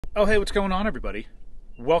Oh, hey, what's going on, everybody?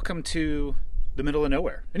 Welcome to the middle of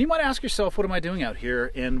nowhere. And you might ask yourself, what am I doing out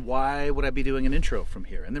here, and why would I be doing an intro from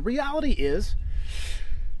here? And the reality is,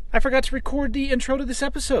 I forgot to record the intro to this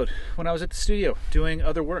episode when I was at the studio doing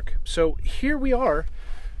other work. So here we are,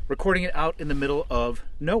 recording it out in the middle of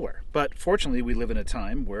nowhere. But fortunately, we live in a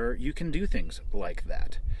time where you can do things like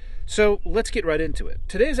that. So let's get right into it.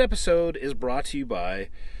 Today's episode is brought to you by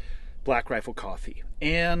Black Rifle Coffee.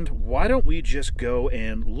 And why don't we just go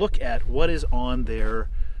and look at what is on their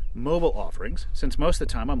mobile offerings, since most of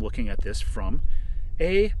the time I'm looking at this from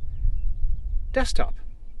a desktop.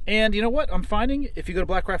 And you know what I'm finding? If you go to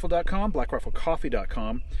blackrifle.com,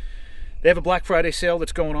 blackriflecoffee.com, they have a Black Friday sale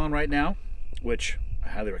that's going on right now, which I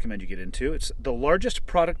highly recommend you get into. It's the largest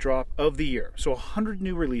product drop of the year. So 100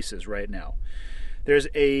 new releases right now. There's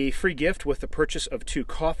a free gift with the purchase of 2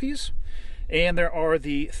 coffees. And there are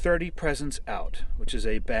the 30 presents out, which is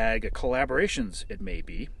a bag of collaborations, it may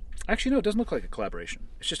be. Actually, no, it doesn't look like a collaboration.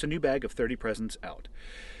 It's just a new bag of 30 presents out.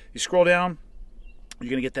 You scroll down, you're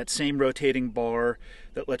going to get that same rotating bar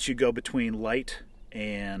that lets you go between light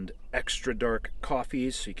and extra dark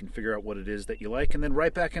coffees, so you can figure out what it is that you like. And then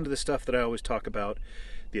right back into the stuff that I always talk about,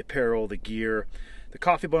 the apparel, the gear, the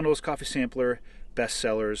coffee bundles, coffee sampler,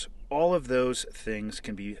 bestsellers. All of those things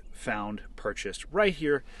can be found, purchased right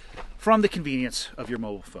here from the convenience of your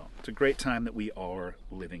mobile phone. It's a great time that we are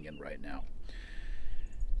living in right now.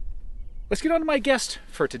 Let's get on to my guest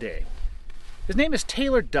for today. His name is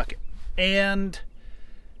Taylor Ducket, and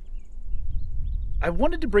I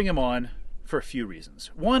wanted to bring him on for a few reasons.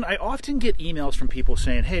 One, I often get emails from people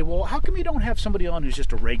saying, hey, well, how come you don't have somebody on who's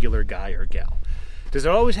just a regular guy or gal? Does it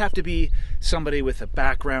always have to be somebody with a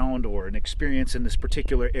background or an experience in this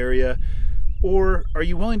particular area? Or are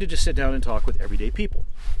you willing to just sit down and talk with everyday people?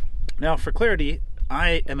 Now, for clarity,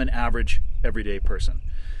 I am an average, everyday person.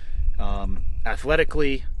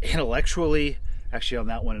 Athletically, intellectually, actually on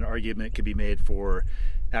that one, an argument could be made for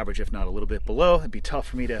average, if not a little bit below. It'd be tough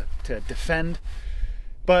for me to defend.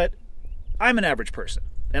 But I'm an average person.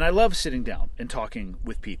 And I love sitting down and talking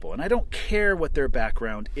with people, and I don't care what their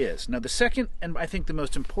background is. Now, the second, and I think the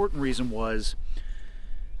most important reason was,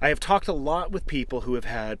 I have talked a lot with people who have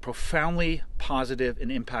had profoundly positive and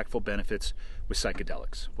impactful benefits with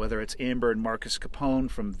psychedelics, whether it's Amber and Marcus Capone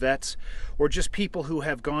from Vets, or just people who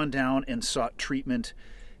have gone down and sought treatment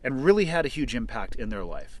and really had a huge impact in their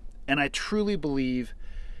life. And I truly believe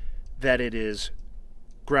that it is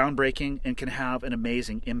groundbreaking and can have an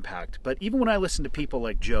amazing impact. But even when I listen to people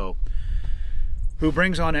like Joe, who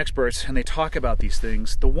brings on experts and they talk about these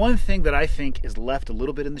things, the one thing that I think is left a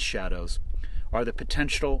little bit in the shadows are the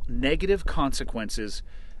potential negative consequences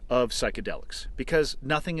of psychedelics, because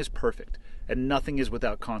nothing is perfect and nothing is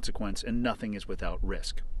without consequence and nothing is without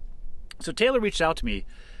risk. So Taylor reached out to me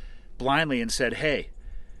blindly and said, hey,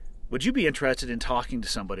 would you be interested in talking to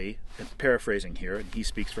somebody, and paraphrasing here, and he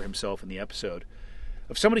speaks for himself in the episode,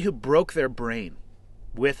 of somebody who broke their brain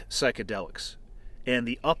with psychedelics and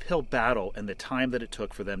the uphill battle and the time that it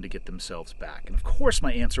took for them to get themselves back. And of course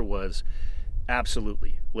my answer was,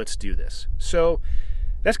 absolutely, let's do this. So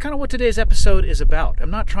that's kind of what today's episode is about.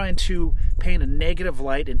 I'm not trying to paint a negative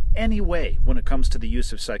light in any way when it comes to the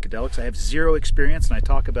use of psychedelics. I have zero experience, and I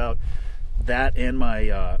talk about that and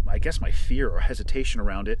my, I guess my fear or hesitation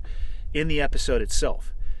around it in the episode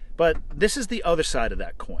itself. But this is the other side of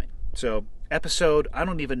that coin. So episode, I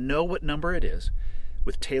don't even know what number it is,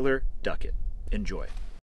 with Taylor Ducket. Enjoy.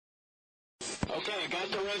 Okay, got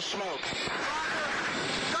the red smoke.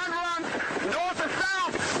 Gun run, north or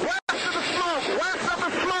south, west of the smoke, west of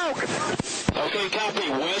the smoke. Okay, copy,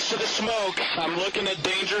 west of the smoke. I'm looking at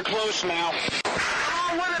danger close now.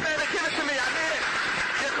 Come on with it, baby, give it to me, I need it.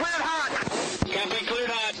 Get cleared hot. Copy, cleared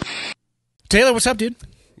hot. Taylor, what's up, dude?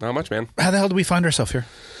 Not much, man. How the hell do we find ourselves here?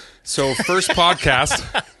 So, first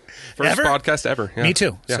podcast. First Ever? podcast ever. Yeah. Me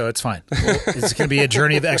too, Yeah. so it's fine. It's going to be a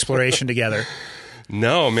journey of exploration together.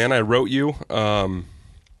 No, man, I wrote you.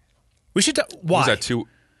 We should why? Was that two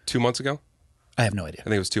months ago? I have no idea. I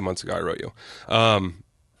think it was 2 months ago I wrote you.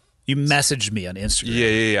 You messaged me on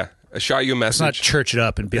Instagram. Yeah. I shot you a Let's not message. church it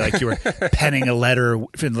up and be like you were penning a letter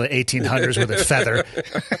in the 1800s with a feather.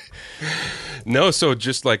 No, so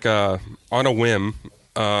just like on a whim,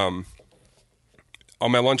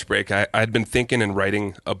 on my lunch break, I'd been thinking and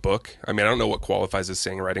writing a book. I mean, I don't know what qualifies as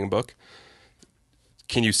saying writing a book.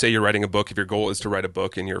 Can you say you're writing a book if your goal is to write a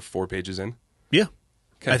book and you're 4 pages in? Yeah.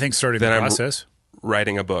 Okay. I think starting Then the I'm process.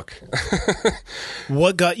 Writing a book.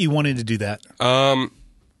 What got you wanting to do that?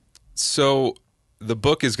 So the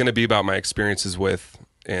book is going to be about my experiences with,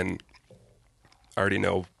 and I already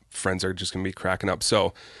know friends are just going to be cracking up.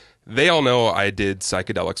 So they all know I did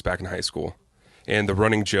psychedelics back in high school. And the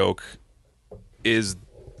running joke is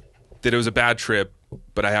that it was a bad trip,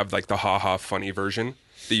 but I have like the ha-ha funny version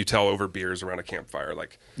that you tell over beers around a campfire.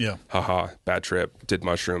 Like, Yeah. haha, bad trip, did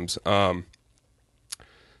mushrooms. But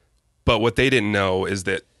what they didn't know is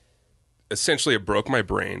that essentially it broke my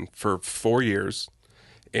brain for 4 years,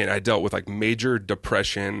 and I dealt with like major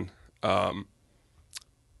depression,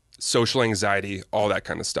 social anxiety, all that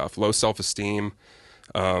kind of stuff, low self-esteem,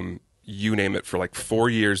 you name it, for like 4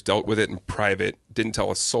 years, dealt with it in private, didn't tell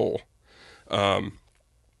a soul.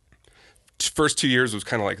 First 2 years was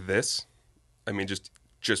kind of like this. I mean, just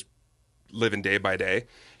living day by day.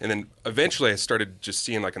 And then eventually I started just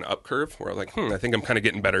seeing like an up curve where I'm like, I think I'm kind of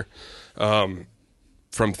getting better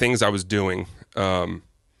from things I was doing.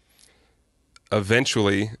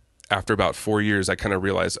 Eventually, after about 4 years, I kind of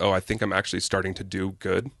realized, I think I'm actually starting to do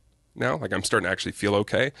good now. Like I'm starting to actually feel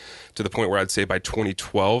okay, to the point where I'd say by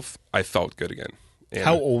 2012, I felt good again. And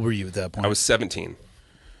How old were you at that point? I was 17.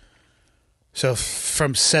 So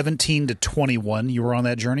from 17 to 21, you were on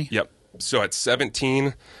that journey? Yep. So at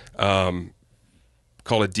 17,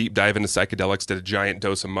 called a deep dive into psychedelics, did a giant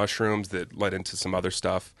dose of mushrooms that led into some other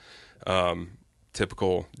stuff.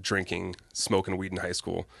 Typical drinking, smoking weed in high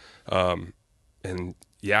school. And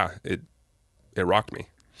yeah, it rocked me.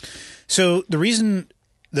 So the reason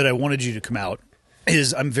that I wanted you to come out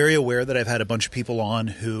is I'm very aware that I've had a bunch of people on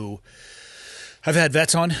who I've had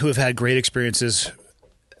vets on who have had great experiences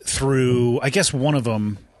through, I guess one of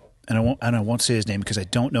them, and I won't say his name because I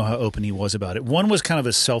don't know how open he was about it. One was kind of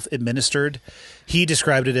a self-administered. He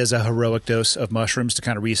described it as a heroic dose of mushrooms to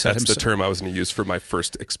kind of reset himself. That's the term I was going to use for my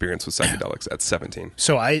first experience with psychedelics at 17.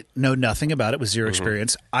 So I know nothing about it with zero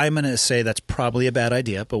experience. I'm going to say that's probably a bad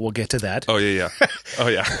idea, but we'll get to that. Oh yeah. Oh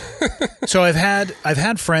yeah. So I've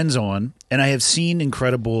had friends on, and I have seen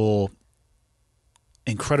incredible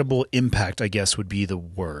impact, I guess would be the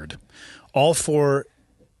word. All for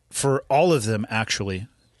all of them, actually,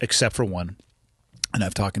 except for one. And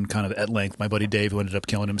I've talked kind of at length, my buddy Dave, who ended up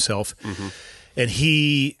killing himself. And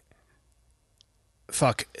he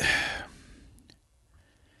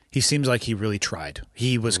seems like he really tried.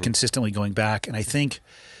 He was consistently going back. And I think,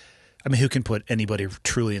 who can put anybody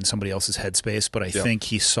truly in somebody else's headspace? But I think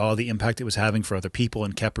he saw the impact it was having for other people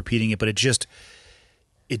and kept repeating it. But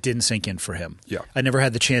it didn't sink in for him. Yeah. I never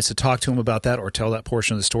had the chance to talk to him about that or tell that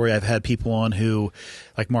portion of the story. I've had people on who,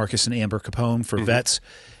 like Marcus and Amber Capone for vets.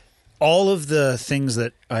 All of the things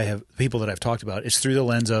that people that I've talked about, it's through the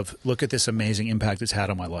lens of, look at this amazing impact it's had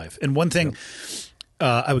on my life. And one thing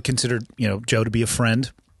I would consider, Joe to be a friend.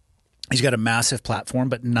 He's got a massive platform,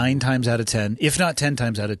 but 9 times out of 10, if not 10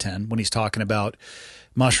 times out of 10, when he's talking about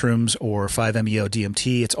mushrooms or 5-MeO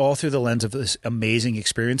DMT, it's all through the lens of this amazing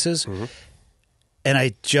experiences. And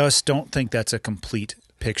I just don't think that's a complete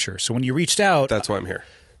picture. So when you reached out... That's why I'm here.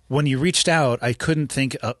 When you reached out, I couldn't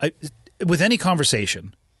think... with any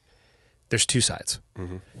conversation, there's two sides.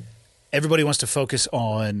 Everybody wants to focus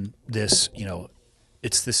on this,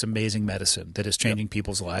 it's this amazing medicine that is changing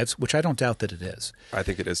people's lives, which I don't doubt that it is. I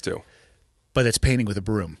think it is too. But it's painting with a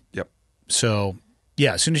broom. Yep. So,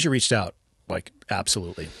 yeah, as soon as you reached out,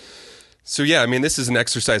 absolutely. So, yeah, this is an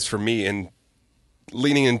exercise for me in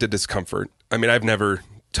leaning into discomfort. I've never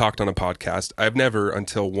talked on a podcast. I've never,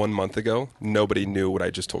 until 1 month ago, nobody knew what I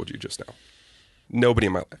just told you just now. Nobody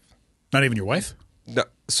in my life. Not even your wife? No.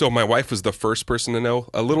 So my wife was the first person to know,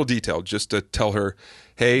 a little detail, just to tell her,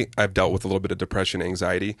 hey, I've dealt with a little bit of depression,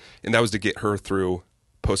 anxiety. And that was to get her through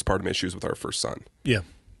postpartum issues with our first son. Yeah.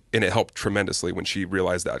 And it helped tremendously when she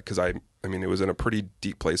realized that, because it was in a pretty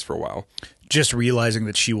deep place for a while. Just realizing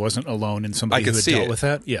that she wasn't alone in somebody who had dealt with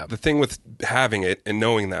that? Yeah. The thing with having it and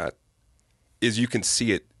knowing that is you can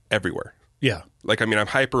see it everywhere. Yeah. I'm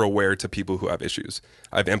hyper aware to people who have issues.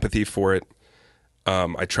 I have empathy for it.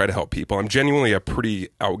 I try to help people. I'm genuinely a pretty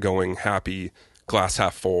outgoing, happy, glass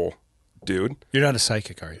half full dude. You're not a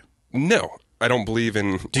psychic, are you? No. I don't believe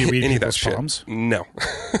in Do you read any of that people's shit. palms? No.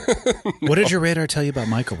 What did your radar tell you about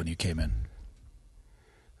Michael when you came in?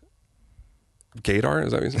 Gaydar?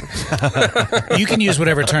 Is that what you said? You can use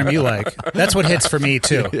whatever term you like. That's what hits for me,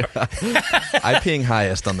 too. Yeah. I ping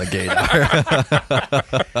highest on the gaydar.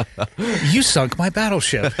 You sunk my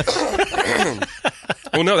battleship.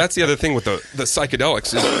 Well, no, that's the other thing with the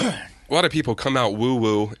psychedelics. Is a lot of people come out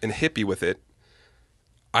woo-woo and hippie with it.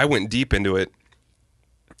 I went deep into it.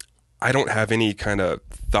 I don't have any kind of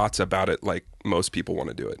thoughts about it like most people want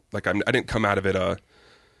to do it. I didn't come out of it.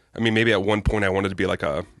 Maybe at one point I wanted to be like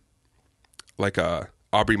a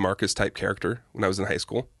Aubrey Marcus type character when I was in high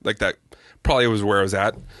school. That probably was where I was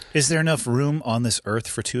at. Is there enough room on this earth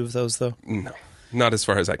for two of those, though? No, not as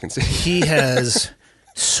far as I can see. He has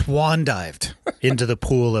swan dived into the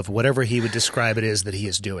pool of whatever he would describe it is that he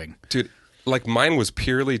is doing. Dude, like mine was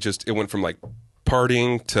purely just, it went from like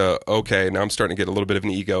partying to, okay, now I'm starting to get a little bit of an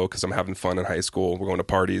ego because I'm having fun in high school. We're going to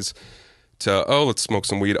parties to, oh, let's smoke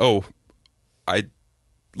some weed. Oh,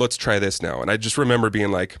 let's try this now. And I just remember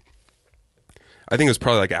being like, I think it was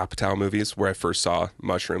probably like Apatow movies where I first saw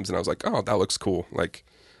mushrooms and I was like, oh, that looks cool. Like,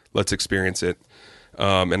 let's experience it.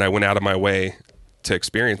 And I went out of my way to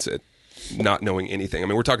experience it, not knowing anything. I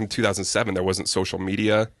mean, we're talking 2007. There wasn't social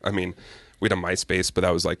media. I mean, we had a MySpace, but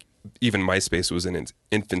that was like, even MySpace was in its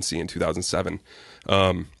infancy in 2007.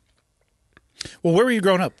 Well, where were you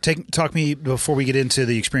growing up? Talk me, before we get into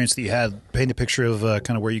the experience that you had, paint a picture of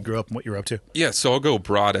kind of where you grew up and what you were up to. Yeah, so I'll go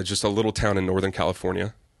broad at just a little town in Northern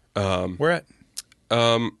California. Where at?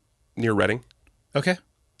 Near Redding. Okay.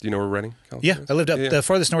 Do you know where Redding, California Yeah, is? I lived up. Yeah. The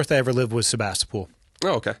farthest north I ever lived was Sebastopol.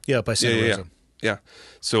 Oh, okay. Yeah, up by Santa Rosa. Yeah.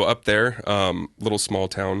 So up there, little small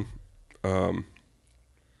town. And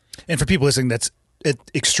for people listening, that's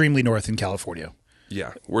extremely north in California.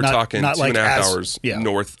 Yeah, we're Not talking like 2.5 as- hours yeah.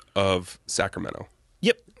 north of Sacramento,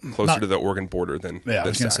 Yep. closer to the Oregon border than. Yeah, I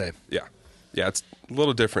than was gonna say. Yeah, it's a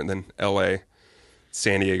little different than L.A.,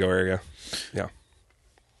 San Diego area. Yeah,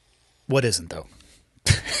 What isn't, though?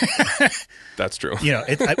 that's true. You know,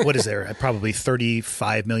 what is there? Probably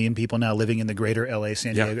 35 million people now living in the greater LA,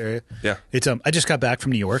 San Yeah. Diego area. Yeah. It's I just got back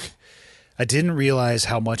from New York. I didn't realize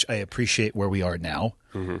how much I appreciate where we are now.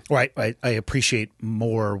 Mm-hmm. Or I appreciate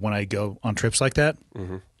more when I go on trips like that.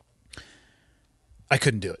 Mm-hmm. I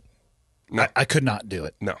couldn't do it. No, I could not do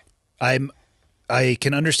it. no. I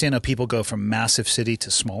can understand how people go from massive city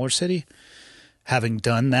to smaller city. Having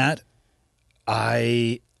done that,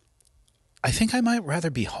 I think I might rather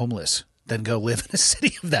be homeless than go live in a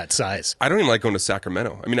city of that size. I don't even like going to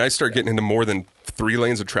Sacramento. I mean, I start getting into more than 3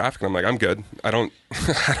 lanes of traffic, and I'm like, I'm good. I don't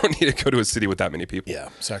need to go to a city with that many people. Yeah,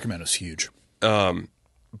 Sacramento's huge.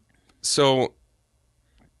 So,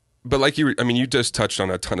 but like you just touched on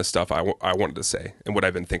a ton of stuff I wanted to say and what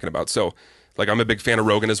I've been thinking about. So, like, I'm a big fan of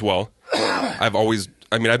Rogan as well. I've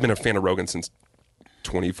been a fan of Rogan since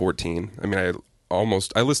 2014. I mean,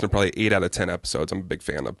 I listen to probably 8 out of 10 episodes. I'm a big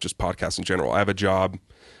fan of just podcasts in general. I have a job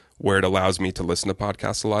where it allows me to listen to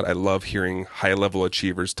podcasts a lot. I love hearing high-level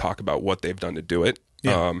achievers talk about what they've done to do it.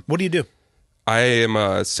 Yeah. What do you do? I am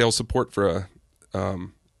a sales support for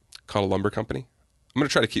called a lumber company. I'm going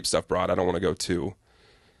to try to keep stuff broad. I don't want to go too...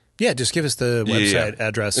 Yeah, just give us the website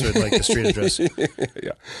address or like the street address.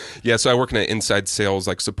 Yeah. So I work in an inside sales,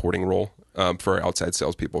 like supporting role for outside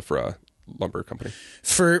salespeople for a lumber company.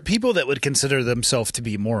 For people that would consider themselves to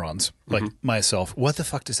be morons, like myself, what the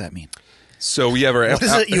fuck does that mean? So we have our... What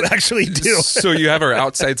is it you actually do? So you have our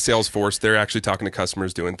outside sales force. They're actually talking to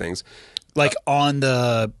customers, doing things. Like on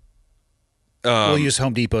the... we'll use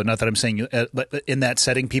Home Depot. Not that I'm saying but in that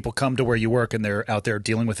setting, people come to where you work and they're out there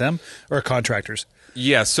dealing with them, or contractors.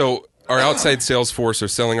 Yeah. So our outside sales force are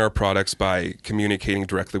selling our products by communicating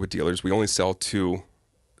directly with dealers. We only sell to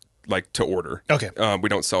order. Okay. We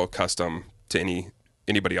don't sell custom to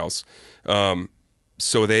anybody else.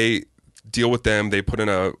 So they deal with them. They put in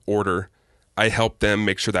a order. I help them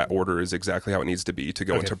make sure that order is exactly how it needs to be to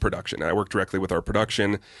go into production. And I work directly with our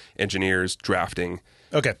production engineers, drafting.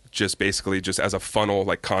 Okay. Just basically as a funnel,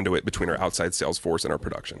 like conduit between our outside sales force and our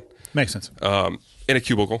production. Makes sense. In a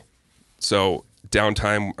cubicle. So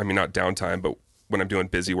downtime, not downtime, but when I'm doing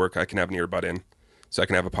busy work, I can have an earbud in. So I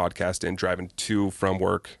can have a podcast in, driving to from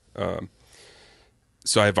work.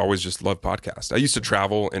 So I've always just loved podcasts. I used to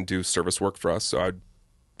travel and do service work for us. So I'd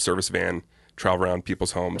service van, travel around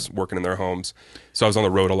people's homes, working in their homes. So I was on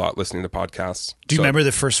the road a lot listening to podcasts. Do you remember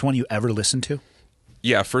the first one you ever listened to?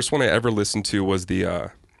 Yeah, first one I ever listened to was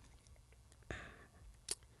the...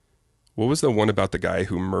 what was the one about the guy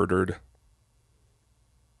who murdered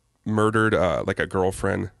like a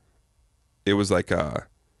girlfriend? It was like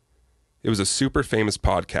it was a super famous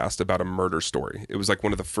podcast about a murder story. It was like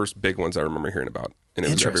one of the first big ones I remember hearing about, and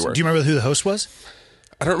it was everywhere. Do you remember who the host was?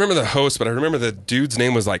 I don't remember the host, but I remember the dude's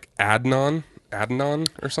name was like Adnan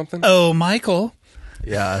or something. Oh, Michael.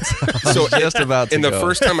 Yeah. So just about to and the go.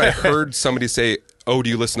 first time I heard somebody say, "Oh, do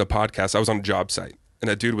you listen to podcasts?" I was on a job site, and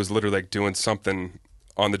that dude was literally like doing something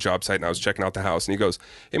on the job site, and I was checking out the house, and he goes,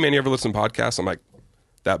 "Hey man, you ever listen to podcasts?" I'm like,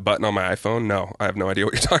 "That button on my iPhone? No, I have no idea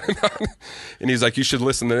what you're talking about." And he's like, "You should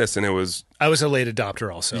listen to this." And it was... I was a late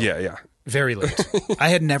adopter also. Yeah. Very late. I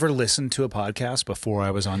had never listened to a podcast before I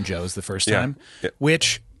was on Joe's the first time,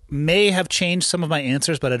 which may have changed some of my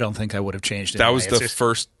answers, but I don't think I would have changed any That of was my the answers.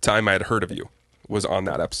 first time I had heard of you, was on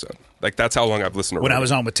that episode. Like, that's how long I've listened to When I Rogan.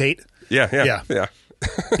 was on with Tate. Yeah. Yeah, we had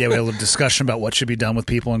a little discussion about what should be done with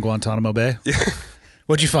people in Guantanamo Bay. Yeah.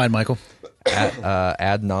 What'd you find, Michael?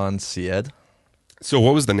 Adnan Syed. So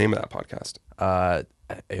what was the name of that podcast? I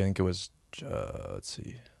think it was, let's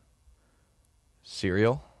see,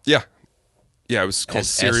 Serial. Yeah. Yeah, it was called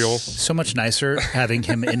Serial. So much nicer having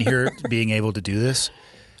him in here, being able to do this.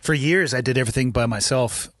 For years, I did everything by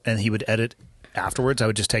myself, and he would edit afterwards. I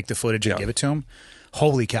would just take the footage and give it to him.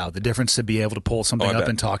 Holy cow, the difference to be able to pull something up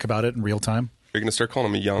and talk about it in real time. Are you going to start calling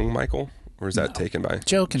him a young Michael? Or is that taken by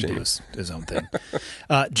Joe can Jamie? do his own thing.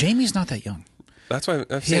 Jamie's not that young. That's why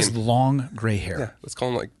I've He seen. has long gray hair. Yeah, let's call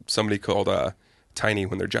him like somebody called Tiny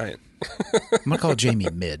when they're giant. I'm going to call Jamie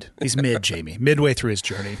mid. He's mid, Jamie. Midway through his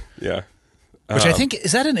journey. Yeah. Which I think,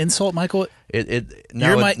 is that an insult, Michael?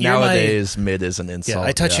 Nowadays, mid is an insult. Yeah,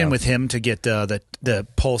 I touch in with him to get the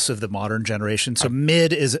pulse of the modern generation. So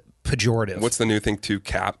mid is pejorative. What's the new thing too?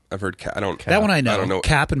 Cap? I've heard cap. That one I know. I don't know.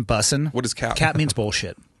 Cap and bussin'. What is cap? Cap means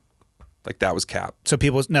bullshit. Like that was cap. So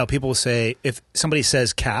people will say, if somebody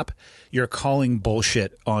says cap, you're calling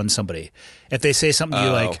bullshit on somebody. If they say something to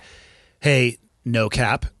you like, hey, no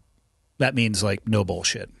cap, that means like no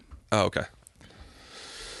bullshit. Oh, okay.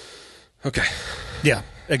 Okay. Yeah.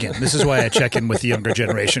 Again, this is why I check in with the younger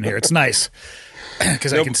generation here. It's nice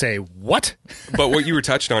because I can say, what? But what you were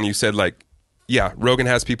touching on, you said like, yeah, Rogan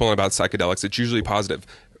has people on about psychedelics. It's usually positive.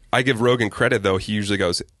 I give Rogan credit, though. He usually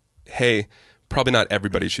goes, hey, probably not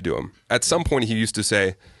everybody should do them. At some point, he used to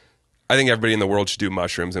say, I think everybody in the world should do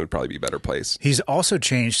mushrooms. It would probably be a better place. He's also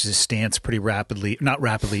changed his stance pretty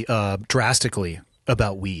drastically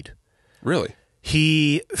about weed. Really?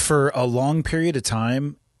 He, for a long period of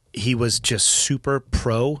time, he was just super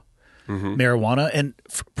pro marijuana. And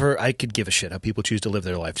I could give a shit how people choose to live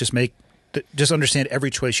their life. Just understand every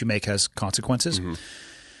choice you make has consequences.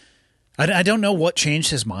 I don't know what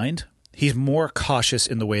changed his mind. He's more cautious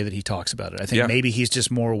in the way that he talks about it. I think maybe he's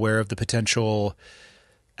just more aware of the potential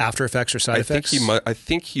after effects or side effects. I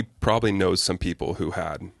think he probably knows some people who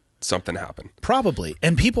had something happen. Probably.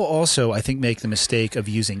 And people also, I think, make the mistake of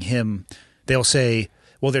using him. They'll say,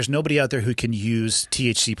 well, there's nobody out there who can use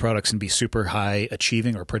THC products and be super high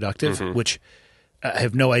achieving or productive, which I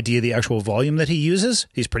have no idea the actual volume that he uses.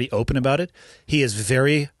 He's pretty open about it. He is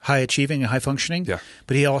very high achieving and high functioning,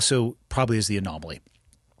 but he also probably is the anomaly.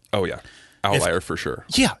 Oh, yeah. Outlier for sure.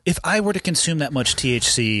 Yeah. If I were to consume that much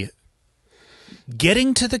THC,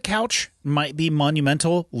 getting to the couch might be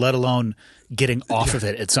monumental, let alone getting off of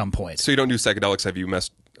it at some point. So you don't do psychedelics. Have you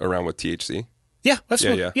messed around with THC? Yeah,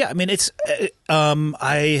 yeah. I mean, it's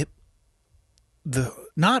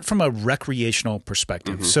not from a recreational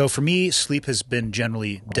perspective. So for me, sleep has been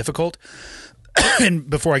generally difficult. And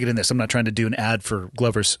before I get in this, I'm not trying to do an ad for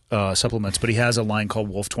Glover's supplements, but he has a line called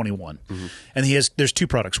Wolf 21, and there's two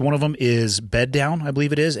products. One of them is Bed Down, I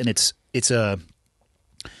believe it is, and it's a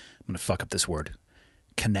I'm going to fuck up this word,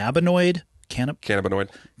 cannabinoid,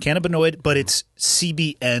 but it's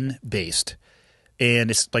CBN based. And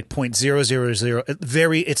it's like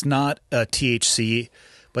 0.000. It's not THC,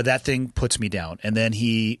 but that thing puts me down. And then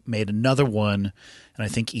he made another one, and I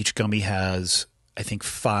think each gummy has,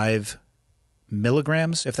 5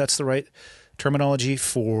 milligrams, if that's the right terminology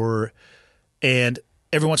and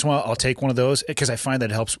every once in a while I'll take one of those because I find that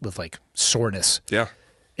it helps with like soreness. Yeah.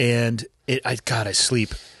 And I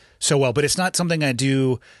sleep so well, but it's not something I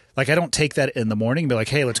do. Like, I don't take that in the morning and be like,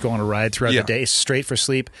 hey, let's go on a ride throughout the day. It's straight for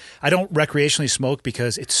sleep. I don't recreationally smoke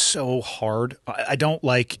because it's so hard. I don't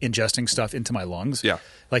like ingesting stuff into my lungs. Yeah.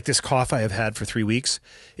 Like this cough I have had for 3 weeks,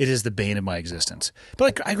 it is the bane of my existence. But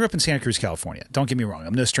like, I grew up in Santa Cruz, California. Don't get me wrong.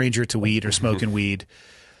 I'm no stranger to weed or smoking weed.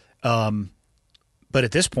 But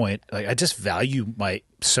at this point, like, I just value my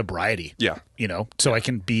sobriety. Yeah. So I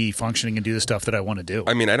can be functioning and do the stuff that I want to do.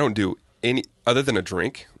 I mean, I don't do any other than a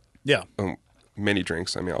drink. Yeah. Many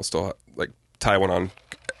drinks. I mean, I'll still like tie one on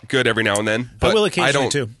good every now and then. But I will occasionally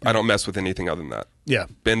too. I don't mess with anything other than that. Yeah.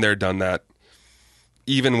 Been there, done that.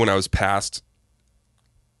 Even when I was past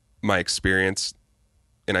my experience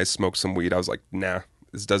and I smoked some weed, I was like, nah,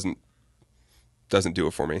 this doesn't do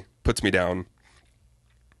it for me. Puts me down.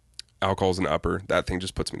 Alcohol's an upper. That thing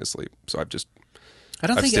just puts me to sleep. So I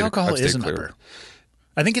don't think alcohol is an upper.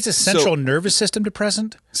 I think it's a central nervous system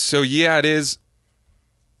depressant. So yeah, it is.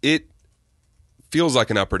 It feels like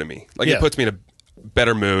an upper to me. Like it puts me in a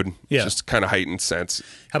better mood. Yeah. Just kind of heightened sense.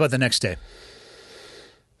 How about the next day?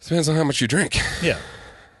 Depends on how much you drink. Yeah.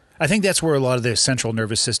 I think that's where a lot of the central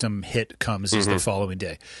nervous system hit comes is the following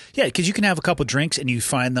day. Yeah, because you can have a couple drinks and you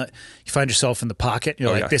find yourself in the pocket. And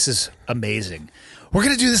you're this is amazing. We're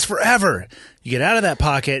going to do this forever. You get out of that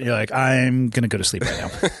pocket and you're like, I'm going to go to sleep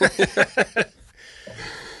right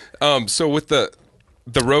now. So with the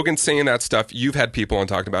Rogan saying that stuff, you've had people on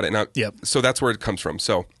talking about it. And so that's where it comes from.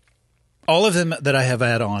 So all of them that I have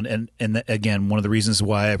had on, and again, one of the reasons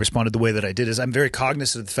why I responded the way that I did is I'm very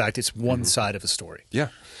cognizant of the fact it's one side of a story. Yeah.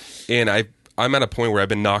 And I'm at a point where I've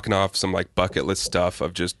been knocking off some like bucket list stuff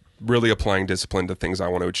of just really applying discipline to things I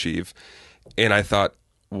want to achieve. And I thought,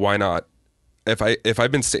 why not? If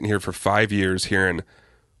I've been sitting here for 5 years hearing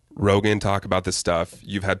Rogan talk about this stuff,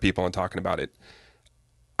 you've had people on talking about it,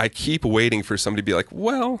 I keep waiting for somebody to be like,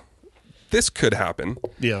 well, this could happen.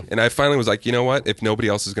 Yeah. And I finally was like, you know what? If nobody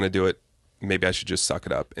else is going to do it, maybe I should just suck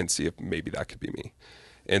it up and see if maybe that could be me.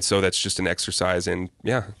 And so that's just an exercise in,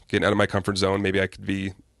 getting out of my comfort zone. Maybe I could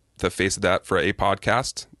be the face of that for a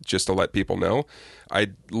podcast just to let people know.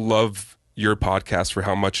 I love your podcast for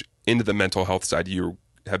how much into the mental health side you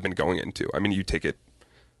have been going into. I mean, you take it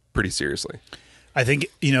pretty seriously. I think,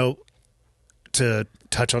 to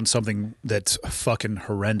touch on something that's fucking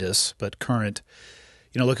horrendous but current,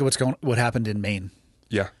 look at what happened in Maine.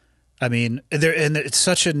 Yeah. I mean, it's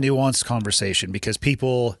such a nuanced conversation because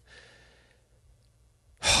people,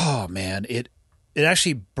 oh man, it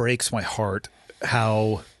actually breaks my heart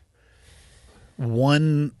how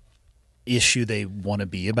one issue they want to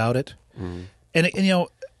be about it. Mm. And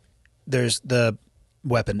there's the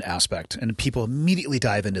weapon aspect and people immediately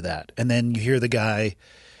dive into that. And then you hear the guy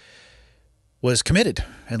was committed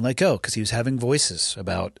and let go because he was having voices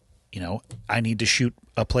about, I need to shoot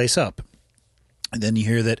a place up. And then you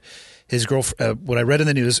hear that his girlfriend, what I read in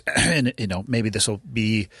the news, and maybe this will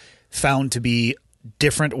be found to be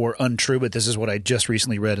different or untrue, but this is what I just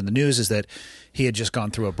recently read in the news, is that he had just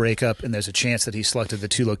gone through a breakup and there's a chance that he selected the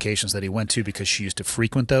 2 locations that he went to because she used to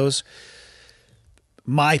frequent those.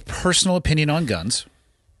 My personal opinion on guns,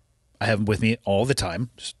 I have them with me all the time,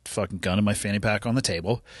 just fucking gun in my fanny pack on the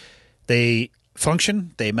table. They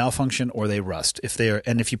function, they malfunction, or they rust. If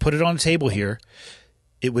you put it on a table here,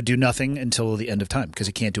 it would do nothing until the end of time because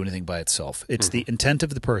it can't do anything by itself. It's the intent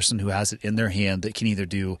of the person who has it in their hand that can either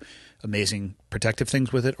do amazing protective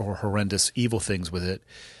things with it or horrendous evil things with it.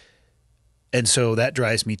 And so that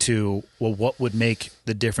drives me to, well, what would make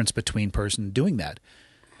the difference between person doing that?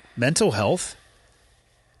 Mental health,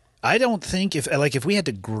 I don't think if we had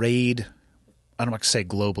to grade, I don't want to say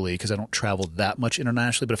globally because I don't travel that much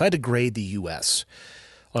internationally, but if I had to grade the U.S.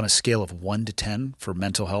 on a scale of 1 to 10 for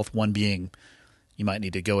mental health, 1 being you might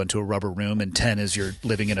need to go into a rubber room, and 10 is you're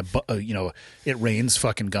living in it rains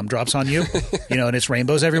fucking gumdrops on you, and it's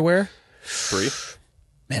rainbows everywhere. 3.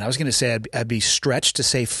 Man, I was going to say I'd be stretched to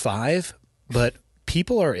say 5, but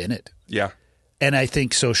people are in it. Yeah. And I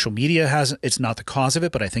think social media it's not the cause of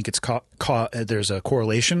it, but I think it's there's a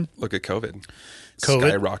correlation. Look at COVID.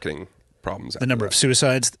 Skyrocketing problems. The number of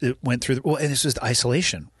suicides that went through. And it's just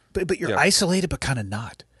isolation. But you're isolated, but kind of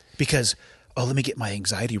not. Because, let me get my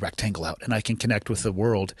anxiety rectangle out and I can connect with the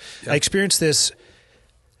world. Yeah. I experienced this.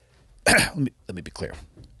 Let me be clear.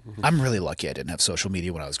 Mm-hmm. I'm really lucky I didn't have social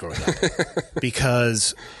media when I was growing up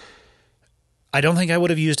because I don't think I would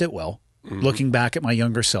have used it well. Mm-hmm. Looking back at my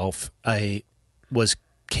younger self, I was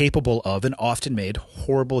capable of and often made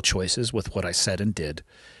horrible choices with what I said and did.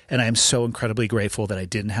 And I am so incredibly grateful that I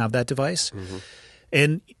didn't have that device. Mm-hmm.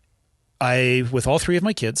 And with all 3 of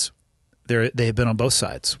my kids, they have been on both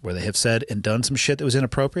sides where they have said and done some shit that was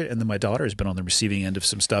inappropriate. And then my daughter has been on the receiving end of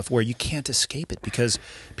some stuff where you can't escape it because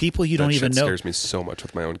people you don't even know. That scares me so much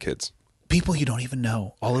with my own kids. People you don't even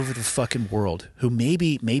know all over the fucking world who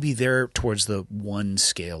maybe they're towards the 1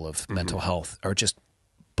 scale of mental health are just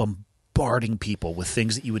bombarding people with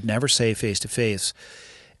things that you would never say face to face.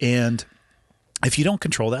 And if you don't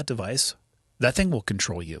control that device, that thing will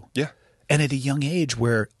control you. Yeah. And at a young age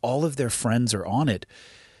where all of their friends are on it,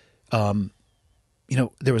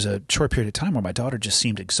 there was a short period of time where my daughter just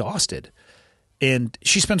seemed exhausted. And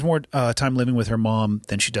she spends more time living with her mom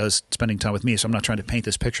than she does spending time with me. So I'm not trying to paint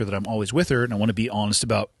this picture that I'm always with her, and I want to be honest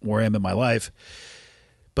about where I am in my life.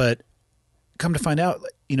 But come to find out,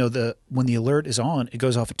 when the alert is on, it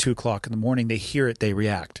goes off at 2:00 in the morning. They hear it, they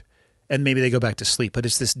react. And maybe they go back to sleep. But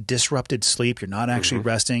it's this disrupted sleep. You're not actually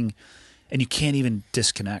resting, and you can't even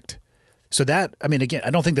disconnect. So that, again, I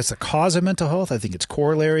don't think that's the cause of mental health. I think it's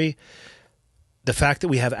corollary. The fact that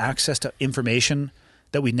we have access to information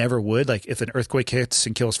that we never would, like if an earthquake hits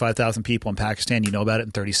and kills 5,000 people in Pakistan, you know about it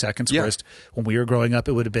in 30 seconds. Yeah. Whereas when we were growing up,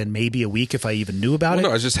 it would have been maybe a week if I even knew about it.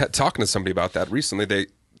 No, I was just talking to somebody about that recently.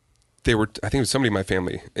 They were, I think it was somebody in my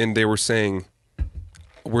family, and they were saying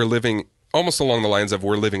we're living almost along the lines of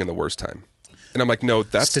we're living in the worst time. And I'm like, no,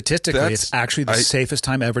 statistically, it's actually the safest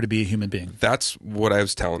time ever to be a human being. That's what I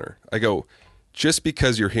was telling her. I go, just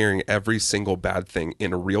because you're hearing every single bad thing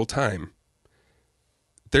in real time,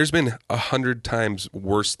 there's been 100 times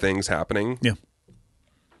worse things happening. Yeah.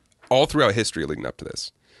 All throughout history leading up to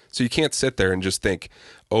this. So you can't sit there and just think,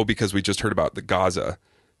 oh, because we just heard about the Gaza,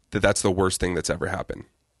 that's the worst thing that's ever happened.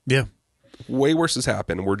 Yeah. Way worse has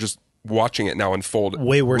happened. We're just watching it now unfold.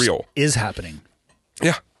 Way worse real. is happening.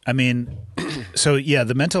 Yeah. I mean, so yeah,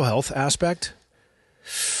 the mental health aspect,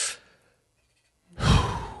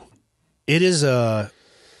 it's a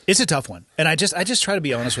tough one. And I just try to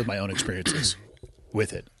be honest with my own experiences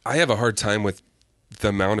with it. I have a hard time with the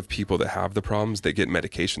amount of people that have the problems that get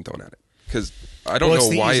medication thrown at it. Because I don't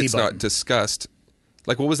know why it's not discussed.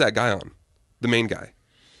 Like, what was that guy on? The main guy.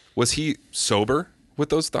 Was he sober with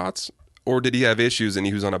those thoughts? Or did he have issues and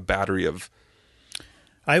he was on a battery of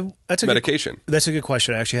medication? That's a good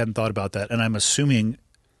question. I actually hadn't thought about that. And I'm assuming,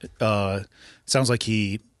 sounds like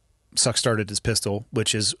he suck-started his pistol,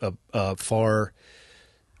 which is a far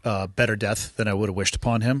better death than I would have wished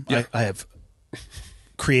upon him. Yeah. I have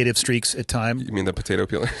creative streaks at time. You mean the potato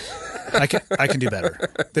peeler? I can do better.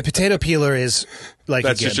 The potato peeler is like,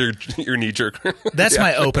 that's again, just your knee jerk. That's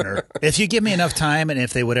my opener. If you give me enough time, and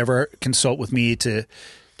if they would ever consult with me to,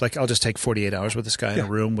 like, I'll just take 48 hours with this guy in a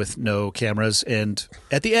room with no cameras, and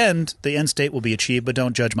at the end state will be achieved. But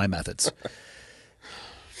don't judge my methods.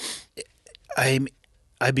 I'd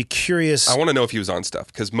be curious. I want to know if he was on stuff,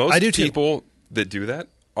 because most people that do that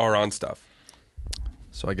are on stuff.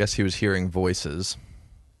 So I guess he was hearing voices.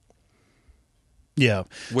 Yeah.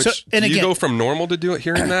 Do you go from normal to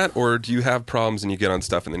hearing that, or do you have problems and you get on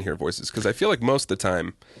stuff and then hear voices? Because I feel like most of the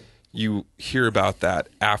time you hear about that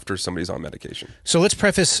after somebody's on medication. So let's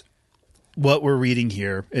preface what we're reading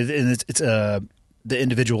here. And it's the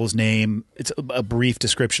individual's name. It's a brief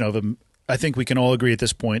description of him. I think we can all agree at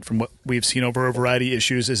this point, from what we've seen over a variety of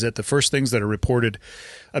issues, is that the first things that are reported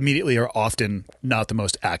immediately are often not the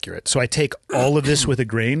most accurate. So I take all of this with a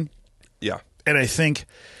grain. Yeah. And I think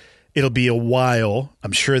it'll be a while.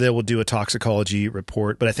 I'm sure they will do a toxicology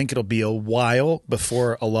report, but I think it'll be a while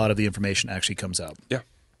before a lot of the information actually comes out. Yeah.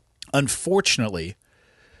 Unfortunately,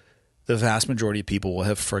 the vast majority of people will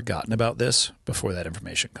have forgotten about this before that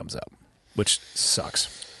information comes out, which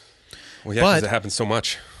sucks. Well, yeah, because it happens so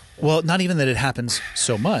much. Well, not even that it happens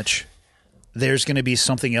so much. There's going to be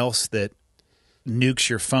something else that nukes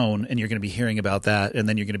your phone, and you're going to be hearing about that, and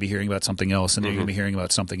then you're going to be hearing about something else, and then you're going to be hearing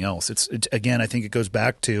about something else. It's again, I think it goes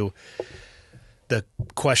back to the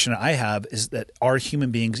question I have, is that are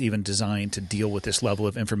human beings even designed to deal with this level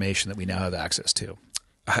of information that we now have access to?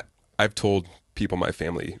 I've told people in my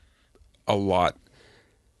family a lot.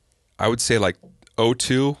 I would say like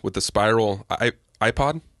 02 with the spiral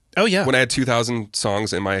iPod. Oh, yeah. When I had 2,000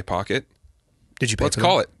 songs in my pocket. Did you pay Let's for them?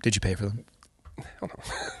 call it. Did you pay for them? Hell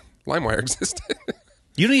no. LimeWire existed.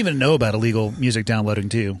 You don't even know about illegal music downloading,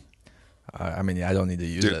 do you? I mean, yeah, I don't need to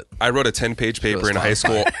use it. I wrote a 10-page paper in high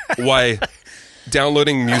school why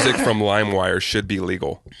downloading music from LimeWire should be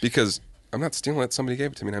legal. Because I'm not stealing it. Somebody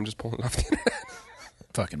gave it to me, and I'm just pulling it off the internet.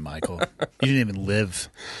 Fucking Michael. You didn't even live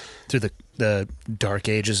through the dark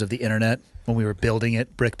ages of the internet when we were building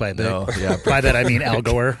it brick by brick. No, yeah. By that I mean Al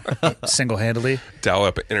Gore, single-handedly.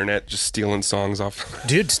 Dial-up internet, just stealing songs off.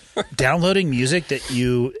 Dude, downloading music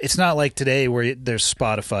it's not like today where there's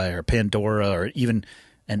Spotify or Pandora or even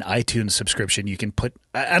an iTunes subscription you can put.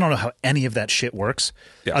 I don't know how any of that shit works,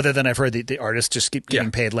 other than I've heard the artists just keep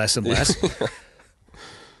getting paid less and less.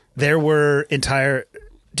 There were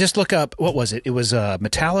just look up, what was it? It was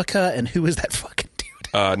Metallica, and who was that fucking dude?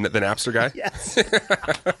 The Napster guy? Yes.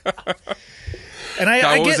 And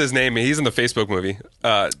what was his name? He's in the Facebook movie.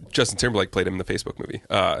 Justin Timberlake played him in the Facebook movie.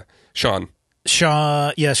 Sean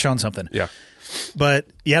something. Yeah. But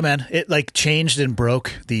yeah, man, it like changed and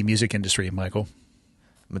broke the music industry, Michael.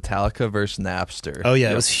 Metallica versus Napster. Oh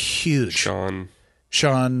yeah, it was huge. Sean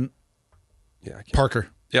Parker.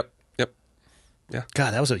 Yep. Yeah.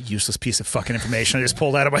 God, that was a useless piece of fucking information I just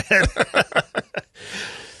pulled out of my head.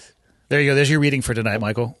 There you go. There's your reading for tonight,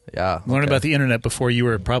 Michael. Yeah. Learn about the internet before you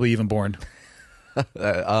were probably even born.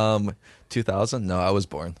 2000? No, I was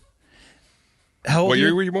born. How old What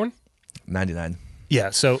year were you born? 99. Yeah,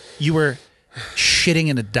 so you were shitting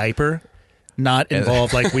in a diaper, not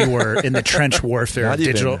involved like we were in the trench warfare of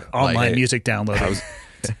digital online music downloading.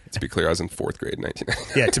 To be clear, I was in 4th grade in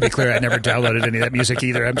 1990. Yeah, to be clear, I never downloaded any of that music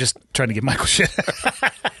either. I'm just trying to give Michael shit.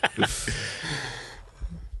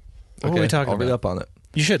 What were we talking I'll about? read up on it.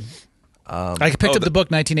 You should. I picked up the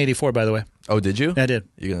book 1984, by the way. Oh, did you? I did.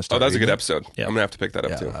 You're gonna start. That was a good reading it? episode. Yeah. I'm gonna have to pick that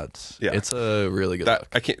up too. It's a really good book.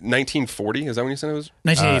 I can't. 1940 is that when you said it was?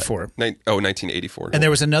 1984. 1984. And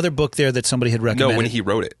there was another book there that somebody had recommended. No, when he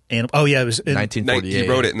wrote it. It was in 1948. He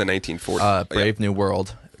wrote it in the 1940s. Brave New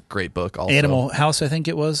World. Great book. Also. Animal House, I think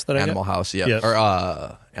it was. Animal House, yeah. Yep.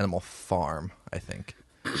 Or Animal Farm, I think.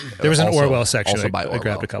 There was an Also- Orwell section. also I by grabbed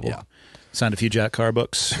Orwell, a couple. yeah. Signed a few Jack Carr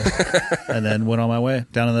books, and then went on my way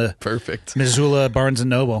down to the Perfect. Missoula Barnes and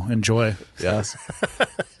Noble. Enjoy. Yes.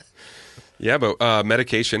 Yeah, but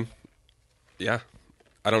medication. Yeah.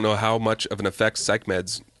 I don't know how much of an effect psych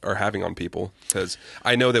meds are having on people, because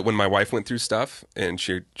I know that when my wife went through stuff, and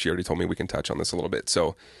she already told me we can touch on this a little bit.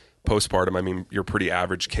 So postpartum, I mean, you're a pretty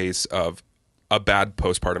average case of a bad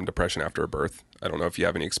postpartum depression after a birth. I don't know if you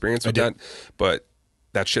have any experience with that, but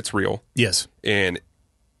that shit's real. Yes. And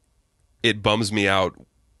it bums me out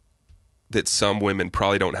that some women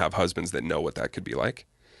probably don't have husbands that know what that could be like.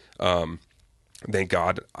 Thank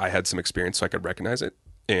God I had some experience so I could recognize it.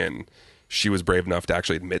 And she was brave enough to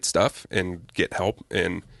actually admit stuff and get help.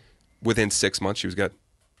 And within 6 months, she was good.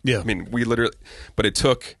 Yeah. I mean, we literally, but it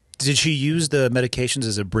took. Did she use the medications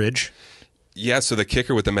as a bridge? Yeah. So the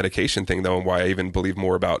kicker with the medication thing, though, and why I even believe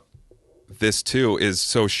more about this too, is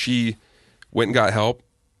so she went and got help.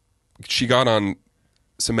 She got on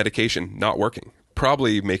some medication, not working,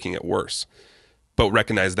 probably making it worse, but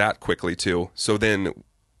recognized that quickly too. So then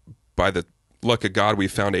by the luck of God, we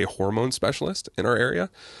found a hormone specialist in our area.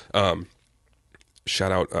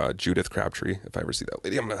 Shout out Judith Crabtree. If I ever see that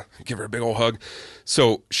lady, I'm going to give her a big old hug.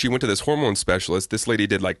 So she went to this hormone specialist. This lady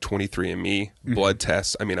did like 23andMe, blood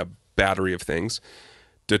tests. I mean, a battery of things,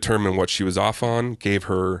 determined what she was off on, gave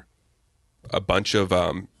her a bunch of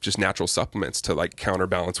just natural supplements to like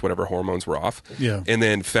counterbalance whatever hormones were off. Yeah. And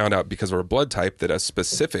then found out because of her blood type that a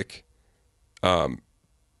specific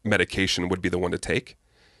medication would be the one to take.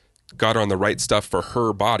 Got her on the right stuff for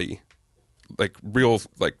her body, like real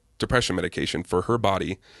like depression medication for her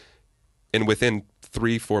body. And within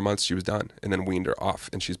 3-4 months she was done, and then weaned her off,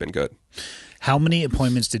 and she's been good. How many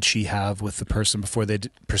appointments did she have with the person before they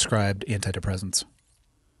prescribed antidepressants?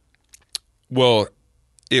 Well,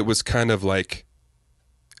 it was kind of like,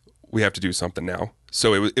 we have to do something now.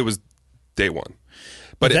 So it was day one.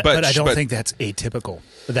 But I don't think that's atypical.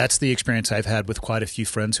 That's the experience I've had with quite a few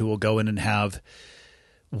friends who will go in and have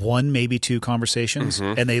one, maybe two conversations,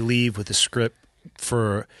 and they leave with a script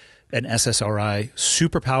for an SSRI,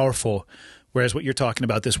 super powerful. Whereas what you're talking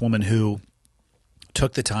about, this woman who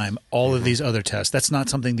took the time, all of these other tests, that's not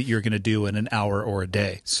something that you're going to do in an hour or a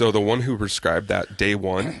day. So the one who prescribed that day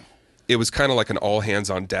one, it was kind of like an all hands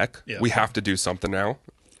on deck. Yeah. We have to do something now.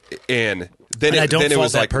 And then I don't then it fault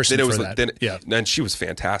was that like, person then it was for like, that. then, Yeah. and she was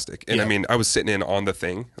fantastic. And Yeah. I mean, I was sitting in on the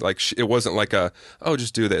thing. Like it wasn't like oh,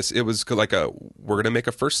 just do this. It was like we're going to make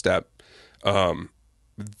a first step.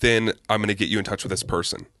 Then I'm going to get you in touch with this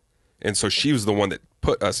person. And so she was the one that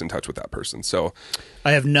put us in touch with that person. So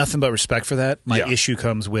I have nothing but respect for that. My Yeah. issue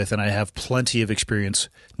comes with, and I have plenty of experience,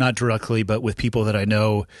 not directly, but with people that I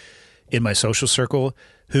know in my social circle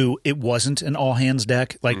who it wasn't an all hands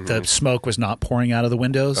deck. Like the smoke was not pouring out of the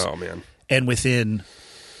windows. oh man. And within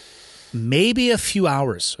maybe a few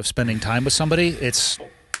hours of spending time with somebody, it's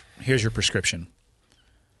here's your prescription.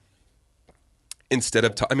 Instead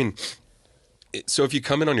of so if you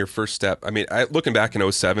come in on your first step, I mean, looking back in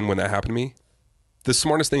 2007 when that happened to me, the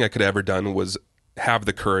smartest thing I could have ever done was have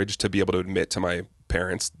the courage to be able to admit to my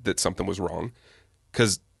parents that something was wrong,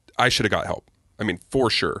 because I should have got help. I mean, for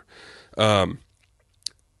sure. I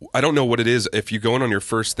don't know what it is. If you go in on your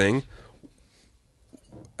first thing,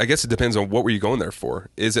 I guess it depends on what were you going there for.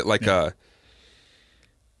 Is it like it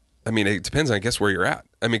depends, I guess, where you're at.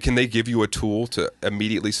 I mean, can they give you a tool to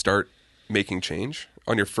immediately start making change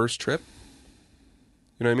on your first trip?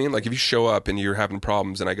 You know what I mean? Like if you show up and you're having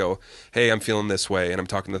problems and I go, hey, I'm feeling this way, and I'm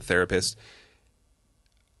talking to the therapist,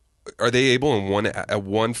 are they able in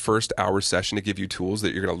one first hour session to give you tools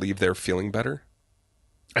that you're going to leave there feeling better?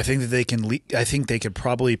 I think that they can. I think they could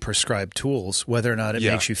probably prescribe tools. Whether or not it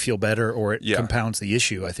makes you feel better or it compounds the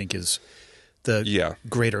issue, I think is the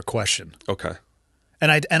greater question. Okay.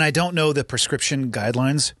 And I don't know the prescription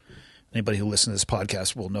guidelines. Anybody who listens to this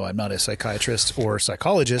podcast will know I'm not a psychiatrist or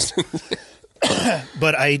psychologist.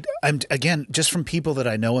 But I'm again, just from people that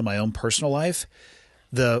I know in my own personal life,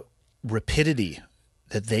 the rapidity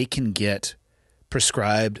that they can get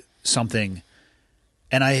prescribed something,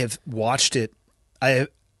 and I have watched it.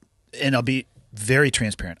 And I'll be very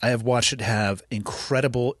transparent. I have watched it have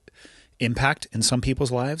incredible impact in some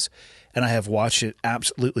people's lives, and I have watched it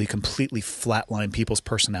absolutely, completely flatline people's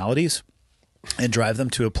personalities and drive them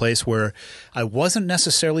to a place where I wasn't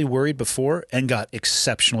necessarily worried before and got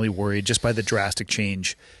exceptionally worried just by the drastic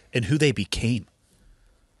change in who they became.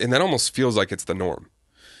 And that almost feels like it's the norm.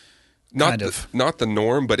 Not the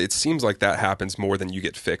norm, but it seems like that happens more than you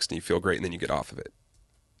get fixed and you feel great and then you get off of it.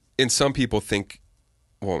 And some people think,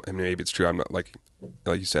 well, I mean, maybe it's true. I'm not like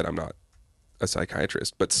you said, I'm not a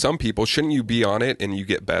psychiatrist. But some people, shouldn't you be on it and you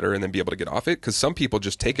get better and then be able to get off it? Because some people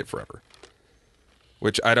just take it forever.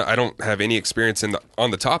 Which I don't have any experience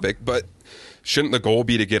on the topic, but shouldn't the goal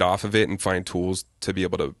be to get off of it and find tools to be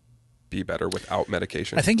able to be better without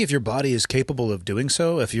medication? I think if your body is capable of doing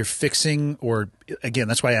so, if you're fixing, or again,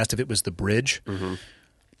 that's why I asked if it was the bridge. Mm-hmm.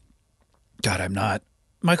 God, I'm not.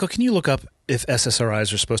 Michael, can you look up if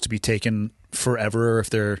SSRIs are supposed to be taken forever, or if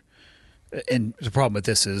they're, and the problem with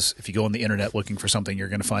this is if you go on the internet looking for something, you're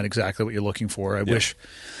going to find exactly what you're looking for. I wish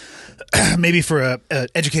maybe for a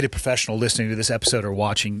educated professional listening to this episode or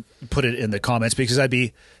watching, put it in the comments, because I'd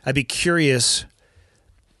be curious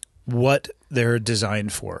what they're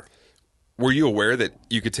designed for. Were you aware that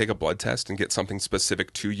you could take a blood test and get something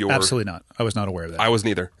specific to your... Absolutely not. I was not aware of that. I wasn't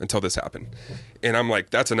either until this happened. And I'm like,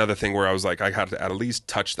 that's another thing where I was like, I had to at least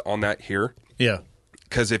touch on that here. Yeah.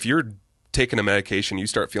 Because if you're taking a medication, you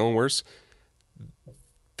start feeling worse,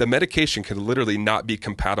 the medication could literally not be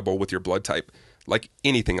compatible with your blood type like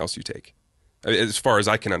anything else you take, as far as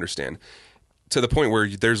I can understand, to the point where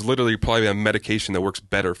there's literally probably a medication that works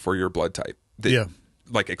better for your blood type. Yeah.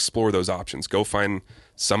 Like, explore those options. Go find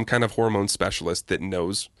some kind of hormone specialist that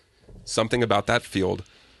knows something about that field,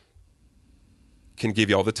 can give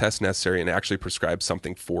you all the tests necessary, and actually prescribe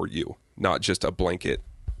something for you, not just a blanket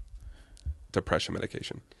depression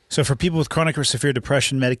medication. So for people with chronic or severe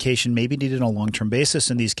depression, medication may be needed on a long-term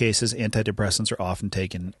basis. In these cases, antidepressants are often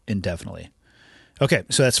taken indefinitely. Okay,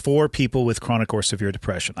 so that's for people with chronic or severe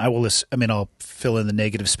depression. I'll fill in the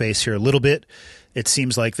negative space here a little bit. It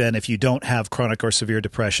seems like then if you don't have chronic or severe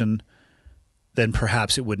depression, then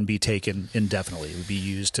perhaps it wouldn't be taken indefinitely. It would be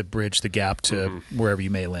used to bridge the gap to wherever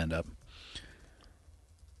you may land up.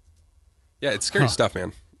 Yeah, it's scary stuff,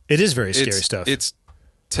 man. It is very scary stuff. It's,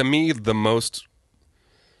 to me,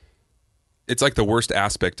 it's like the worst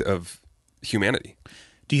aspect of humanity.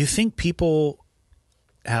 Do you think people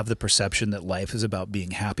have the perception that life is about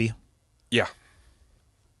being happy? Yeah.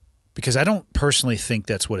 Because I don't personally think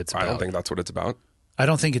that's what it's about. I don't think that's what it's about. I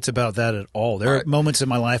don't think it's about that at all. There are moments in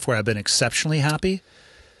my life where I've been exceptionally happy.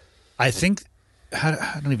 I think,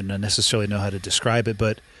 I don't even necessarily know how to describe it,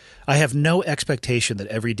 but I have no expectation that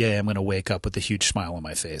every day I'm going to wake up with a huge smile on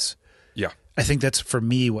my face. Yeah. I think that's, for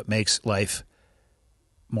me, what makes life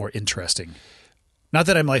more interesting. Not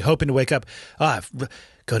that I'm like hoping to wake up,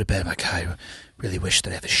 go to bed, I'm like, I really wish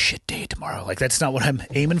that I have a shit day tomorrow. Like, that's not what I'm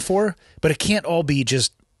aiming for, but it can't all be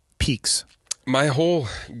just peaks. My whole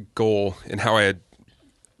goal and how I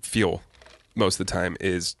feel most of the time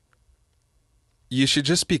is you should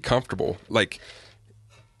just be comfortable. Like,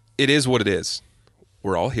 it is what it is.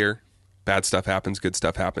 We're all here. Bad stuff happens, good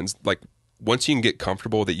stuff happens. Like, once you can get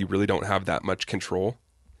comfortable that you really don't have that much control,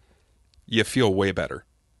 you feel way better.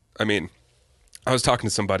 I mean, I was talking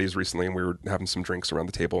to some buddies recently, and we were having some drinks around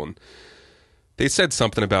the table, and they said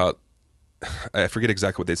something about, I forget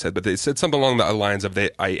exactly what they said, but they said something along the lines of,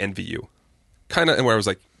 I envy you. Kind of, and where I was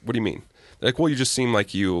like, what do you mean? They're like, well, you just seem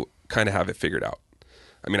like you kind of have it figured out.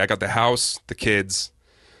 I mean, I got the house, the kids,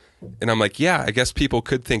 and I'm like, yeah, I guess people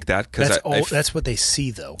could think that. That's what they see,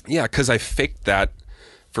 though. Yeah, because I faked that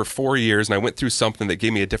for 4 years, and I went through something that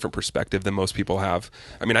gave me a different perspective than most people have.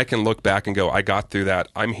 I mean, I can look back and go, I got through that.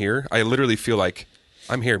 I'm here. I literally feel like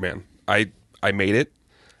I'm here, man. I made it.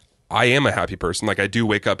 I am a happy person. Like, I do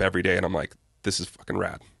wake up every day and I'm like, this is fucking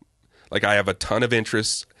rad. Like, I have a ton of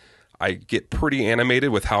interests. I get pretty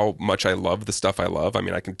animated with how much I love the stuff I love. I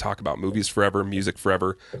mean, I can talk about movies forever, music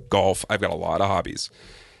forever, golf. I've got a lot of hobbies.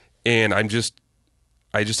 And I just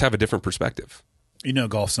have a different perspective. You know,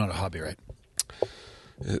 golf's not a hobby, right?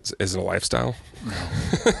 Is it a lifestyle? No,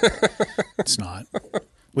 it's not.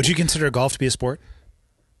 Would you consider golf to be a sport?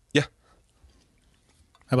 Yeah.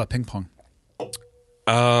 How about ping pong?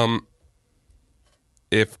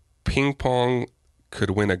 If ping pong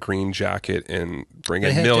could win a green jacket and bring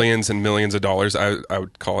in millions and millions of dollars, I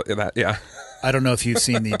would call it that. Yeah. I don't know if you've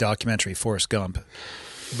seen the documentary Forrest Gump,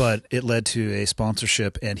 but it led to a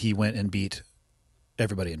sponsorship, and he went and beat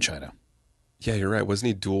everybody in China. Yeah, you're right. Wasn't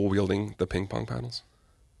he dual wielding the ping pong paddles?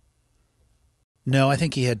 No, I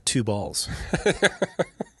think he had two balls.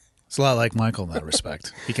 It's a lot like Michael in that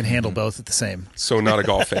respect. He can handle both at the same. So not a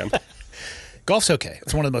golf fan. Golf's okay.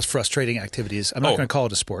 It's one of the most frustrating activities. I'm not going to call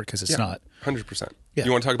it a sport because it's not. 100%. Yeah.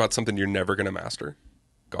 You want to talk about something you're never going to master?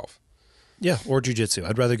 Golf. Yeah, or jiu-jitsu.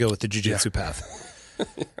 I'd rather go with the jiu-jitsu path.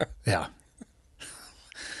 Yeah.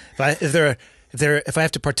 If I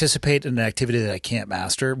have to participate in an activity that I can't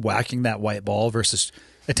master, whacking that white ball versus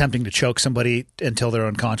attempting to choke somebody until they're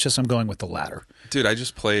unconscious, I'm going with the latter. Dude, I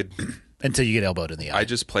just played. Until you get elbowed in the eye. I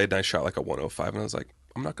just played and I shot like a 105, and I was like,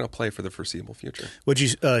 I'm not going to play for the foreseeable future. Would you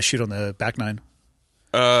shoot on the back nine?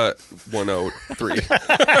 103.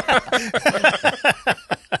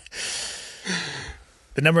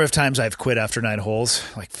 The number of times I've quit after 9 holes,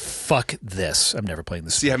 like, fuck this. I'm never playing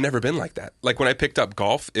this. See, I've never been like that. Like when I picked up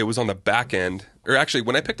golf, it was on the back end. Or actually,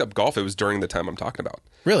 when I picked up golf, it was during the time I'm talking about.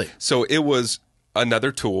 Really? So it was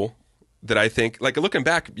another tool that I think, like looking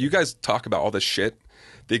back, you guys talk about all this shit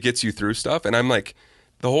that gets you through stuff. And I'm like,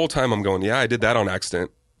 the whole time I'm going, yeah, I did that on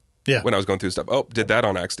accident. Yeah. When I was going through stuff. Oh, did that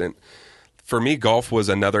on accident. For me, golf was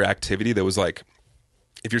another activity that was like,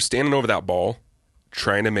 if you're standing over that ball,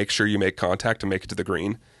 trying to make sure you make contact to make it to the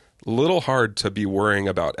green, a little hard to be worrying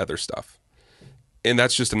about other stuff. And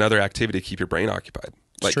that's just another activity to keep your brain occupied.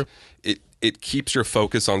 Like true. It keeps your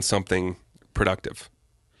focus on something productive.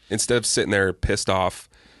 Instead of sitting there pissed off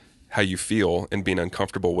how you feel and being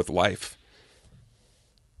uncomfortable with life,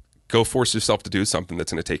 go force yourself to do something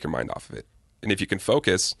that's going to take your mind off of it. And if you can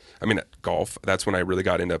focus, I mean, golf, that's when I really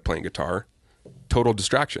got into playing guitar. Total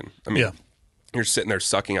distraction. I mean, Yeah. You're sitting there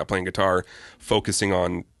sucking at playing guitar, focusing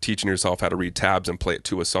on teaching yourself how to read tabs and play it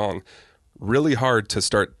to a song. Really hard to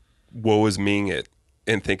start woe is meing it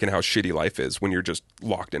and thinking how shitty life is when you're just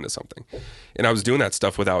locked into something. And I was doing that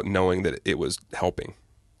stuff without knowing that it was helping.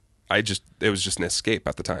 It was just an escape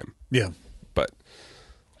at the time. Yeah. But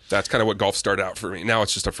that's kind of what golf started out for me. Now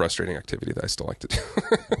it's just a frustrating activity that I still like to do.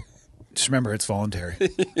 Just remember, it's voluntary.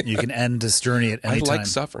 You can end this journey at any I time. like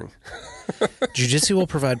suffering. Jiu-jitsu will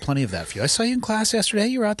provide plenty of that for you. I saw you in class yesterday.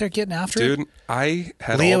 You were out there getting after it. Dude, I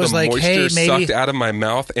had Leah all was the like, moisture "Hey, maybe-" sucked out of my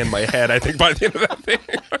mouth and my head, I think, by the end of that thing.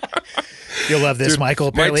 You'll love this, Dude, Michael. my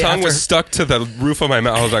Apparently tongue after... was stuck to the roof of my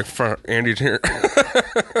mouth. I was like, Andy's here.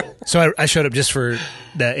 So I showed up just for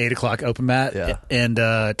that 8 o'clock open mat, Yeah. and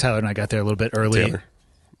Tyler and I got there a little bit early. Taylor.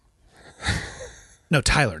 No,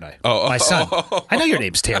 Tyler and I. Oh, my son. I know your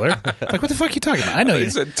name's Taylor. Like, what the fuck are you talking about? I know you.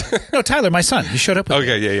 No, Tyler, my son. He showed up with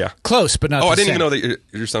Okay, me. yeah. Close, but not Oh, the I didn't same. even know that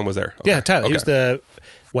your son was there. Yeah, Okay. Tyler. He was Okay. the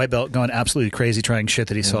white belt going absolutely crazy trying shit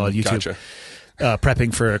that he saw on YouTube. Gotcha.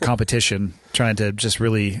 Prepping for a competition, trying to just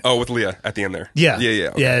really... Oh, with Leah at the end there. Yeah. Yeah.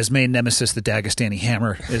 Okay. Yeah, his main nemesis, the Dagestani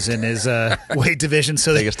Hammer, is in his weight division.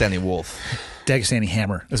 So Dagestani Wolf. Dagestani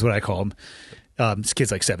Hammer is what I call him. This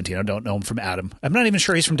kid's like 17. I don't know him from Adam. I'm not even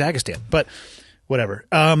sure he's from Dagestan, but whatever.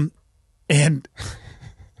 And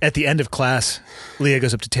at the end of class, Leah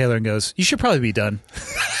goes up to Taylor and goes, "You should probably be done."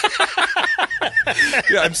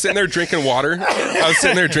 Yeah, I'm sitting there drinking water. I was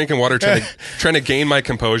sitting there drinking water, trying to gain my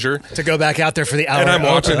composure. To go back out there for the hour. And I'm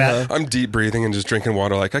watching. open mat. I'm deep breathing and just drinking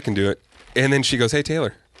water. Like I can do it. And then she goes, "Hey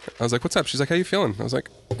Taylor." I was like, "What's up?" She's like, "How you feeling?" I was like,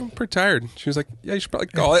 "I'm pretty tired." She was like, "Yeah, you should probably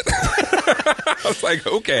call it." I was like,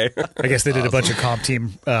 "Okay." I guess they did a bunch of comp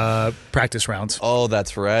team practice rounds. Oh,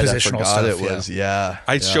 that's right. I Positional forgot stuff, it was. Yeah.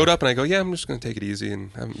 I showed up and I go, "Yeah, I'm just going to take it easy and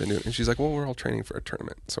haven't been doing it." And she's like, "Well, we're all training for a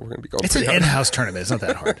tournament, so we're going to be going." It's an pretty hard." in-house tournament. It's not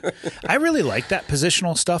that hard. I really like that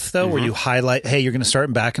positional stuff, though, where you highlight, hey, you're going to start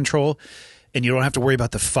in back control, and you don't have to worry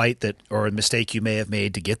about the fight that or a mistake you may have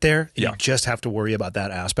made to get there. Yeah. You just have to worry about that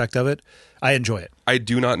aspect of it. I enjoy it. I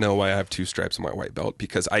do not know why I have 2 stripes on my white belt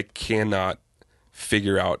because I cannot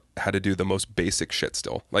figure out how to do the most basic shit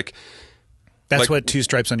still. Like, That's Like- what 2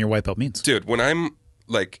 stripes on your white belt means. dude, when I'm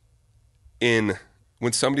like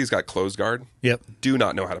when somebody's got closed guard, Yep. do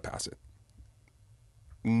not know how to pass it.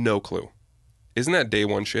 No clue. Isn't that day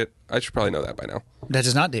 1 shit? I should probably know that by now. That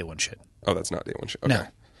is not day 1 shit. Oh, that's not day 1 shit. Okay. No.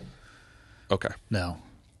 Okay. No.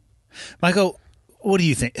 Michael, what do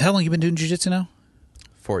you think? How long you been doing jiu-jitsu now?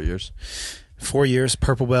 4 years. 4 years,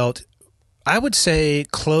 purple belt. I would say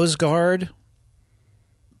closed guard,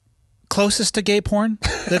 closest to gay porn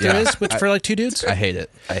that there is for like 2 dudes. I hate it.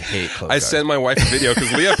 I hate close I guard. send my wife a video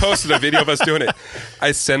because Leah posted a video of us doing it.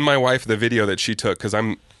 I send my wife the video that she took because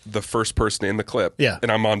I'm the first person in the clip. Yeah.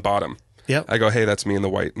 And I'm on bottom. Yep. I go, "Hey, that's me in the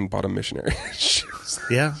white and bottom missionary." She was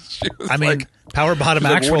Yeah. was I mean, like- power bottom she's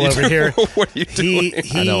like, actual "What are you over here. doing? What are you doing?"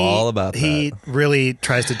 I know all about He really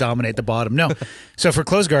tries to dominate the bottom. No. So for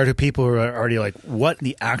closed guard, who people who are already like, what in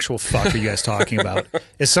the actual fuck are you guys talking about?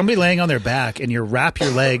 Is somebody laying on their back and you wrap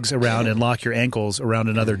your legs around and lock your ankles around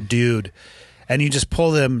another dude and you just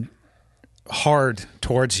pull them hard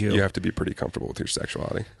towards you. You have to be pretty comfortable with your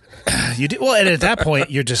sexuality. You do well, and at that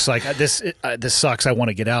point, you're just like, this sucks. I want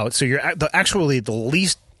to get out. So you're actually the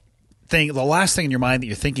last thing in your mind that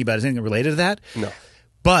you're thinking about is anything related to that. No.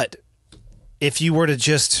 But if you were to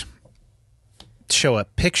just show a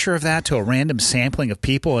picture of that to a random sampling of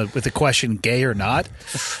people with the question gay or not,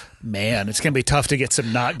 man, it's going to be tough to get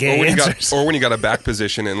some not gay answers. Or when you got a back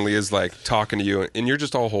position and Leah's like talking to you and you're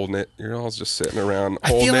just all holding it. You're all just sitting around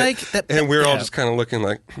holding feel it. like that- and we're all yeah. just kind of looking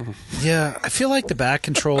like, Yeah, I feel like the back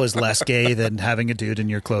control is less gay than having a dude in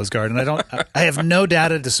your closed guard, and I have no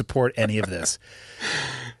data to support any of this.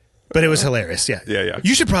 But it was hilarious. Yeah. Yeah.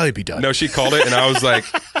 You should probably be done. No, she called it, and I was like,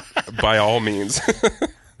 by all means.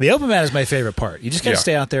 The open mat is my favorite part. You just got to Yeah.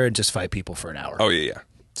 stay out there and just fight people for an hour. Oh, yeah.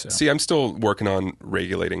 So. See, I'm still working on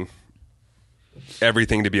regulating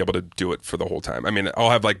everything to be able to do it for the whole time. I mean, I'll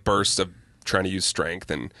have like bursts of trying to use strength,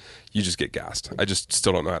 and you just get gassed. I just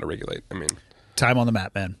still don't know how to regulate. I mean, Time on the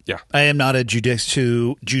mat, man. Yeah. I am not a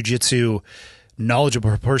jiu-jitsu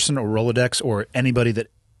knowledgeable person or Rolodex or anybody that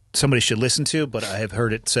somebody should listen to, but I have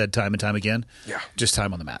heard it said time and time again. Yeah. Just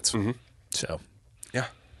time on the mats. Mm-hmm. So, yeah.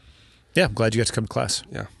 yeah, I'm glad you got to come to class.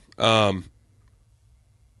 Yeah.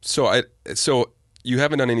 So you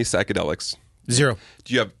haven't done any psychedelics. Zero.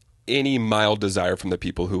 Do you have any mild desire from the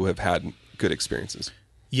people who have had good experiences?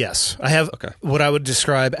 Yes. I have what I would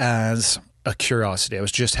describe as a curiosity. I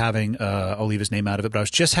was just having, I'll leave his name out of it, but I was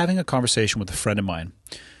just having a conversation with a friend of mine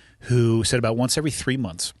who said about once every 3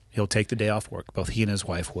 months, he'll take the day off work. Both he and his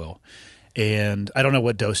wife will. And I don't know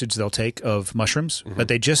what dosage they'll take of mushrooms, but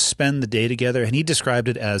they just spend the day together. And he described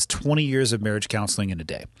it as 20 years of marriage counseling in a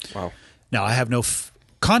day. Wow. Now, I have no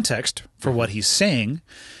context for what he's saying.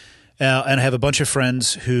 And I have a bunch of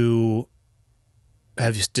friends who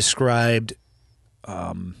have described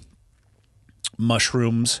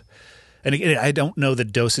mushrooms. And again, I don't know the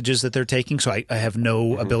dosages that they're taking, so I have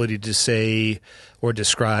no ability to say or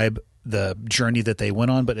describe the journey that they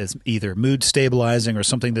went on, but it's either mood stabilizing or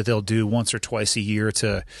something that they'll do once or twice a year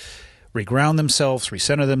to reground themselves,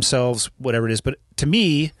 recenter themselves, whatever it is. But to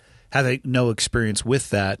me, having no experience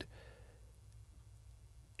with that,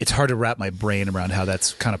 it's hard to wrap my brain around how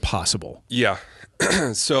that's kind of possible. Yeah.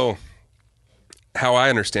 So how I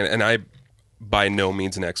understand it, and I by no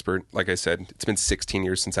means an expert. Like I said, it's been 16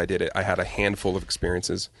 years since I did it. I had a handful of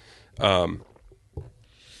experiences.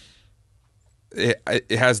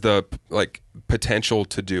 It has the like potential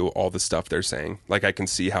to do all the stuff they're saying. Like I can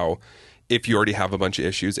see how if you already have a bunch of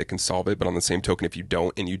issues, it can solve it. But on the same token, if you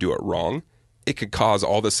don't and you do it wrong, it could cause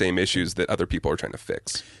all the same issues that other people are trying to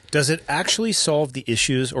fix. Does it actually solve the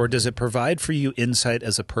issues, or does it provide for you insight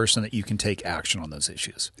as a person that you can take action on those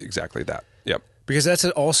issues? Exactly that. Yep. Because that's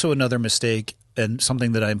also another mistake and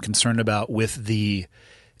something that I'm concerned about with the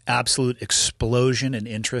absolute explosion in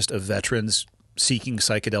interest of veterans seeking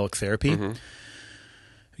psychedelic therapy. Mm-hmm.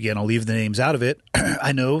 Again, I'll leave the names out of it.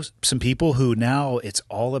 I know some people who now it's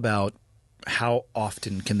all about how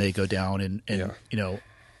often can they go down and you know,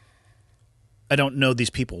 I don't know these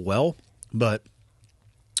people well, but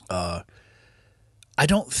I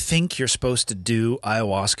don't think you're supposed to do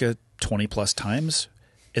ayahuasca 20 plus times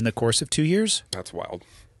in the course of 2 years. That's wild.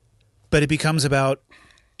 But it becomes about,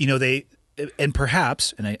 you know, and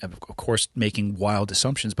perhaps, and I am of course making wild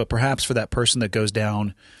assumptions, but perhaps for that person that goes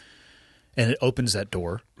down and it opens that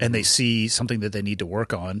door and they see something that they need to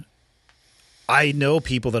work on. I know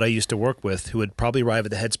people that I used to work with who would probably arrive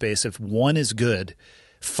at the headspace if one is good,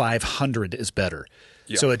 500 is better.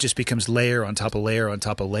 Yeah. So it just becomes layer on top of layer on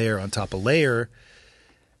top of layer on top of layer.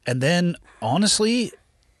 And then honestly,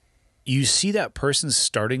 you see that person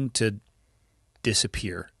starting to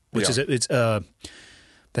disappear, which is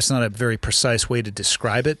that's not a very precise way to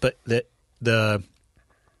describe it, but it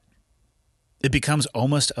becomes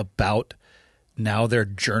almost about now their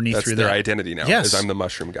journey That's through their identity now. Yes. Is I'm the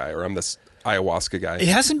mushroom guy or I'm this ayahuasca guy. It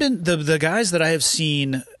hasn't been the guys that I have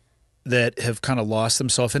seen that have kind of lost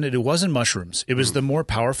themselves in it. It wasn't mushrooms. It was the more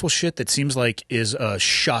powerful shit that seems like is a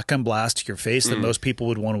shotgun blast to your face that most people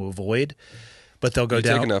would want to avoid. But they'll go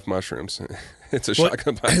down. Take enough mushrooms. It's a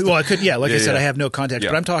shotgun blast. Well, I could, I said, I have no context, Yeah.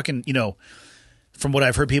 but I'm talking, from what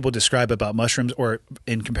I've heard people describe about mushrooms, or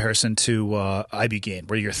in comparison to ibogaine,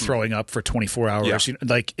 where you're throwing up for 24 hours. Yeah.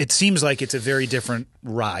 Like it seems like it's a very different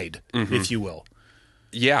ride, if you will.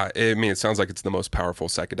 Yeah, I mean, it sounds like it's the most powerful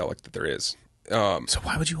psychedelic that there is. So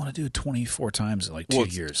why would you want to do it 24 times in like 2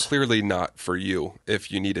 It's years? clearly not for you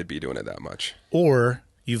if you need to be doing it that much. Or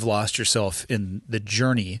you've lost yourself in the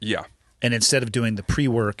journey. Yeah. And instead of doing the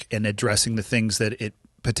pre-work and addressing the things that it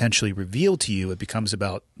potentially revealed to you, it becomes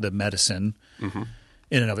about the medicine in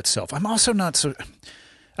and of itself. I'm also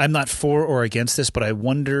I'm not for or against this, but I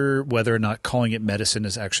wonder whether or not calling it medicine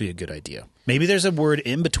is actually a good idea. Maybe there's a word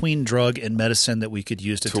in between drug and medicine that we could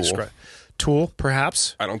use to describe. Tool,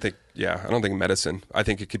 perhaps? I don't think medicine. I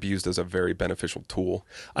think it could be used as a very beneficial tool.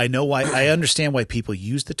 I know why. I understand why people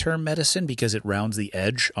use the term medicine, because it rounds the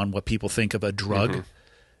edge on what people think of a drug.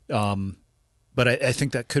 But I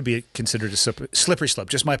think that could be considered a slippery slope,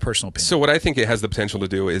 just my personal opinion. So what I think it has the potential to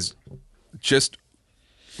do is just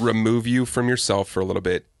remove you from yourself for a little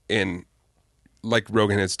bit, and like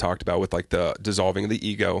Rogan has talked about with like the dissolving of the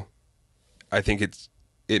ego, I think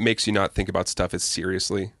it makes you not think about stuff as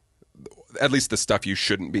seriously, at least the stuff you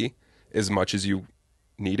shouldn't be, as much as you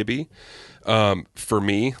need to be. For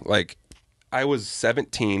me, like I was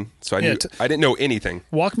 17, so I didn't know anything.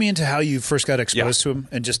 Walk me into how you first got exposed to them,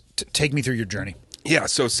 and just take me through your journey. Yeah,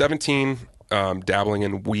 so 17, dabbling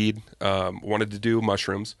in weed, wanted to do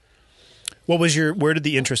mushrooms. Where did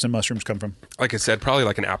the interest in mushrooms come from? Like I said, probably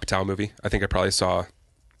like an Apatow movie. I think I probably saw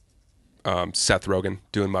Seth Rogen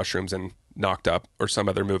doing mushrooms and Knocked Up or some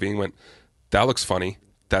other movie and went, that looks funny.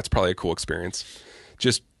 That's probably a cool experience.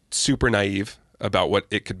 Just super naive about what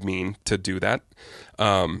it could mean to do that.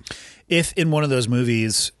 If in one of those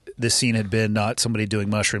movies the scene had been not somebody doing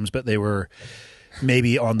mushrooms, but they were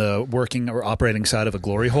maybe on the working or operating side of a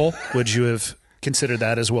glory hole, would you have considered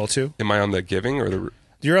that as well too? Am I on the giving or the...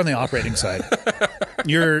 You're on the operating side.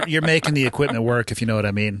 You're making the equipment work, if you know what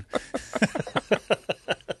I mean.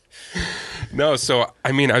 No, so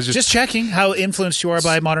I mean, I was just checking how influenced you are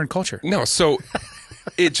by modern culture. No, so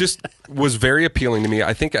it just was very appealing to me.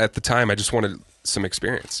 I think at the time I just wanted some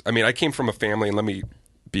experience. I mean, I came from a family, and let me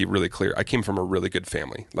be really clear. I came from a really good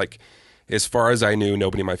family. Like, as far as I knew,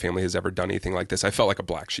 nobody in my family has ever done anything like this. I felt like a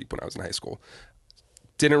black sheep when I was in high school.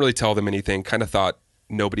 Didn't really tell them anything. Kind of thought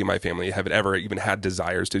nobody in my family had ever even had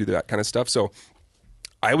desires to do that kind of stuff. So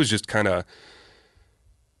I was just kind of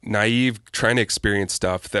naive, trying to experience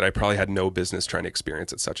stuff that I probably had no business trying to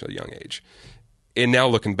experience at such a young age. And now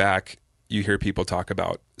looking back, you hear people talk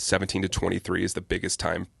about 17 to 23 is the biggest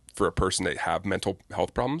time for a person to have mental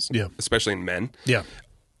health problems, especially in men. Yeah.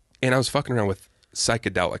 And I was fucking around with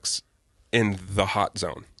psychedelics in the hot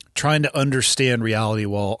zone. Trying to understand reality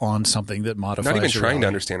while on something that modifies Not even trying reality. to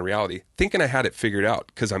understand reality. Thinking I had it figured out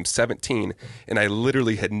because I'm 17 and I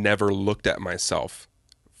literally had never looked at myself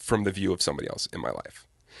from the view of somebody else in my life.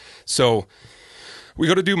 So we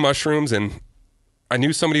go to do mushrooms, and I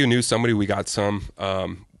knew somebody who knew somebody. We got some,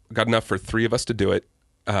 got enough for 3 of us to do it.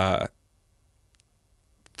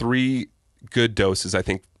 3 good doses, I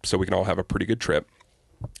think, so we can all have a pretty good trip.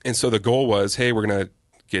 And so the goal was, hey, we're going to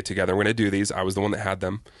get together. We're going to do these. I was the one that had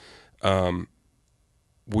them.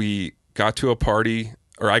 We got to a party,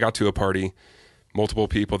 or I got to a party, multiple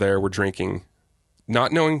people there were drinking,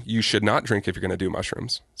 not knowing you should not drink if you're going to do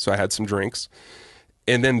mushrooms. So I had some drinks.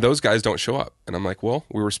 And then those guys don't show up. And I'm like, well,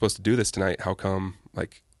 we were supposed to do this tonight. How come?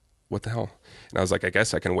 Like, what the hell? And I was like, I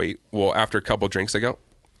guess I can wait. Well, after a couple drinks, I go,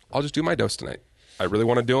 I'll just do my dose tonight. I really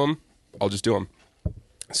want to do them. I'll just do them.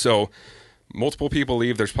 So multiple people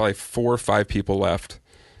leave. There's probably 4 or 5 people left.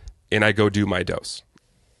 And I go do my dose.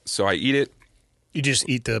 So I eat it. You just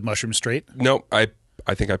eat the mushroom straight? Nope. I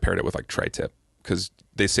think I paired it with like tri-tip because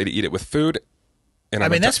they say to eat it with food. And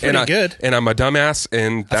that's pretty good. And I'm a dumbass,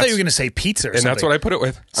 and I thought you were going to say pizza or something. And that's what I put it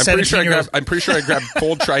with. I'm pretty sure I grabbed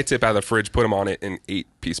cold tri-tip out of the fridge, put them on it, and ate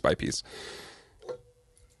piece by piece.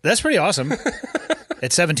 That's pretty awesome.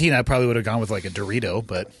 At 17, I probably would have gone with like a Dorito,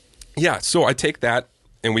 but... Yeah, so I take that,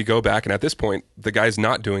 and we go back, and at this point, the guys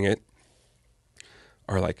not doing it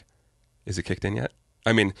are like, is it kicked in yet?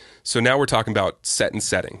 I mean, so now we're talking about set and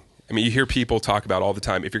setting. I mean, you hear people talk about all the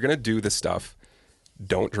time, if you're going to do this stuff,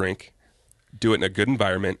 don't drink. Do it in a good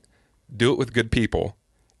environment, do it with good people,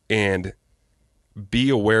 and be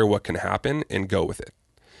aware what can happen and go with it.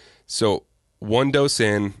 So 1 dose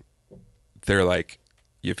in, they're like,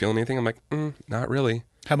 you feeling anything? I'm like, not really.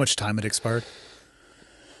 How much time had expired?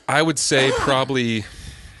 I would say probably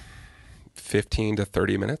 15 to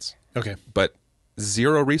 30 minutes. Okay. But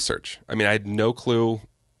zero research. I mean, I had no clue.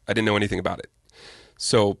 I didn't know anything about it.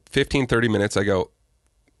 So 15, 30 minutes, I go,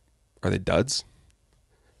 are they duds?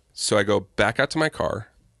 So I go back out to my car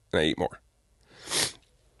and I eat more.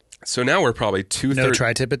 So now we're probably 2/3. No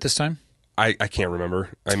tri-tip at this time? I can't remember.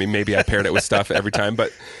 I mean, maybe I paired it with stuff every time.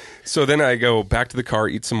 But so then I go back to the car,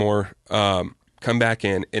 eat some more, come back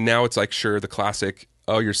in. And now it's like, sure, the classic,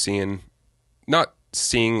 you're seeing, not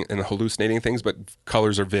seeing and hallucinating things, but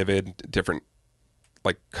colors are vivid, different,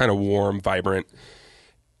 like kind of warm, vibrant.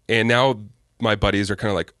 And now my buddies are kind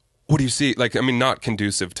of like, what do you see? Like, I mean, not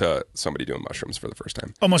conducive to somebody doing mushrooms for the first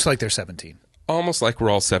time. Almost like they're 17. Almost like we're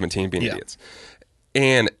all 17 being idiots.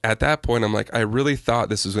 And at that point, I'm like, I really thought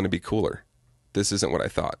this was going to be cooler. This isn't what I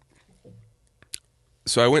thought.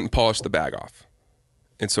 So I went and polished the bag off.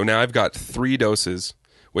 And so now I've got 3 doses,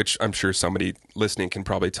 which I'm sure somebody listening can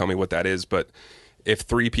probably tell me what that is. But if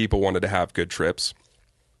 3 people wanted to have good trips,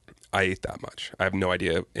 I ate that much. I have no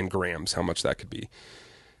idea in grams how much that could be.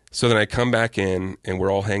 So then I come back in and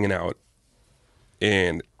we're all hanging out,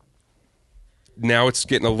 and now it's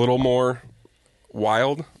getting a little more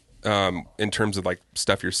wild in terms of like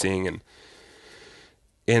stuff you're seeing,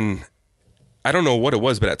 and I don't know what it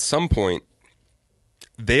was, but at some point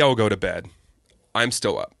they all go to bed. I'm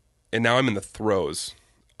still up, and now I'm in the throes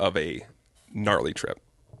of a gnarly trip,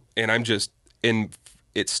 and I'm just in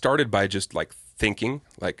it started by just like thinking,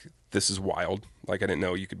 like, this is wild. Like, I didn't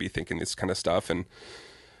know you could be thinking this kind of stuff and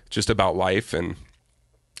just about life. And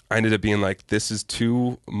I ended up being like, this is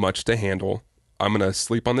too much to handle. I'm going to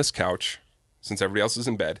sleep on this couch since everybody else is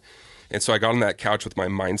in bed. And so I got on that couch with my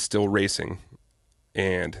mind still racing.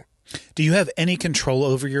 And do you have any control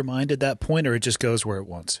over your mind at that point, or it just goes where it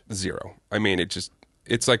wants? Zero. I mean,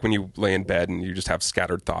 it's like when you lay in bed and you just have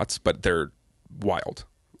scattered thoughts, but they're wild.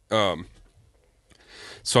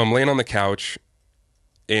 So I'm laying on the couch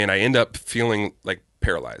and I end up feeling like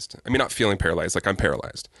paralyzed. I mean, not feeling paralyzed, like I'm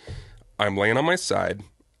paralyzed. I'm laying on my side.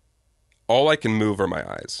 All I can move are my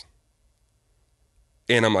eyes.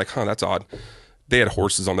 And I'm like, that's odd. They had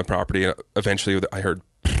horses on the property. And eventually I heard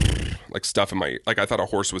like stuff in my, like I thought a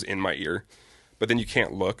horse was in my ear, but then you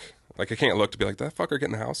can't look. Like I can't look to be like, did that fucker get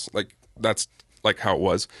in the house? Like that's like how it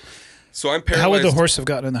was. So I'm paralyzed. How would the horse have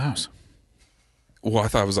gotten in the house? Well, I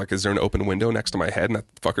thought it was like, is there an open window next to my head? And that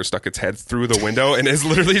fucker stuck its head through the window and is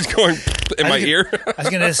literally going in my ear. I was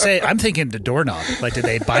going to say, I'm thinking the doorknob. Like, did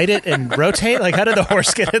they bite it and rotate? Like, how did the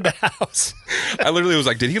horse get in the house? I literally was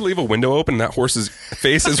like, did he leave a window open? And that horse's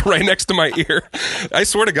face is right next to my ear. I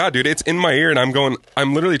swear to God, dude, it's in my ear. And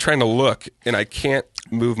I'm literally trying to look and I can't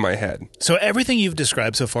move my head. So everything you've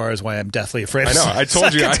described so far is why I'm deathly afraid of I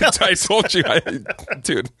told you. I told you.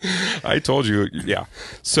 Dude, I told you. Yeah.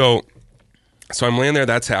 So I'm laying there,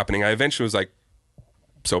 that's happening. I eventually was like,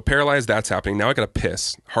 so paralyzed, that's happening. Now I got to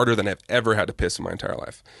piss harder than I've ever had to piss in my entire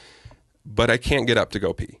life. But I can't get up to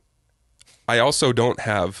go pee. I also don't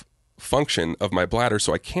have function of my bladder,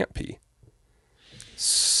 so I can't pee.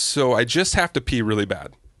 So I just have to pee really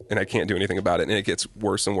bad, and I can't do anything about it, and it gets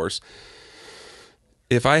worse and worse.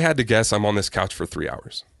 If I had to guess, I'm on this couch for 3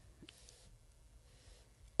 hours.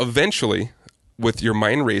 Eventually, with your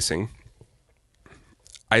mind racing,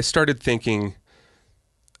 I started thinking,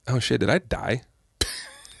 oh shit, did I die?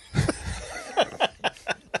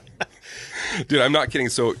 Dude, I'm not kidding.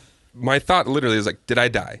 So my thought literally is like, did I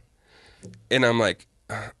die? And I'm like,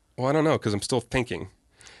 well, I don't know, because I'm still thinking.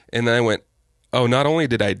 And then I went, oh, not only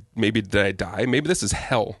did I die, maybe this is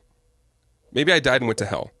hell. Maybe I died and went to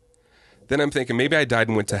hell. Then I'm thinking, maybe I died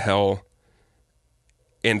and went to hell,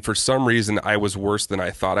 and for some reason I was worse than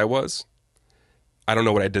I thought I was. I don't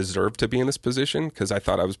know what I deserved to be in this position, because I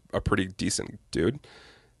thought I was a pretty decent dude.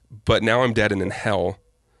 But now I'm dead and in hell.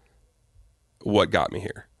 What got me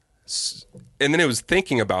here? And then it was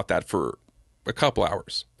thinking about that for a couple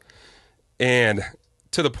hours. And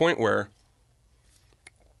to the point where,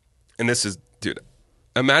 and this is, dude,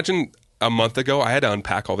 imagine a month ago, I had to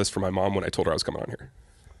unpack all this for my mom when I told her I was coming on here.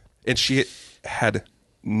 And she had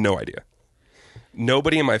no idea.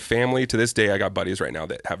 Nobody in my family, to this day, I got buddies right now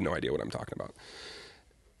that have no idea what I'm talking about.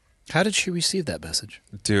 How did she receive that message?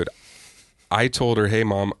 Dude, I told her, hey,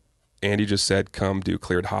 Mom, Andy just said, come do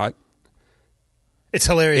Cleared Hot. It's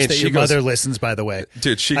hilarious that your mother listens, by the way.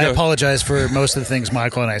 Dude, I apologize for most of the things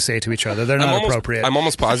Michael and I say to each other. They're not appropriate. I'm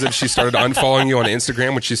almost positive she started unfollowing you on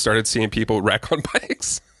Instagram when she started seeing people wreck on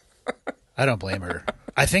bikes. I don't blame her.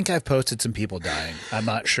 I think I've posted some people dying. I'm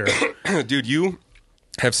not sure. Dude, you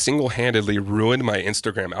have single-handedly ruined my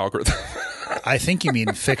Instagram algorithm. I think you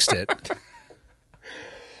mean fixed it.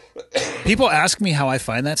 People ask me how I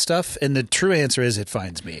find that stuff, and the true answer is it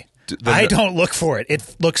finds me. I don't look for it.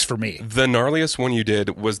 It looks for me. The gnarliest one you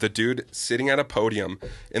did was the dude sitting at a podium,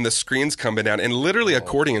 and the screen's coming down, and literally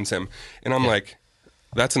accordions him. And I'm like,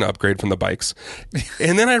 that's an upgrade from the bikes.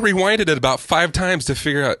 And then I rewinded it about 5 times to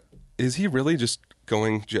figure out, is he really just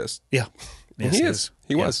going just... Yeah. Yes, he is.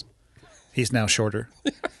 He was. He's now shorter.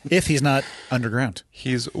 If he's not underground.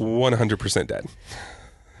 He's 100% dead.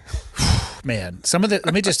 Man,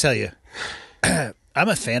 let me just tell you, I'm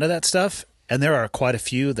a fan of that stuff, and there are quite a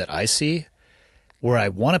few that I see where I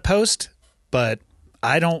want to post, but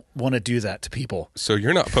I don't want to do that to people. So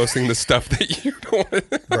you're not posting the stuff that you don't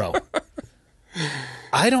want to... Bro.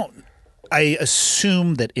 I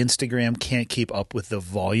assume that Instagram can't keep up with the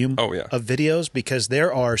volume of videos because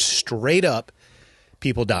there are straight up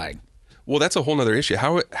people dying. Well, that's a whole nother issue.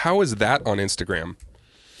 How is that on Instagram?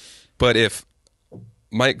 But if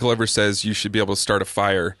Mike Glover says you should be able to start a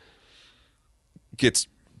fire, gets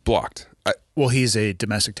blocked. Well, he's a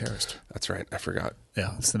domestic terrorist. That's right. I forgot.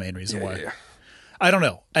 Yeah, that's the main reason why. Yeah. I don't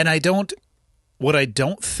know. And what I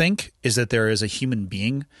don't think is that there is a human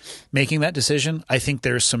being making that decision. I think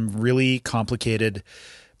there's some really complicated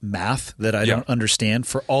math that I don't understand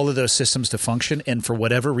for all of those systems to function. And for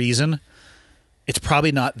whatever reason, it's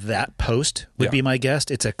probably not that post would be my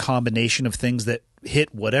guess. It's a combination of things that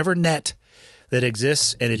hit whatever net that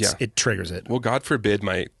exists, and it triggers it. Well, God forbid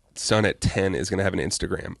my son at 10 is going to have an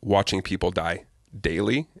Instagram watching people die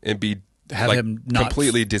daily and be have like him not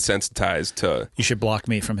completely desensitized to. You should block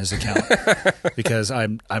me from his account because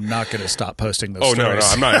I'm not going to stop posting those. Oh stories.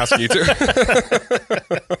 no, I'm not asking you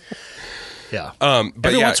to. Yeah. But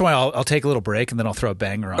Every yeah. once in a while, I'll take a little break and then I'll throw a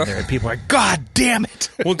banger on there, and people are like, "God damn it!"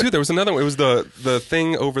 Well, dude, there was another one. It was the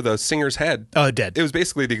thing over the singer's head. Oh, dead. It was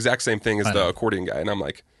basically the exact same thing as I the know. accordion guy, and I'm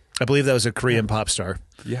like, I believe that was a Korean pop star.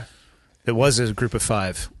 yeah. It was a group of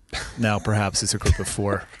 5. Now perhaps it's a group of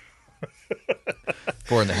 4.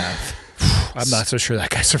 4.5. I'm not so sure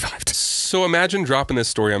that guy survived. So imagine dropping this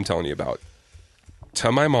story I'm telling you about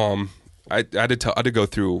to my mom. I had to go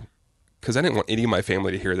through, because I didn't want any of my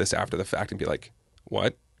family to hear this after the fact and be like,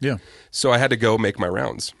 what? Yeah. So I had to go make my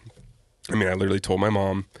rounds. I mean, I literally told my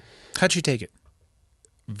mom. How'd you take it?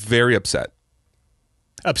 Very upset.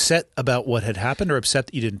 Upset about what had happened, or upset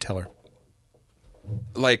that you didn't tell her?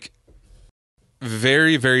 Like,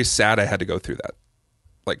 very, very sad I had to go through that.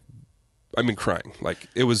 Like, I mean, crying. Like,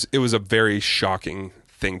 it was a very shocking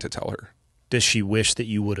thing to tell her. Does she wish that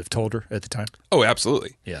you would have told her at the time? Oh,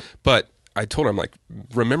 absolutely. Yeah. But I told her, I'm like,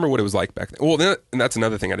 remember what it was like back then. Well, and that's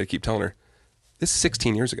another thing I had to keep telling her. This is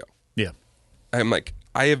 16 years ago. Yeah. I'm like,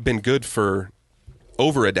 I have been good for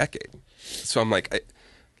over a decade. So I'm like,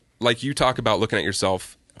 like you talk about looking at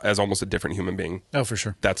yourself as almost a different human being. Oh, for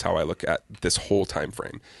sure. That's how I look at this whole time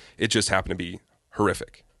frame. It just happened to be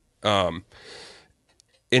horrific. And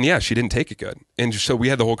yeah, she didn't take it good. And so we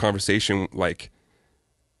had the whole conversation, like,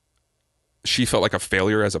 she felt like a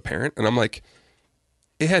failure as a parent. And I'm like,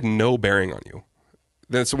 it had no bearing on you.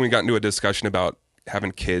 Then so when we got into a discussion about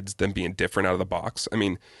having kids, them being different out of the box. I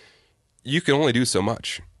mean, you can only do so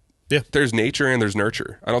much. Yeah. There's nature and there's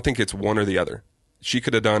nurture. I don't think it's one or the other. She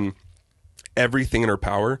could have done everything in her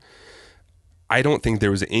power. I don't think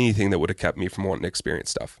there was anything that would have kept me from wanting to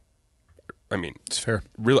experience stuff. I mean, It's fair.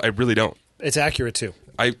 I really don't. It's accurate too.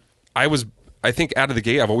 I think out of the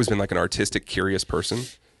gate, I've always been like an artistic, curious person.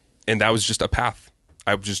 And that was just a path.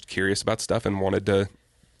 I was just curious about stuff and wanted to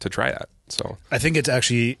try that. So I think it's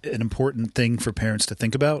actually an important thing for parents to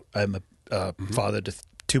think about. I'm a father to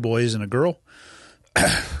 2 boys and a girl.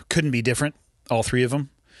 Couldn't be different, all 3 of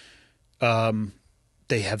them.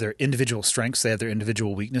 They have their individual strengths. They have their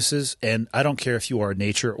individual weaknesses. And I don't care if you are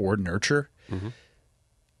nature or nurture. Mm-hmm.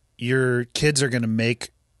 Your kids are going to make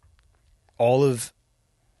all of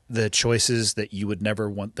the choices that you would never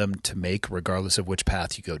want them to make, regardless of which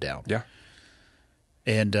path you go down. yeah.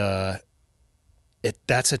 And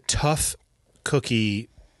that's a tough cookie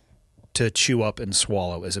to chew up and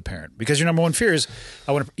swallow as a parent, because your number one fear is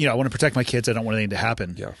I want to protect my kids. I don't want anything to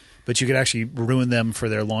happen. Yeah. But you could actually ruin them for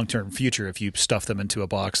their long-term future if you stuff them into a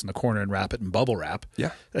box in the corner and wrap it in bubble wrap.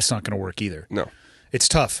 Yeah. That's not going to work either. No. It's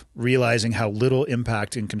tough realizing how little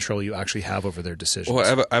impact and control you actually have over their decisions. Well,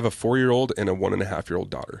 I have a 4-year-old and a 1.5-year-old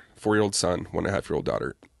daughter. 4-year-old son, 1.5-year-old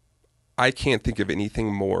daughter. I can't think of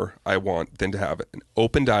anything more I want than to have an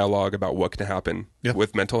open dialogue about what can happen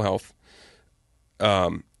with mental health.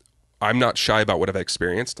 I'm not shy about what I've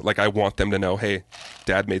experienced. Like, I want them to know, hey,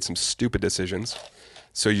 Dad made some stupid decisions,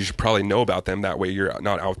 so you should probably know about them. That way you're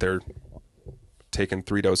not out there taking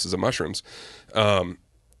 3 doses of mushrooms.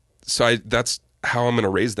 So that's how I'm going to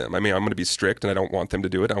raise them. I mean, I'm going to be strict, and I don't want them to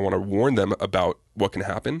do it. I want to warn them about what can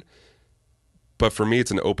happen. But for me, it's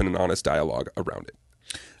an open and honest dialogue around it.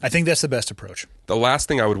 I think that's the best approach. The last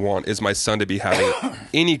thing I would want is my son to be having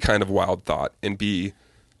any kind of wild thought and be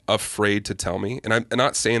afraid to tell me. And I'm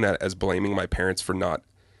not saying that as blaming my parents for not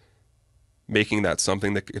making that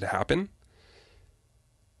something that could happen.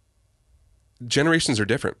 Generations are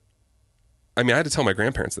different. I mean, I had to tell my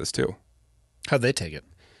grandparents this too. How'd they take it?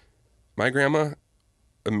 My grandma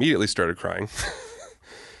immediately started crying.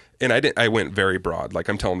 And I went very broad. Like,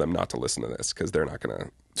 I'm telling them not to listen to this because they're not going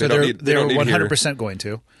to. So they're 100% going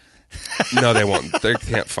to. No, they won't. They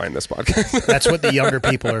can't find this podcast. That's what the younger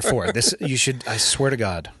people are for. You should, I swear to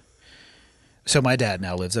God. So my dad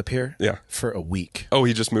now lives up here for a week. Oh,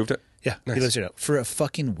 he just moved it? Yeah, Nice. he lives here now. For a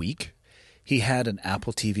fucking week, he had an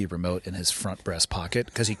Apple TV remote in his front breast pocket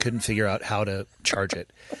because he couldn't figure out how to charge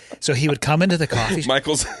it. So he would come into the coffee shop.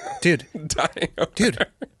 Michael's Dude, dying. Dude,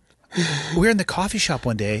 we were in the coffee shop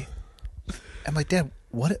one day. I'm like, Dad,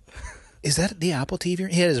 what is that? The Apple TV?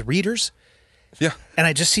 He had his readers. Yeah. And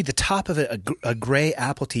I just see the top of it, a gray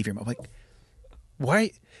Apple TV. I'm like,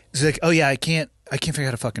 why? He's like, oh yeah, I can't figure out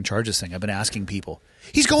how to fucking charge this thing. I've been asking people.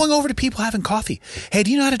 He's going over to people having coffee. Hey,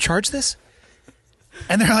 do you know how to charge this?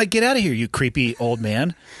 And they're like, get out of here, you creepy old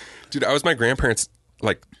man. Dude, I was my grandparents'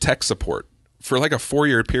 like tech support for like a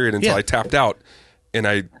 4-year period until I tapped out, and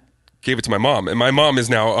I gave it to my mom, and my mom is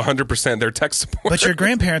now 100% their tech support. But your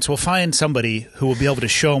grandparents will find somebody who will be able to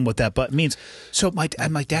show them what that button means. So my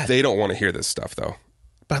dad. They don't want to hear this stuff though.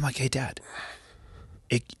 But I'm like, hey, Dad,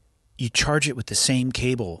 you charge it with the same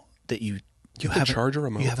cable that you have a charger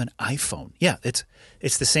remote. You have an iPhone. Yeah, it's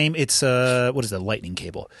the same. It's what is the lightning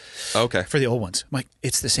cable? Okay. For the old ones. I'm like,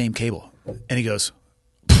 it's the same cable. And he goes,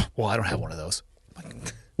 well, I don't have one of those. I'm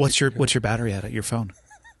like, what's your battery at your phone?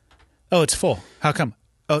 Oh, it's full. How come?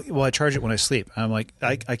 Oh, well, I charge it when I sleep. I'm like,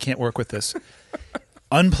 I can't work with this.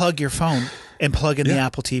 Unplug your phone and plug in the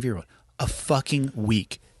Apple TV remote. A fucking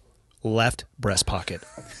week. Left breast pocket.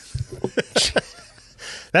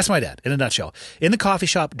 That's my dad in a nutshell. In the coffee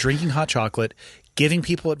shop, drinking hot chocolate, giving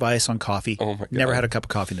people advice on coffee. Oh my God. Never had a cup of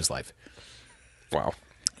coffee in his life. Wow.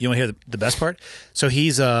 You want to hear the best part? So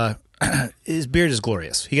he's his beard is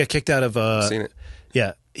glorious. He got kicked out of Seen it.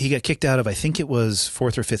 Yeah, he got kicked out of, I think it was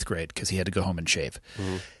 4th or 5th grade because he had to go home and shave.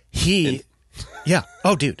 Yeah.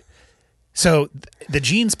 Oh, dude. So the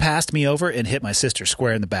genes passed me over and hit my sister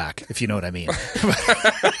square in the back, if you know what I mean.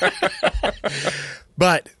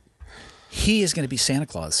 But he is going to be Santa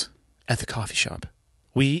Claus at the coffee shop.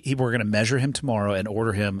 We're going to measure him tomorrow and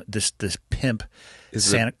order him this pimp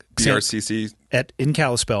Santa BRCC in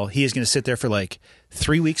Kalispell. He is going to sit there for like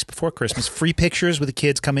 3 weeks before Christmas. Free pictures with the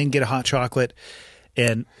kids. Come in, get a hot chocolate,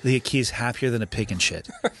 and he's happier than a pig in shit.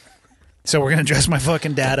 So we're going to dress my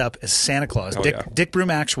fucking dad up as Santa Claus. Dick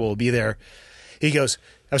Broom Actual will be there. He goes,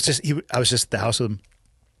 I was just at the house with him.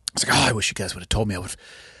 I was like, oh, I wish you guys would have told me. I would have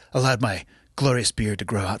allowed my glorious beard to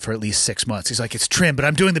grow out for at least 6 months. He's like, it's trim, but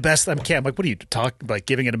I'm doing the best I can. I'm like, what are you talking, like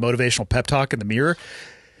giving it a motivational pep talk in the mirror?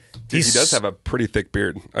 Dude, he does have a pretty thick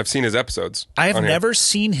beard. I've seen his episodes. I have never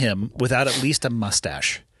seen him without at least a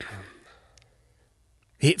mustache.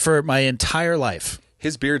 For my entire life.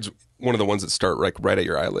 His beard's one of the ones that start like right at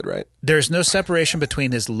your eyelid, right? There's no separation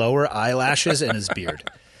between his lower eyelashes and his beard.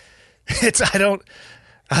 I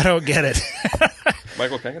don't get it.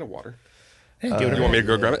 Michael, can I get a water? Yeah, you want me to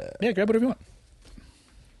go grab it? Yeah, grab whatever you want.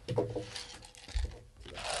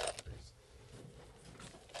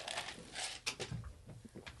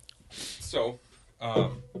 So,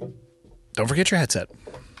 don't forget your headset.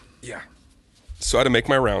 Yeah. So I had to make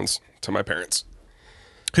my rounds to my parents.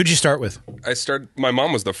 Who'd you start with? My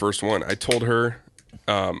mom was the first one. I told her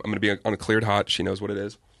I'm going to be on a cleared hot. She knows what it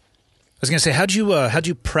is. I was going to say, how'd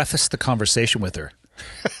you preface the conversation with her?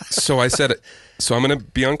 So I said, so I'm going to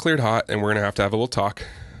be on cleared hot and we're going to have a little talk.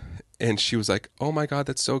 And she was like, oh my God,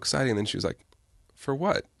 that's so exciting. And then she was like, for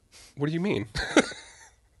what? What do you mean?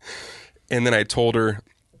 And then I told her,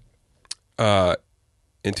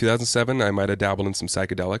 in 2007, I might have dabbled in some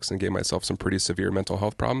psychedelics and gave myself some pretty severe mental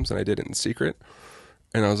health problems. And I did it in secret.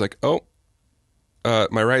 And I was like, oh,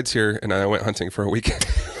 my ride's here. And I went hunting for a weekend.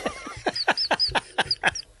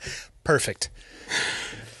 Perfect.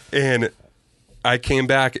 And I came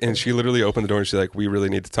back and she literally opened the door and she's like, we really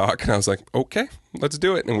need to talk. And I was like, okay, let's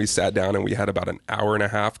do it. And we sat down and we had about an hour and a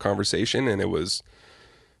half conversation. And it was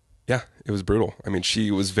brutal. I mean,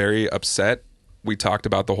 she was very upset. We talked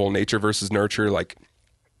about the whole nature versus nurture. Like,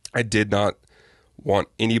 I did not want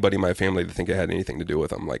anybody in my family to think I had anything to do with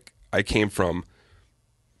them. Like, I came from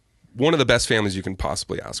one of the best families you can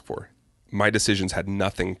possibly ask for. My decisions had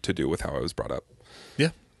nothing to do with how I was brought up.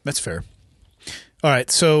 Yeah, that's fair. All right,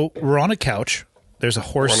 so we're on a couch. There's a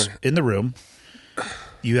horse in the room.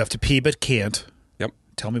 You have to pee but can't. Yep.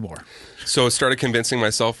 Tell me more. So I started convincing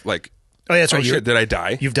myself, like, oh, yeah, that's right. Shit, did I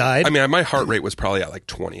die? You've died? I mean, my heart rate was probably at like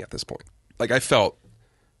 20 at this point. Like, I felt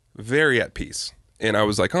very at peace. And I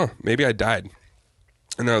was like, oh, maybe I died.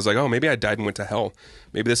 And then I was like, oh, maybe I died and went to hell.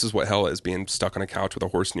 Maybe this is what hell is, being stuck on a couch with a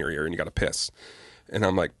horse in your ear and you got to piss. And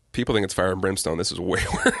I'm like, people think it's fire and brimstone. This is way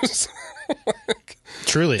worse.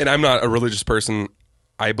 Truly. And I'm not a religious person.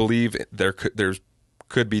 I believe there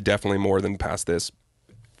could be definitely more than past this.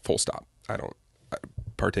 Full stop. I don't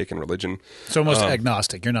partake in religion. It's almost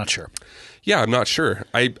agnostic. You're not sure. Yeah, I'm not sure.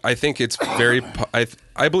 I think it's very.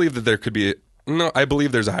 I believe that there could be. No, I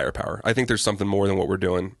believe there's a higher power. I think there's something more than what we're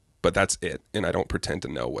doing, but that's it. And I don't pretend to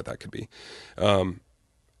know what that could be.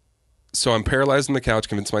 So I'm paralyzed on the couch,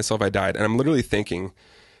 convinced myself I died, and I'm literally thinking,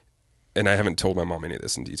 and I haven't told my mom any of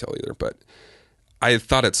this in detail either, but I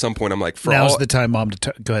thought at some point, I'm like, now's the time, Mom,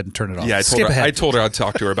 to go ahead and turn it off. Yeah, I told her I'd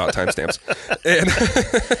talk to her about timestamps.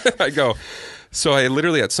 And I go, so I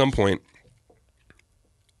literally at some point,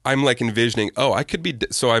 I'm like envisioning, oh, I could be,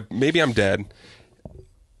 maybe I'm dead.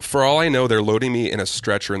 For all I know, they're loading me in a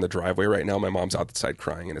stretcher in the driveway right now. My mom's outside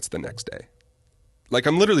crying and it's the next day. Like,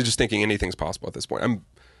 I'm literally just thinking anything's possible at this point.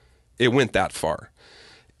 It went that far.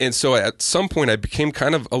 And so at some point I became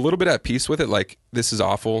kind of a little bit at peace with it. Like, this is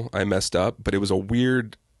awful. I messed up, but it was a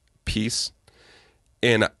weird peace.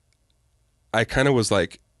 And I kind of was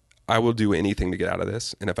like, I will do anything to get out of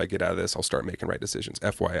this. And if I get out of this, I'll start making right decisions.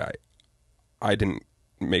 FYI, I didn't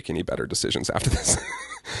make any better decisions after this.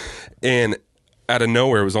 And out of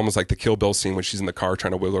nowhere, it was almost like the Kill Bill scene when she's in the car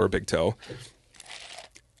trying to wiggle her big toe.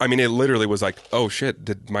 I mean, it literally was like, oh shit,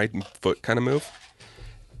 did my foot kind of move?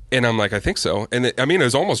 And I'm like, I think so. And it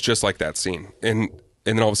was almost just like that scene. And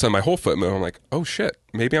then all of a sudden my whole foot moved. I'm like, oh shit,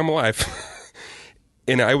 maybe I'm alive.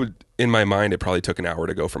 And in my mind, it probably took an hour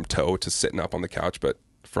to go from toe to sitting up on the couch. But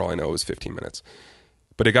for all I know, it was 15 minutes.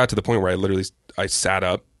 But it got to the point where I sat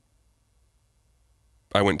up.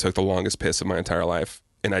 I went and took the longest piss of my entire life.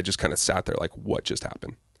 And I just kind of sat there like, what just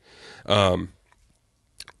happened?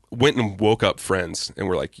 Went and woke up friends and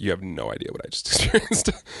were like, you have no idea what I just experienced.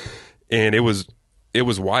 And it was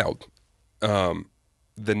wild. The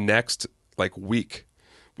next like week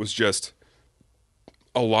was just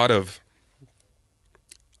a lot of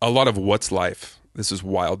what's life. This is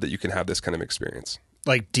wild that you can have this kind of experience.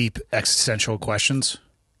 Like deep existential questions?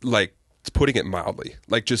 Like, putting it mildly,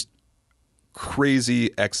 like just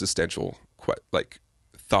crazy existential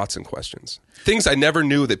thoughts and questions. Things I never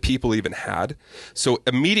knew that people even had. So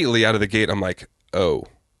immediately out of the gate, I'm like, oh,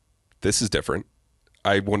 this is different.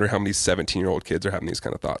 I wonder how many 17-year-old kids are having these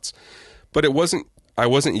kind of thoughts. But I wasn't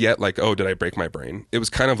yet like, oh, did I break my brain? It was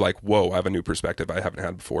kind of like, whoa, I have a new perspective I haven't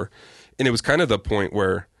had before. And it was kind of the point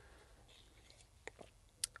where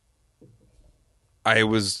I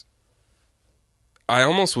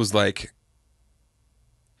almost was like,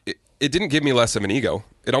 it didn't give me less of an ego.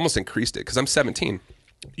 It almost increased it because I'm 17.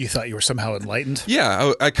 You thought you were somehow enlightened?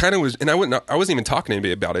 Yeah, I kind of was. And I wasn't even talking to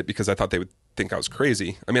anybody about it because I thought they would think I was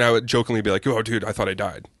crazy. I mean, I would jokingly be like, oh, dude, I thought I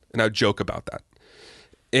died. And I would joke about that.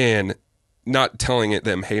 And not telling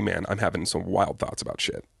them, hey, man, I'm having some wild thoughts about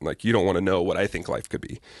shit. Like, you don't want to know what I think life could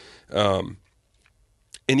be. And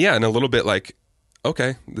yeah, and a little bit like,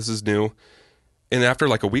 okay, this is new. And after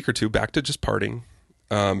like a week or two, back to just partying,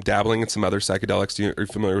 dabbling in some other psychedelics. Are you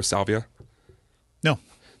familiar with salvia? No.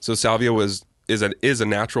 So salvia is a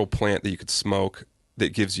natural plant that you could smoke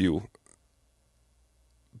that gives you,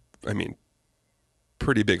 I mean,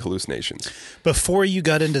 pretty big hallucinations. Before you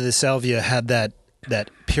got into the salvia, had that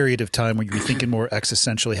period of time where you were thinking more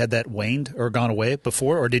existentially, had that waned or gone away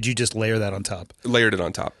before, or did you just layer that on top? Layered it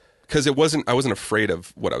on top because I wasn't afraid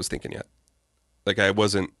of what I was thinking yet. Like I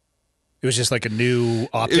wasn't. It was just like a new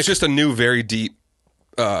optic. It was just a new, very deep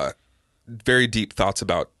thoughts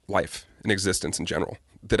about life and existence in general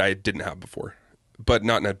that I didn't have before, but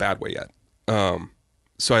not in a bad way yet.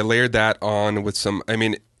 So I layered that on with some. I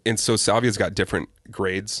mean, and so salvia's got different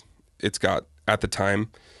grades. It's got, at the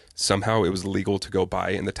time, somehow it was legal to go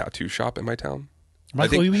buy in the tattoo shop in my town.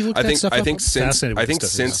 Michael, I think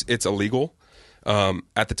since it's illegal,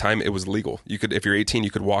 at the time it was legal. You could, if you're 18,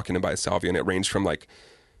 you could walk in and buy a salvia, and it ranged from like,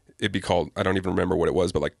 it'd be called, I don't even remember what it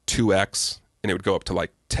was, but like 2x, and it would go up to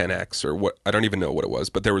like 10x or what, I don't even know what it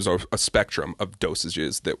was, but there was a spectrum of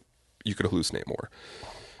dosages that you could hallucinate more.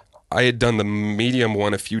 I had done the medium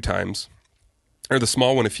one a few times, or the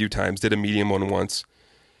small one a few times, did a medium one once,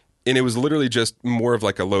 and it was literally just more of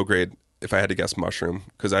like a low grade, if I had to guess, mushroom,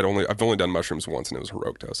 because I've only done mushrooms once, and it was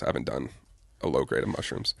heroic dose. I haven't done a low grade of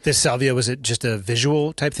mushrooms. This salvia, was it just a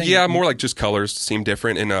visual type thing? Yeah, more like just colors seemed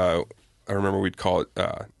different, and I remember we'd call it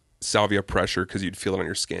salvia pressure because you'd feel it on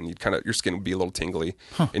your skin. Your skin would be a little tingly,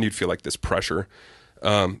 and you'd feel like this pressure.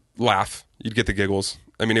 Laugh, you'd get the giggles.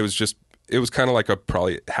 I mean, it was kind of like a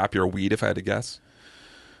probably happier weed if I had to guess.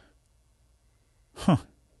 Huh.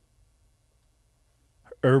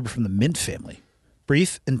 Herb from the mint family.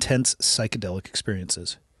 Brief, intense psychedelic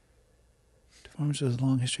experiences. Farmers with a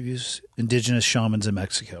long history of use. Indigenous shamans in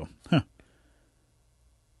Mexico. Huh.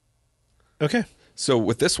 Okay. So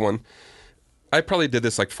with this one, I probably did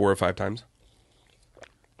this like 4 or 5 times.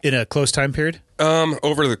 In a close time period?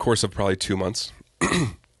 Over the course of probably 2 months.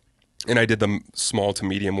 And I did the small to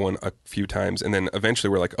medium one a few times. And then eventually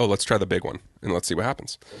we're like, oh, let's try the big one and let's see what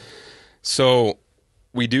happens. So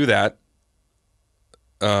we do that.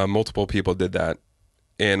 Multiple people did that.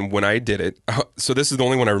 And when I did it, so this is the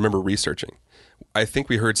only one I remember researching. I think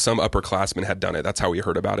we heard some upperclassman had done it. That's how we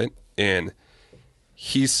heard about it. And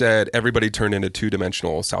he said everybody turned into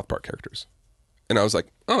 2-dimensional South Park characters. And I was like,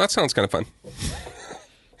 oh, that sounds kind of fun.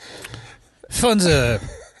 Fun's a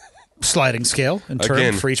sliding scale in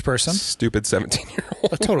term for each person. Stupid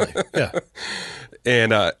 17-year-old. Totally, yeah.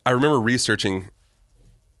 And I remember researching.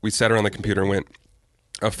 We sat around the computer and went,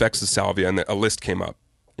 effects of salvia, and a list came up.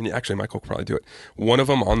 And actually, Michael could probably do it. One of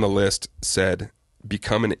them on the list said,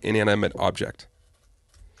 become an inanimate object.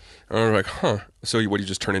 And I was like, huh. So what, do you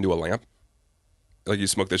just turn into a lamp? Like you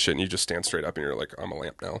smoke this shit and you just stand straight up and you're like, I'm a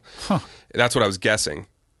lamp now. Huh. That's what I was guessing.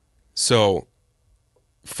 So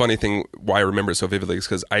funny thing why I remember it so vividly is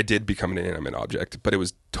because I did become an inanimate object, but it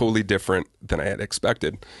was totally different than I had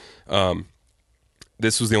expected.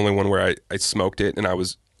 This was the only one where I smoked it and I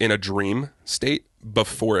was in a dream state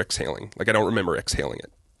before exhaling. Like I don't remember exhaling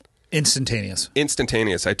it. Instantaneous.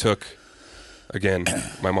 I took, again,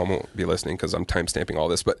 my mom won't be listening because I'm timestamping all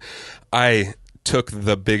this, but I took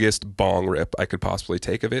the biggest bong rip I could possibly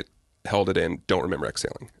take of it, held it in, don't remember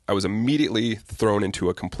exhaling. I was immediately thrown into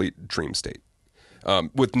a complete dream state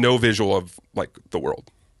with no visual of like the world.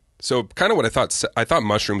 So kind of what I thought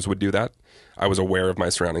mushrooms would do that. I was aware of my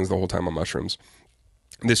surroundings the whole time on mushrooms.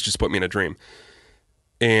 This just put me in a dream.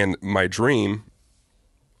 And my dream,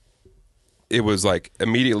 it was like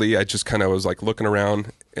immediately I just kind of was like looking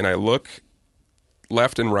around and I look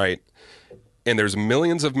left and right and there's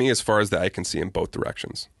millions of me as far as the eye can see in both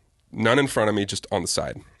directions. None in front of me, just on the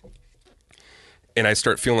side. And I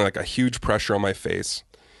start feeling like a huge pressure on my face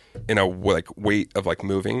and a like weight of like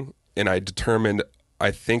moving. And I determined,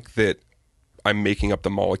 I think that I'm making up the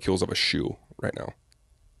molecules of a shoe right now.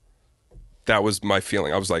 That was my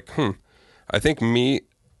feeling. I was like, I think me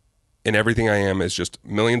and everything I am is just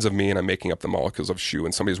millions of me and I'm making up the molecules of shoe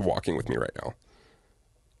and somebody's walking with me right now.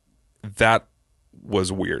 That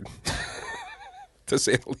was weird, to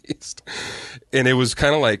say the least. And it was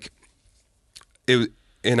kind of like,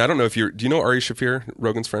 and I don't know if do you know Ari Shaffir,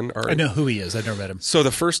 Rogan's friend? Ari? I know who he is. I've never met him. So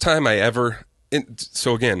the first time I ever,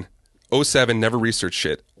 so again, 2007, never researched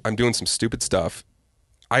shit. I'm doing some stupid stuff.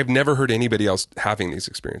 I've never heard anybody else having these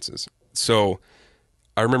experiences. So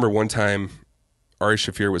I remember one time Ari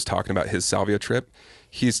Shaffir was talking about his salvia trip.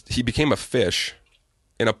 He became a fish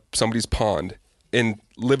in somebody's pond and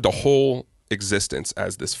lived a whole existence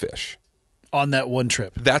as this fish. On that one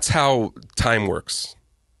trip. That's how time works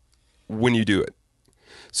when you do it.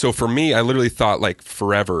 So for me, I literally thought like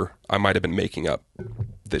forever I might have been making up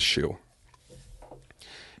this shoe.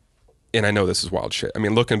 And I know this is wild shit. I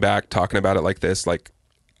mean, looking back, talking about it like this, like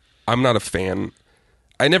I'm not a fan.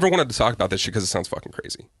 I never wanted to talk about this shit because it sounds fucking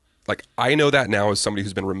crazy. Like I know that now as somebody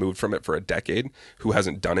who's been removed from it for a decade, who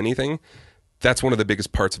hasn't done anything. That's one of the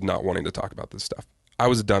biggest parts of not wanting to talk about this stuff. I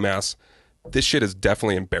was a dumbass. This shit is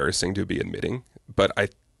definitely embarrassing to be admitting, but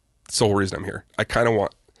it's the whole reason I'm here. I kind of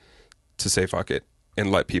want to say fuck it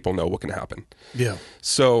and let people know what can happen. Yeah.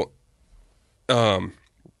 So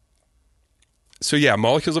yeah,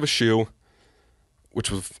 molecules of a shoe, which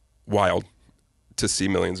was wild to see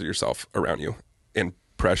millions of yourself around you and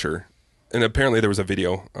pressure. And apparently there was a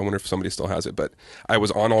video. I wonder if somebody still has it, but I was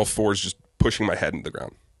on all fours just pushing my head into the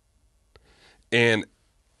ground. And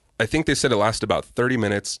I think they said it lasted about 30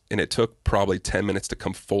 minutes and it took probably 10 minutes to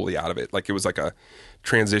come fully out of it. Like it was like a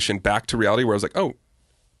transition back to reality where I was like, oh,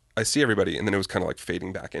 I see everybody. And then it was kind of like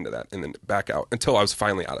fading back into that and then back out until I was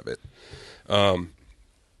finally out of it.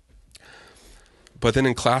 But then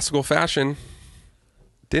in classical fashion,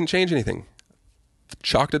 didn't change anything.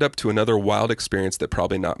 Chalked it up to another wild experience that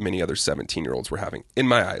probably not many other 17-year-olds were having. In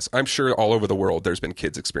my eyes, I'm sure all over the world there's been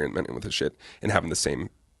kids experimenting with this shit and having the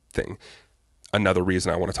same thing. Another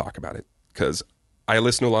reason I want to talk about it, because I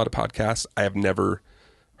listen to a lot of podcasts. I have never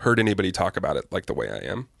heard anybody talk about it like the way I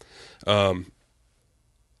am.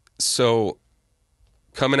 So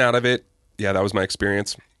coming out of it, yeah, that was my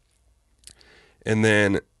experience. And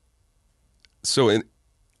then,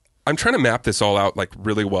 I'm trying to map this all out like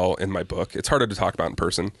really well in my book. It's harder to talk about in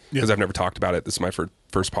person because I've never talked about it. This is my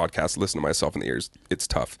first podcast. Listen to myself in the ears. It's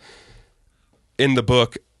tough. In the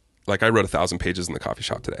book, like I wrote 1,000 pages in the coffee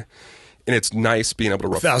shop today. And it's nice being able to...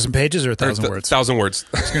 1,000 pages or 1,000 words? 1,000 words.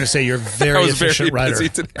 I was going to say you're very efficient writer. Busy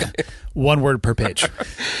today. One word per page.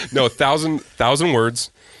 No, 1,000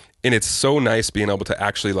 words. And it's so nice being able to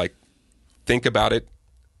actually like think about it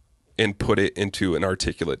and put it into an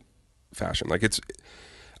articulate fashion. Like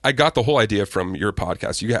I got the whole idea from your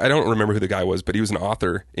podcast. I don't remember who the guy was, but he was an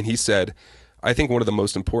author. And he said, I think one of the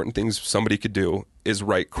most important things somebody could do is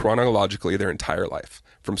write chronologically their entire life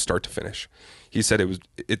from start to finish. He said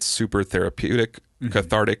it's super therapeutic,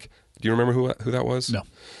 cathartic. Do you remember who that was? No.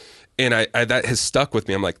 And I that has stuck with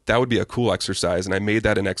me. I'm like, that would be a cool exercise. And I made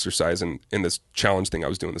that an exercise in this challenge thing I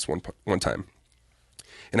was doing this one time.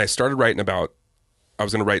 And I started writing I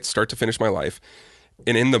was going to write start to finish my life.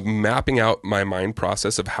 And in the mapping out my mind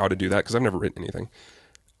process of how to do that, because I've never written anything,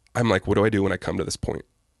 I'm like, what do I do when I come to this point?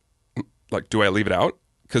 Like, do I leave it out?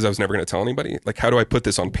 Because I was never going to tell anybody. Like, how do I put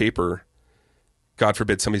this on paper? God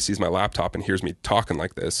forbid somebody sees my laptop and hears me talking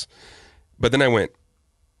like this. But then I went,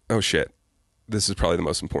 oh shit, this is probably the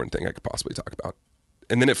most important thing I could possibly talk about.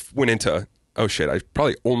 And then it went into, oh shit, I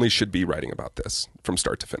probably only should be writing about this from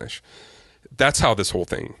start to finish. That's how this whole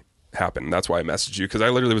thing happened. That's why I messaged you, because I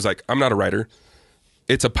literally was like, I'm not a writer.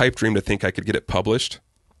 It's a pipe dream to think I could get it published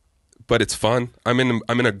but it's fun. I'm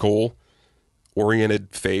in a goal oriented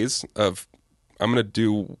phase of I'm going to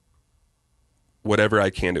do whatever I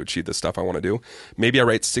can to achieve the stuff I want to do. Maybe I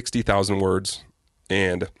write 60,000 words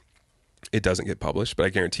and it doesn't get published, but I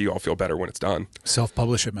guarantee you I'll feel better when it's done.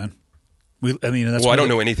 Self-publish it, man. That's I don't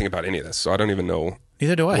know anything about any of this, so I don't even know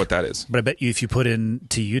neither do I. What that is. But I bet you if you put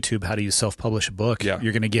into YouTube how do you self-publish a book, you're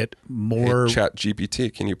going to get more... Hey, Chat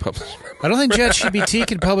GPT, can you publish? I don't think Chat GPT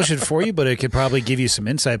can publish it for you, but it could probably give you some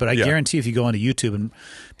insight. But I guarantee if you go onto YouTube and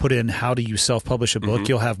put in how do you self-publish a book,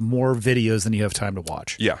 you'll have more videos than you have time to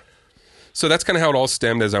watch. Yeah. So that's kind of how it all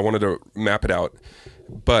stemmed as I wanted to map it out.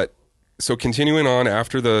 But so continuing on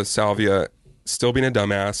after the salvia, still being a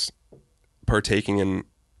dumbass, partaking in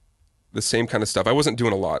the same kind of stuff. I wasn't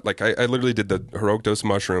doing a lot. Like I literally did the heroic dose of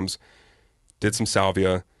mushrooms, did some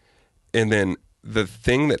salvia, and then the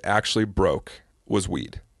thing that actually broke was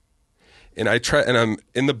weed. And I'm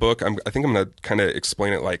in the book, I think I'm going to kind of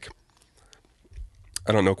explain it like,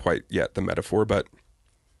 I don't know quite yet the metaphor, but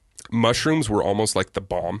mushrooms were almost like the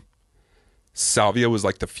bomb. Salvia was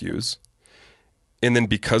like the fuse. And then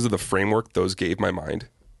because of the framework those gave my mind,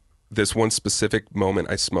 this one specific moment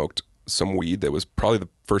I smoked some weed that was probably the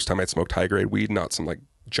first time I'd smoked high grade weed, not some like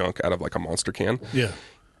junk out of like a monster can. Yeah.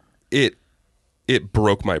 It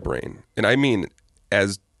broke my brain. And I mean,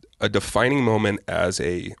 as a defining moment as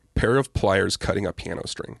a pair of pliers cutting a piano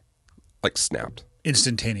string, like snapped.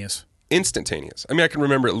 Instantaneous. I mean, I can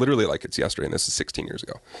remember it literally like it's yesterday, and this is 16 years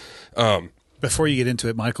ago. Before you get into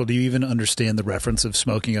it, Michael, do you even understand the reference of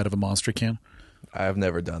smoking out of a monster can? I've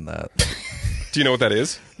never done that. Do you know what that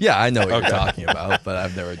is? Yeah, I know what you're talking about, but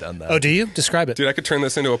I've never done that. Oh, do you? Describe it. Dude, I could turn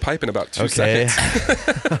this into a pipe in about 2 seconds.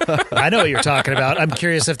 I know what you're talking about. I'm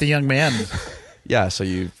curious if the young man... Yeah, so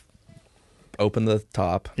you open the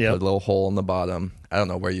top, Yep. put a little hole in the bottom. I don't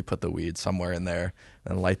know where you put the weed, somewhere in there,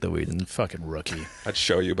 and light the weed. And Fucking rookie. I'd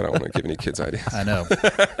show you, but I don't want to give any kids ideas. I know.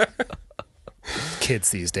 Kids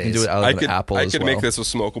these you days. do it out of an apple I as could well. make this a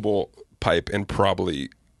smokable pipe in probably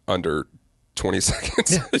under 20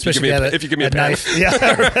 seconds. Yeah, if you give me a pen. knife.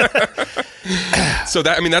 Yeah. So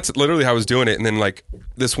that's literally how I was doing it. And then like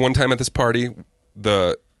this one time at this party,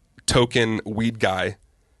 the token weed guy,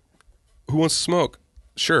 who wants to smoke?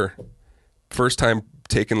 Sure. First time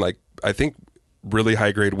taking like, I think really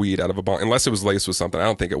high grade weed out of a bong, unless it was laced with something. I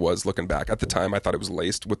don't think it was looking back. At the time, I thought it was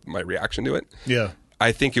laced with my reaction to it. Yeah.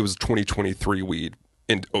 I think it was 2023 weed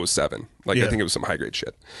in 07. Like I think it was some high grade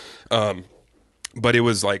shit. But it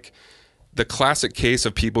was like the classic case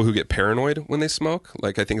of people who get paranoid when they smoke.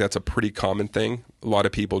 Like I think that's a pretty common thing. A lot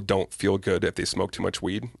of people don't feel good if they smoke too much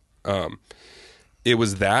weed. It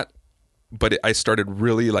was that, but I started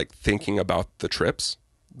really like thinking about the trips,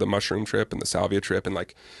 the mushroom trip and the salvia trip, and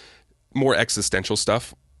like more existential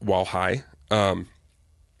stuff while high. And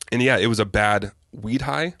yeah, it was a bad weed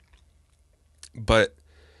high, but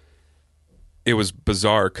it was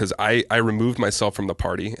bizarre because I removed myself from the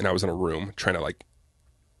party and I was in a room trying to like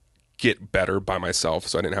get better by myself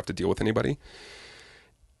so I didn't have to deal with anybody.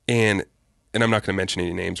 And I'm not going to mention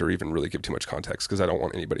any names or even really give too much context because I don't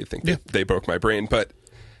want anybody to think that they broke my brain. But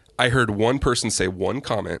I heard one person say one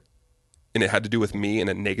comment and it had to do with me in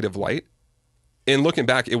a negative light. And looking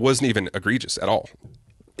back, it wasn't even egregious at all.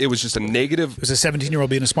 It was just a negative. It was a 17-year-old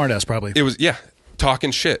being a smartass, probably. It was,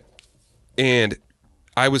 talking shit. And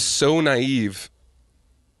I was so naive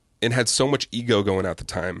and had so much ego going at the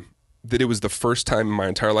time that it was the first time in my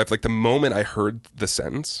entire life, like the moment I heard the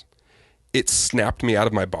sentence, it snapped me out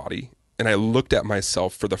of my body. And I looked at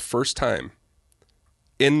myself for the first time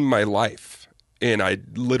in my life. And I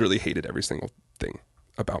literally hated every single thing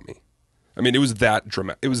about me. I mean, it was that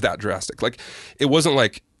dramatic. It was that drastic. Like, it wasn't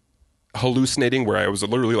like hallucinating where I was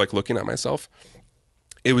literally like looking at myself.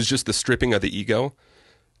 It was just the stripping of the ego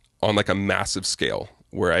on like a massive scale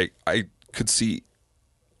where I could see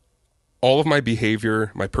all of my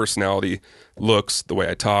behavior, my personality, looks, the way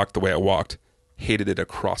I talked, the way I walked, hated it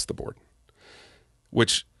across the board.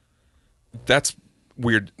 Which, that's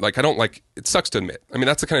weird. Like, I don't like, it sucks to admit. I mean,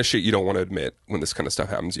 that's the kind of shit you don't want to admit when this kind of stuff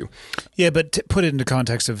happens to you. Yeah, but put it into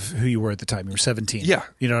context of who you were at the time. You were 17. Yeah.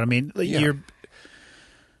 You know what I mean? Like, you're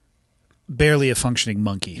barely a functioning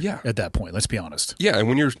monkey at that point. Let's be honest. Yeah, and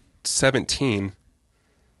when you're 17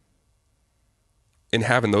 and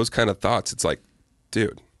having those kind of thoughts, it's like,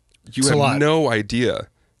 dude, you have no idea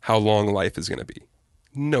how long life is going to be.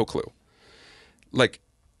 No clue. Like,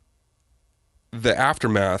 the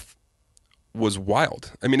aftermath was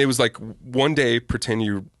wild. I mean, it was like one day pretend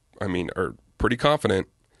you, are pretty confident.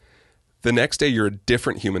 The next day you're a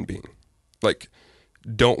different human being. Like,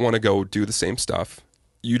 don't want to go do the same stuff.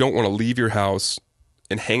 You don't want to leave your house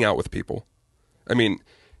and hang out with people. I mean,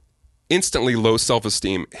 instantly low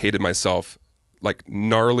self-esteem, hated myself, like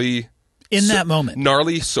gnarly that moment,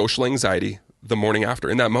 gnarly social anxiety the morning after.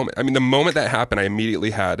 In that moment, I mean, the moment that happened, I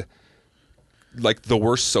immediately had like the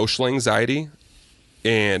worst social anxiety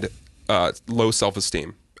and low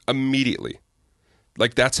self-esteem immediately.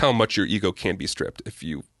 Like that's how much your ego can be stripped if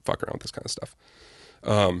you fuck around with this kind of stuff.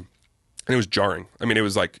 And it was jarring. I mean, it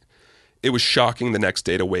was shocking the next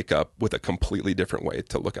day to wake up with a completely different way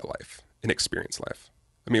to look at life and experience life.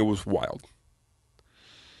 I mean, it was wild.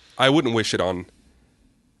 I wouldn't wish it on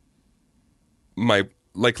my,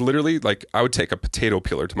 like literally, like I would take a potato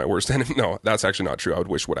peeler to my worst enemy. No, that's actually not true. I would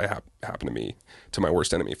wish what happened to me to my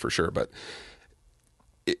worst enemy for sure. But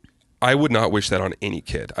I would not wish that on any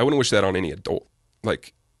kid. I wouldn't wish that on any adult.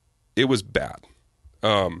 Like it was bad.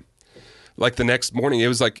 Like the next morning, it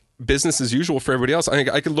was like business as usual for everybody else.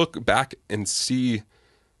 I could look back and see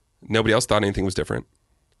nobody else thought anything was different.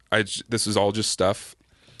 This was all just stuff.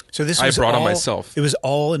 So this I brought on myself. It was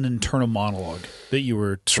all an internal monologue that you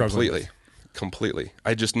were struggling with. Completely.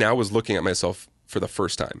 I just now was looking at myself for the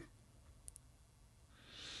first time.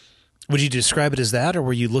 Would you describe it as that, or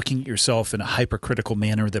were you looking at yourself in a hypercritical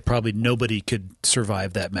manner that probably nobody could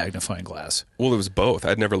survive that magnifying glass? Well, it was both.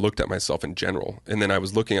 I'd never looked at myself in general. And then I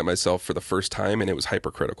was looking at myself for the first time, and it was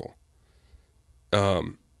hypercritical.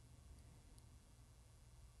 And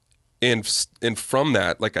from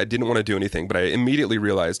that, like I didn't want to do anything, but I immediately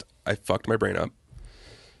realized I fucked my brain up.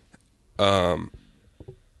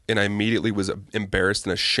 And I immediately was embarrassed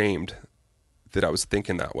and ashamed that I was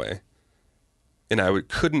thinking that way. And I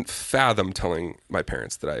couldn't fathom telling my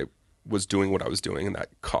parents that I was doing what I was doing, and that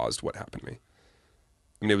caused what happened to me.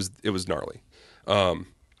 I mean, it was gnarly.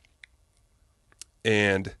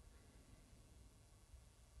 And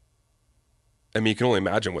I mean, you can only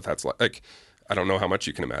imagine what that's like. Like, I don't know how much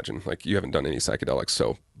you can imagine. Like, you haven't done any psychedelics,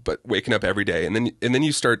 so, but waking up every day, and then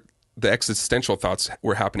you start, the existential thoughts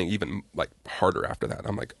were happening even like harder after that.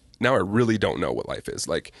 I'm like, now I really don't know what life is.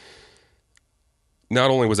 Like, not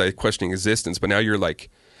only was I questioning existence, but now you're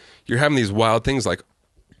having these wild things like,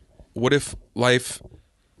 what if life,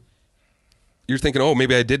 you're thinking, oh,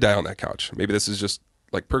 maybe I did die on that couch. Maybe this is just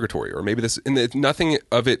like purgatory, or maybe this, and nothing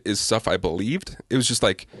of it is stuff I believed. It was just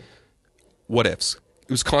like, what ifs.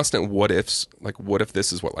 It was constant what ifs. Like, what if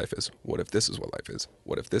this is what life is? What if this is what life is?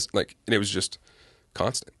 What if this, like, and it was just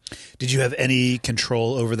constant. Did you have any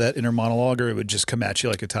control over that inner monologue, or it would just come at you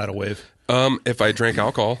like a tidal wave? If I drank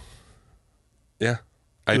alcohol, yeah.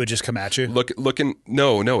 It would just come at you?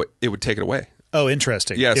 No, it would take it away. Oh,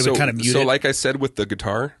 interesting. Yeah, it would kind of mute so it? like I said with the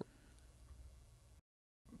guitar,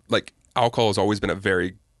 like alcohol has always been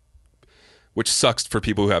which sucks for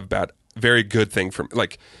people who have very good thing for,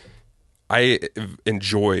 like, I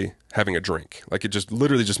enjoy having a drink. Like, it just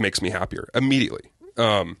literally just makes me happier immediately.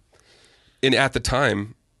 And at the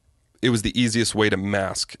time, it was the easiest way to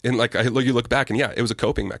mask. And like, you look back and yeah, it was a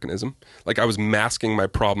coping mechanism. Like, I was masking my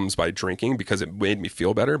problems by drinking because it made me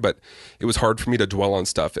feel better, but it was hard for me to dwell on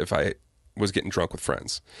stuff if I was getting drunk with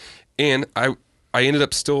friends. And I ended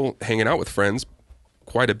up still hanging out with friends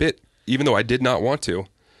quite a bit, even though I did not want to,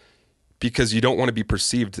 because you don't want to be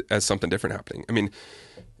perceived as something different happening. I mean,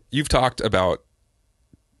 you've talked about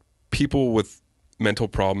people with mental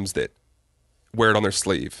problems that wear it on their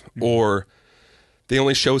sleeve, or they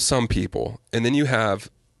only show some people. And then you have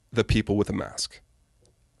the people with a mask.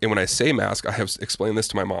 And when I say mask, I have explained this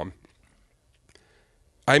to my mom.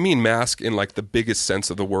 I mean mask in like the biggest sense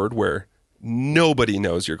of the word, where nobody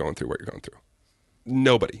knows you're going through what you're going through.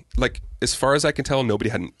 Nobody. Like, as far as I can tell, nobody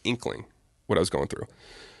had an inkling what I was going through.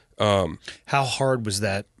 How hard was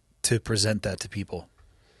that to present that to people?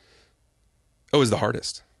 It was the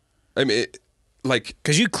hardest. I mean,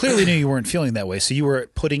 because you clearly knew you weren't feeling that way, so you were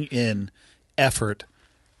putting in effort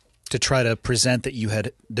to try to present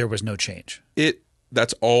that there was no change.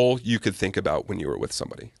 That's all you could think about when you were with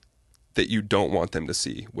somebody, that you don't want them to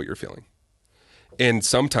see what you're feeling. And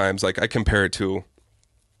sometimes, like, I compare it to,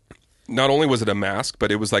 not only was it a mask,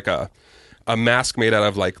 but it was like a mask made out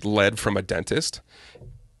of like lead from a dentist.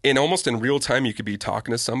 And almost in real time, you could be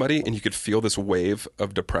talking to somebody and you could feel this wave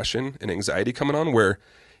of depression and anxiety coming on, where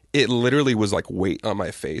it literally was like weight on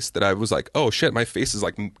my face, that I was like, oh shit, my face is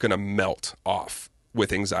like going to melt off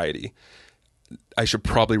with anxiety. I should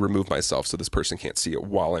probably remove myself so this person can't see it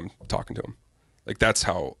while I'm talking to them. Like, that's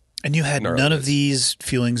how. And you had none of these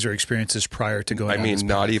feelings or experiences prior to going on this path?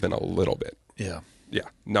 Not even a little bit. Yeah. Yeah,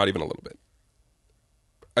 not even a little bit.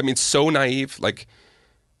 I mean, so naive. Like,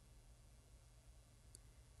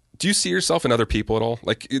 do you see yourself in other people at all?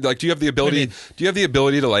 Like, do you have the ability? Do you have the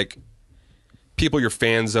ability to, like, people you're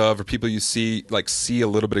fans of or people you see a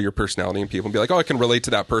little bit of your personality in people and be like, oh, I can relate to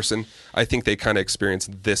that person. I think they kind of experience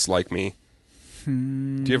this like me.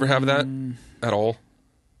 Do you ever have that at all?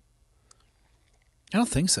 I don't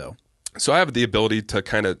think so. So I have the ability to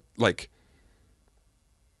kind of like,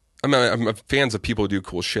 I'm fans of people who do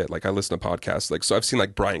cool shit. Like I listen to podcasts. Like, so I've seen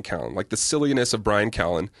like Brian Callen, like the silliness of Brian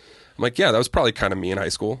Callen. I'm like, yeah, that was probably kind of me in high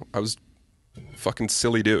school. I was a fucking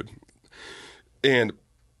silly dude. And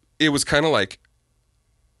it was kind of like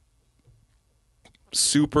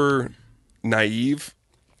super naive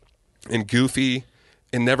and goofy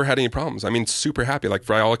and never had any problems. I mean, super happy. Like,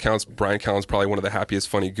 for all accounts, Brian Callen's probably one of the happiest,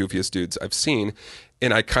 funny, goofiest dudes I've seen.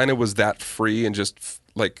 And I kind of was that free and just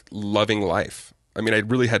like loving life. I mean, I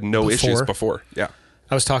really had no issues before. Yeah.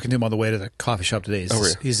 I was talking to him on the way to the coffee shop today.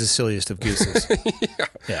 He's the silliest of gooses.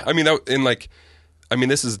 Yeah. I mean,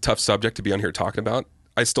 this is a tough subject to be on here talking about.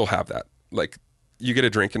 I still have that. Like, you get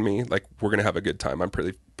a drink in me, like, we're going to have a good time. I'm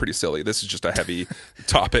pretty silly. This is just a heavy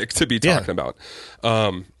topic to be talking about.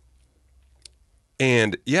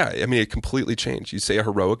 And yeah, I mean, it completely changed. You say a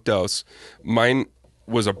heroic dose. Mine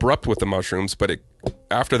was abrupt with the mushrooms, but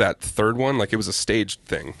after that third one, like, it was a staged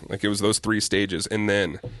thing. Like, it was those 3 stages. And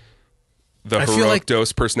then the heroic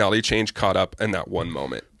dose personality change caught up in that one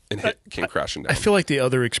moment and came crashing down. I feel like the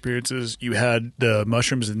other experiences you had, the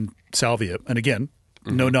mushrooms and salvia, and again,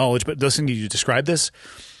 no knowledge, but listening to you describe this,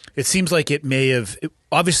 it seems like it may have,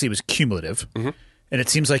 obviously it was cumulative, and it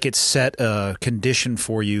seems like it set a condition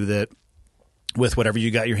for you that with whatever you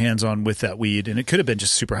got your hands on with that weed, and it could have been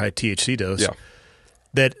just super high THC dose,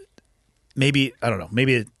 that maybe, I don't know,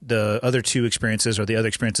 maybe the other 2 experiences or the other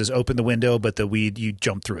experiences opened the window, but the weed, you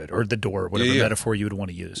jumped through it, or the door, whatever metaphor you would want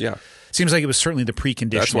to use. Yeah. Seems like it was certainly the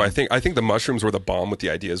precondition. That's why I think the mushrooms were the bomb with the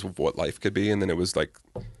ideas of what life could be, and then it was like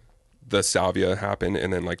the salvia happened,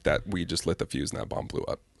 and then like that weed just lit the fuse and that bomb blew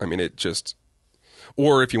up. I mean, it just,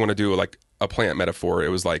 or if you want to do like a plant metaphor, it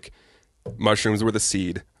was like mushrooms were the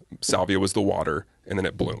seed, salvia was the water, and then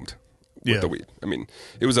it bloomed with the weed. I mean,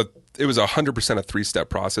 it was 100% a 3-step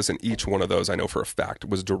process, and each one of those I know for a fact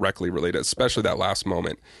was directly related, especially that last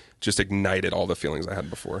moment just ignited all the feelings I had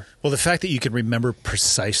before. Well, the fact that you could remember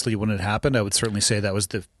precisely when it happened, I would certainly say that was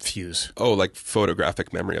the fuse. Oh, like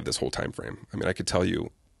photographic memory of this whole time frame. I mean, I could tell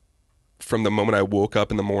you from the moment I woke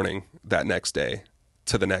up in the morning that next day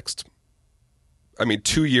to the next,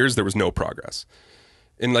 2 years, there was no progress.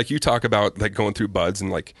 And like you talk about like going through buds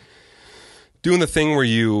and like doing the thing where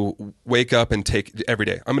you wake up and take every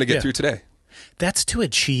day. I'm going to get through today. That's to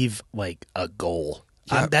achieve like a goal.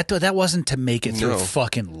 Yeah. That wasn't to make it through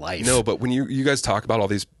fucking life. No, but when you guys talk about all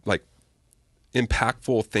these like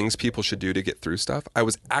impactful things people should do to get through stuff, I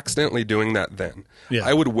was accidentally doing that then. Yeah.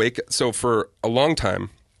 I would so for a long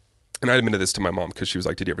time, and I admitted this to my mom because she was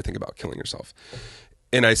like, did you ever think about killing yourself?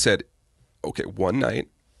 And I said, okay, one night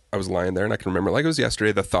I was lying there and I can remember like it was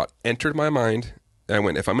yesterday, the thought entered my mind. And I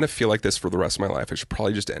went, if I'm going to feel like this for the rest of my life, I should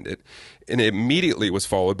probably just end it. And it immediately was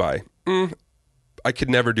followed by, I could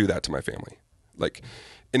never do that to my family. Like,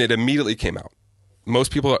 and it immediately came out.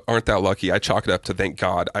 Most people aren't that lucky. I chalk it up to, thank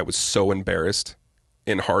God, I was so embarrassed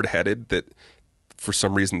and hard-headed that for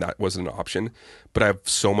some reason that wasn't an option. But I have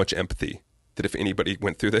so much empathy that if anybody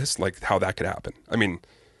went through this, like how that could happen. I mean,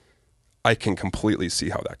 I can completely see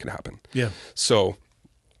how that could happen. Yeah. So,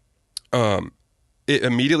 it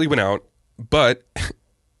immediately went out. But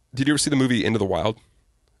did you ever see the movie Into the Wild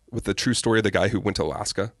with the true story of the guy who went to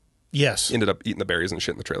Alaska? Yes. Ended up eating the berries and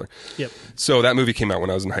shit in the trailer. Yep. So that movie came out when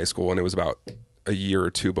I was in high school, and it was about a year or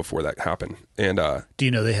 2 before that happened. And do you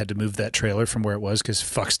know they had to move that trailer from where it was because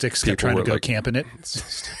fucksticks kept trying to go camp in it? It's so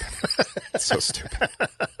stupid. It's so stupid.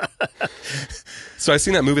 So I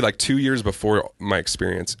seen that movie like 2 years before my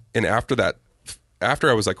experience, and after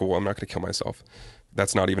I was like, well, I'm not going to kill myself.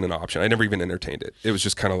 That's not even an option. I never even entertained it. It was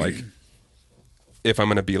just kind of like, if I'm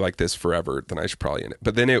going to be like this forever, then I should probably end it.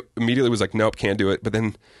 But then it immediately was like, nope, can't do it. But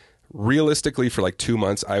then realistically for like 2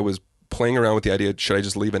 months, I was playing around with the idea, should I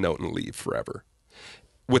just leave a note and leave forever?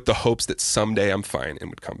 With the hopes that someday I'm fine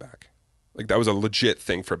and would come back. Like that was a legit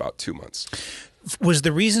thing for about 2 months. Was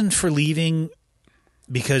the reason for leaving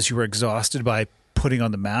because you were exhausted by putting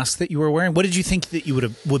on the mask that you were wearing? What did you think that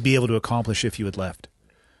you would be able to accomplish if you had left?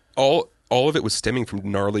 All of it was stemming from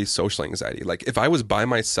gnarly social anxiety. Like if I was by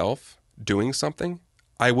myself doing something,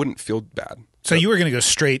 I wouldn't feel bad. So you were going to go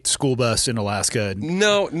straight school bus in Alaska?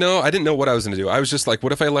 No, I didn't know what I was going to do. I was just like,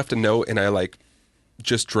 what if I left a note and I like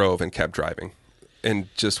just drove and kept driving? And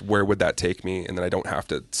just where would that take me? And then I don't have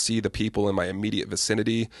to see the people in my immediate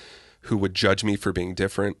vicinity who would judge me for being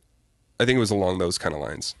different. I think it was along those kind of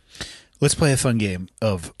lines. Let's play a fun game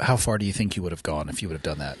of how far do you think you would have gone if you would have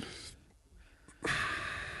done that?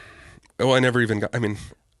 Oh, I never even got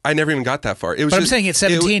that far. It was But I'm just, saying at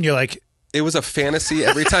 17, you're like, it was a fantasy.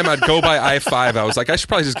 Every time I'd go by I-5, I was like, I should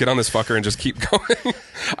probably just get on this fucker and just keep going.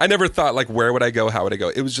 I never thought like, where would I go? How would I go?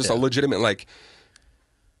 It was just a legitimate like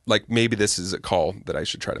maybe this is a call that I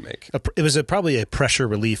should try to make. it was probably a pressure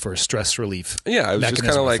relief or a stress relief. Yeah, I was just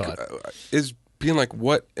kind of like, thought. is being like,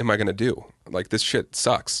 what am I going to do? Like, this shit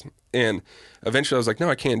sucks. And eventually I was like, no,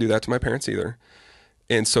 I can't do that to my parents either.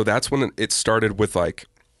 And so that's when it started with like,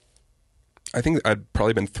 I think I'd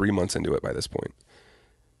probably been 3 months into it by this point.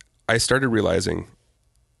 I started realizing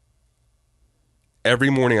every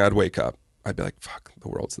morning I'd wake up, I'd be like, fuck, the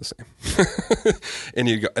world's the same.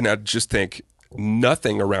 and I'd just think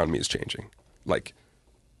nothing around me is changing. Like,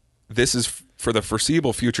 this is for the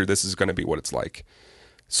foreseeable future, this is going to be what it's like.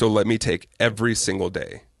 So let me take every single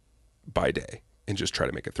day by day and just try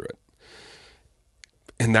to make it through it.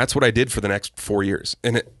 And that's what I did for the next 4 years.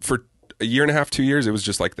 And for a year and a half, 2 years, it was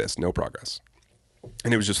just like this, no progress.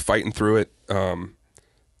 And it was just fighting through it.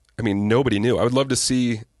 I mean, nobody knew. I would love to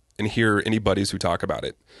see and hear any buddies who talk about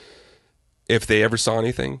it, if they ever saw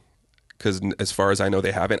anything, because as far as I know,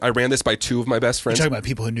 they haven't. I ran this by 2 of my best friends. You're talking about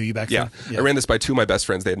people who knew you back then? Yeah. I ran this by 2 of my best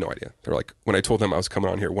friends. They had no idea. They're like, when I told them I was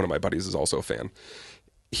coming on here, one of my buddies is also a fan.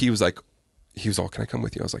 He was all, can I come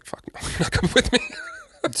with you? I was like, fuck no, you're not coming with me.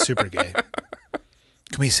 It's super gay.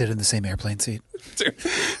 Can we sit in the same airplane seat? Dude,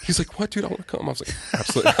 he's like, what, dude? I want to come. I was like,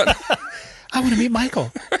 absolutely not. I want to meet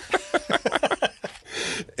Michael.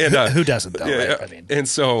 And, who doesn't, though? Yeah, right? I mean, and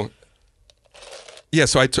so, yeah,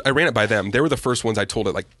 so I ran it by them. They were the first ones I told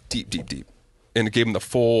it like deep, and gave them the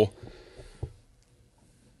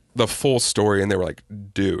full story. And they were like,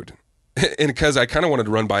 dude. And because I kind of wanted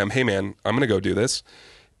to run by them, hey man, I'm going to go do this.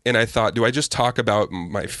 And I thought, do I just talk about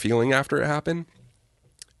my feeling after it happened?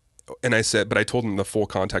 And I said, but I told them the full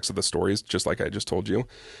context of the stories, just like I just told you.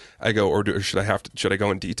 I go, or should I go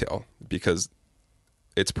in detail? Because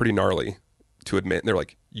it's pretty gnarly to admit. And they're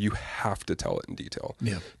like, you have to tell it in detail.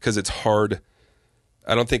 Yeah. Because it's hard.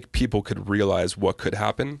 I don't think people could realize what could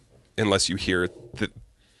happen unless you hear that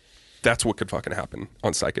that's what could fucking happen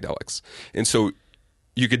on psychedelics. And so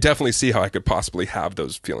you could definitely see how I could possibly have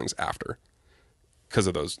those feelings after because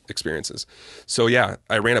of those experiences. So yeah,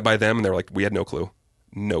 I ran it by them and they're like, we had no clue.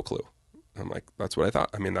 No clue. I'm like, that's what I thought.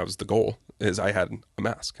 I mean, that was the goal, is I had a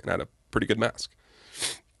mask and I had a pretty good mask.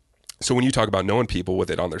 So when you talk about knowing people with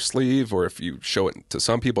it on their sleeve, or if you show it to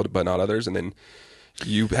some people but not others, and then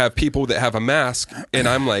you have people that have a mask, and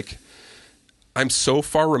I'm like, I'm so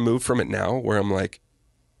far removed from it now where I'm like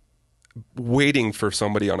waiting for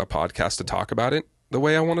somebody on a podcast to talk about it the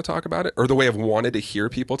way I want to talk about it, or the way I've wanted to hear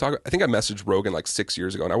people talk. I think I messaged Rogan like 6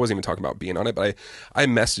 years ago, and I wasn't even talking about being on it, but I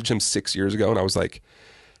messaged him 6 years ago, and I was like,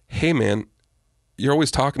 hey man, you're always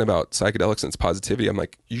talking about psychedelics and its positivity. I'm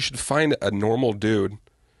like, you should find a normal dude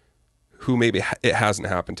who maybe it hasn't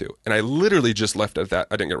happened to. And I literally just left it at that.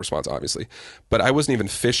 I didn't get a response, obviously, but I wasn't even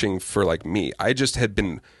fishing for like me. I just had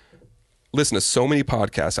been listening to so many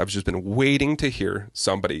podcasts. I've just been waiting to hear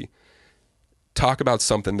somebody talk about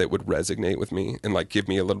something that would resonate with me and like give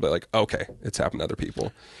me a little bit like, okay, it's happened to other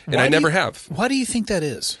people. And I never have. Why do you think that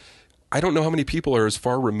is? I don't know how many people are as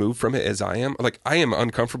far removed from it as I am. Like, I am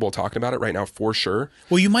uncomfortable talking about it right now for sure.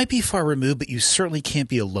 Well, you might be far removed, but you certainly can't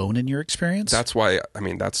be alone in your experience. That's why, I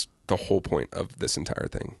mean, that's the whole point of this entire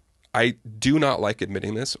thing. I do not like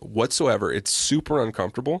admitting this whatsoever. It's super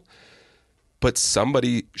uncomfortable, but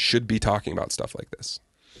somebody should be talking about stuff like this.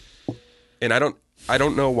 And I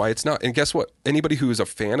don't know why it's not. And guess what? Anybody who is a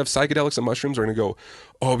fan of psychedelics and mushrooms are going to go,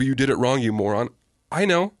 oh, but you did it wrong, you moron. I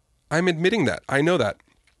know. I'm admitting that. I know that.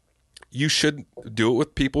 You should do it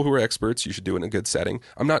with people who are experts. You should do it in a good setting.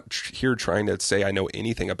 I'm not here trying to say I know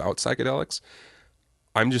anything about psychedelics.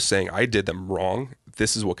 I'm just saying I did them wrong.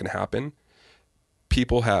 This is what can happen.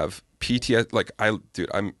 People have PTSD. Like,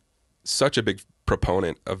 I'm such a big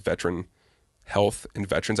proponent of veteran health and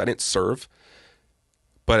veterans. I didn't serve,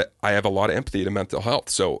 but I have a lot of empathy to mental health.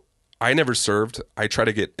 So I never served. I try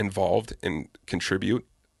to get involved and contribute.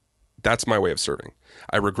 That's my way of serving.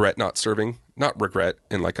 I regret not serving. Not regret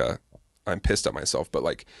in like I'm pissed at myself, but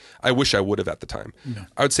like, I wish I would have at the time. No.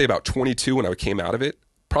 I would say about 22 when I came out of it,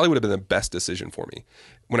 probably would have been the best decision for me.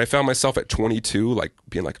 When I found myself at 22, like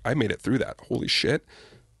being like, I made it through that. Holy shit.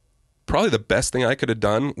 Probably the best thing I could have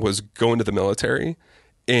done was go into the military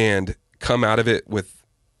and come out of it with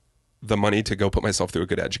the money to go put myself through a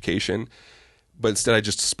good education. But instead I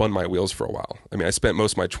just spun my wheels for a while. I mean, I spent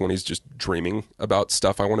most of my 20s just dreaming about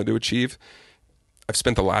stuff I wanted to achieve. I've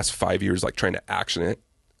spent the last 5 years like trying to action it.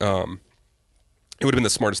 It would have been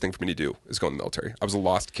the smartest thing for me to do, is go in the military. I was a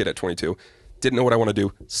lost kid at 22. Didn't know what I want to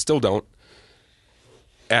do. Still don't.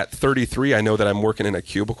 at 33, I know that I'm working in a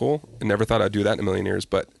cubicle. I never thought I'd do that in a million years,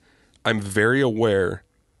 but I'm very aware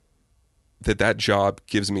that that job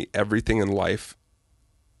gives me everything in life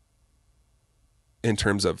in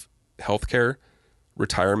terms of healthcare,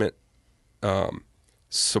 retirement,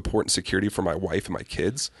 support and security for my wife and my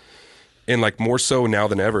kids. And like more so now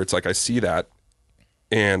than ever, it's like I see that,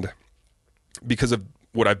 and because of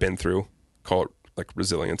what I've been through, call it like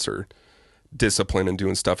resilience or discipline and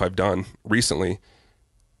doing stuff I've done recently,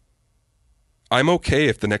 I'm okay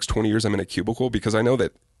if the next 20 years I'm in a cubicle, because I know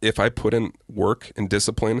that if I put in work and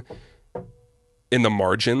discipline in the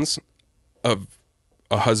margins of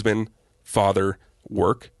a husband, father,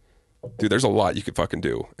 work, dude, there's a lot you could fucking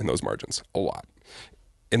do in those margins. A lot.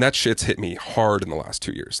 And that shit's hit me hard in the last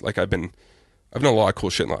 2 years. Like I've done a lot of cool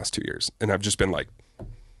shit in the last 2 years, and I've just been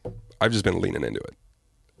leaning into it.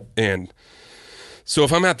 And so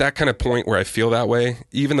if I'm at that kind of point where I feel that way,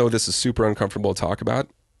 even though this is super uncomfortable to talk about,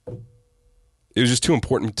 it was just too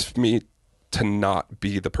important to me to not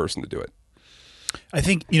be the person to do it. I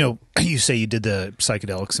think, you say you did the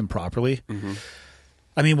psychedelics improperly. Mm-hmm.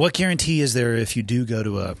 I mean, what guarantee is there if you do go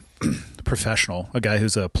to a professional, a guy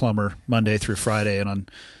who's a plumber Monday through Friday, and on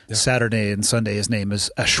Saturday and Sunday his name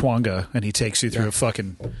is Ashwanga, and he takes you through a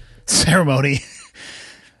fucking ceremony,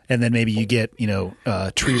 and then maybe you get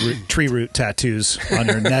tree root tattoos on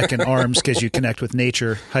your neck and arms because you connect with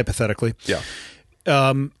nature, hypothetically. Yeah.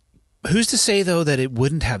 Who's to say, though, that it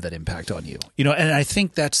wouldn't have that impact on you? And I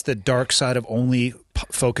think that's the dark side of only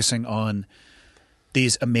focusing on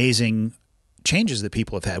these amazing changes that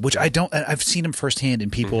people have had, which I've seen them firsthand in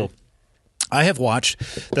people. Mm-hmm. I have watched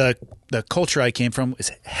the culture I came from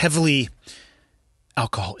is heavily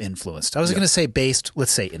alcohol influenced. I was going to say based,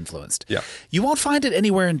 let's say influenced. Yeah. You won't find it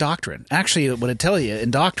anywhere in doctrine. Actually, what I tell you in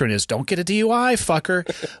doctrine is don't get a DUI, fucker.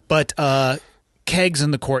 But kegs in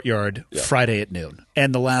the courtyard Friday at noon,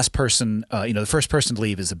 and the last person, the first person to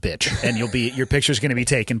leave is a bitch, and your picture's going to be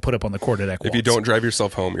taken, put up on the quarterdeck walls. If you don't drive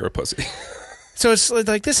yourself home, you're a pussy. So it's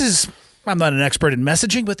like I'm not an expert in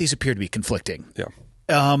messaging, but these appear to be conflicting. Yeah.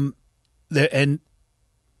 And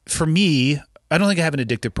for me, I don't think I have an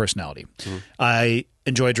addictive personality. Mm-hmm. I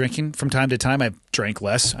enjoy drinking from time to time. I've drank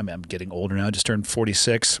less. I'm getting older now. I just turned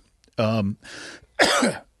 46. But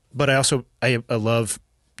I love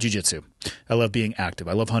jiu-jitsu. I love being active.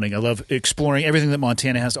 I love hunting. I love exploring everything that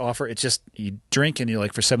Montana has to offer. It's just you drink and you're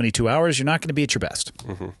like, for 72 hours, you're not going to be at your best.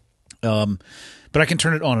 Mm-hmm. But I can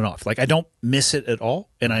turn it on and off. Like I don't miss it at all,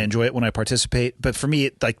 and I enjoy it when I participate. But for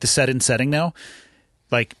me, like the setting now,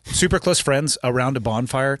 like super close friends around a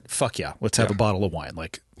bonfire, fuck yeah, let's have a bottle of wine.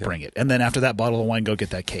 Like bring it. And then after that bottle of wine, go get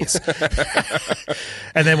that case.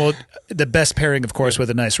 And then the best pairing, of course, with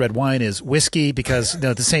a nice red wine is whiskey, because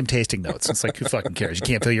the same tasting notes. It's like, who fucking cares? You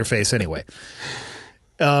can't feel your face anyway.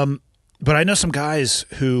 But I know some guys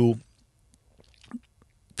who,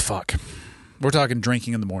 we're talking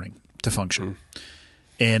drinking in the morning to function,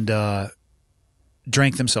 and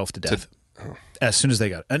drank themselves to death as soon as they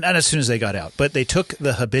got, and as soon as they got out. But they took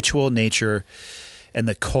the habitual nature and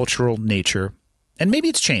the cultural nature, and maybe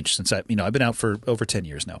it's changed since I've been out for over 10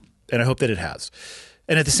 years now, and I hope that it has.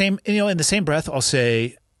 And at the same, in the same breath, I'll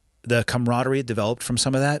say the camaraderie developed from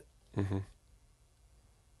some of that. Mm-hmm.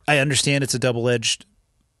 I understand it's a double-edged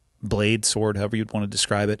blade, sword, however you'd want to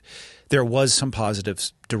describe it. There was some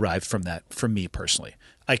positives derived from that, from me personally.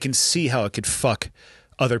 I can see how it could fuck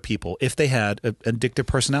other people if they had an addictive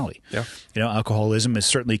personality. Yeah. Alcoholism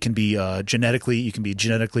certainly can be you can be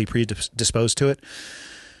genetically predisposed to it.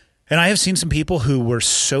 And I have seen some people who were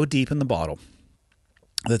so deep in the bottle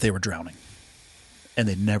that they were drowning, and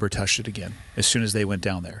they never touched it again as soon as they went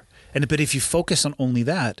down there. But if you focus on only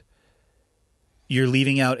that, you're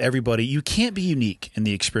leaving out everybody. You can't be unique in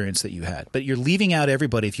the experience that you had, but you're leaving out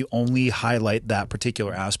everybody if you only highlight that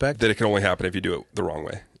particular aspect. That it can only happen if you do it the wrong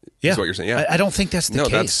way. Yeah. Is what you're saying. Yeah. I don't think that's the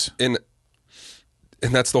case. And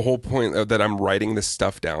that's the whole point that I'm writing this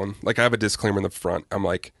stuff down. Like I have a disclaimer in the front. I'm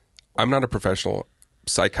like, I'm not a professional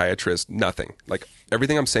psychiatrist, nothing. Like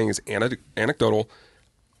everything I'm saying is anecdotal.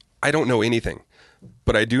 I don't know anything,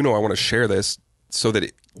 but I do know I want to share this so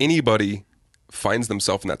that anybody finds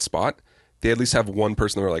themselves in that spot, they at least have one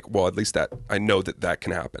person they're like, well, at least that I know that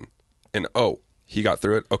can happen. And he got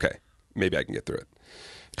through it. Okay, maybe I can get through it.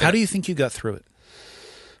 How do you think you got through it?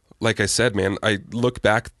 Like I said, man, I look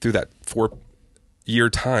back through that 4-year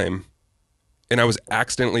time, and I was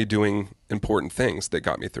accidentally doing important things that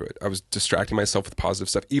got me through it. I was distracting myself with positive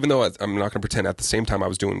stuff, even though I'm not going to pretend at the same time I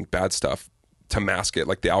was doing bad stuff to mask it.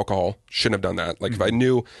 Like the alcohol, shouldn't have done that. Like if I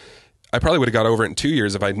knew, I probably would have got over it in 2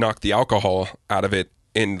 years if I knocked the alcohol out of it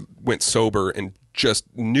and went sober and just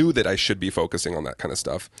knew that I should be focusing on that kind of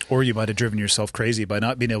stuff. Or you might have driven yourself crazy by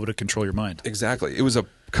not being able to control your mind. Exactly. It was a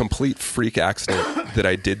complete freak accident that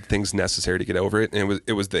I did things necessary to get over it. And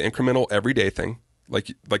it was the incremental everyday thing,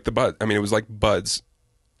 like the bud. I mean, it was like buds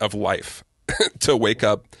of life to wake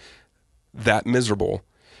up that miserable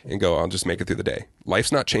and go, I'll just make it through the day.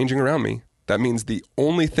 Life's not changing around me. That means the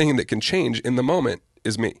only thing that can change in the moment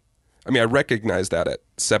is me. I mean, I recognized that at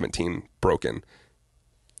 17, broken.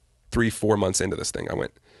 3-4 months into this thing, I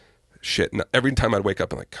went, shit. And every time I'd wake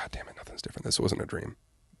up, I'm like, God damn it, nothing's different. This wasn't a dream.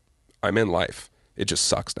 I'm in life. It just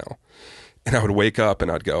sucks now. And I would wake up and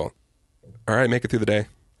I'd go, all right, make it through the day.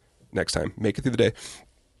 Next time, make it through the day.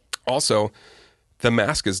 Also, the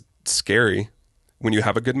mask is scary when you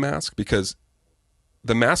have a good mask, because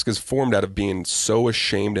the mask is formed out of being so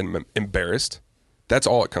ashamed and embarrassed. That's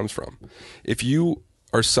all it comes from. If you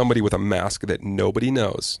are somebody with a mask that nobody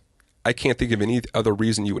knows, I can't think of any other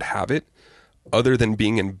reason you would have it other than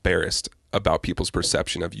being embarrassed about people's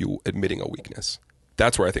perception of you admitting a weakness.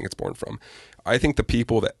 That's where I think it's born from. I think the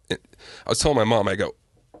people that, I was telling my mom, I go,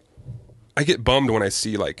 I get bummed when I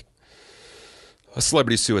see like a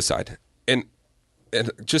celebrity suicide. And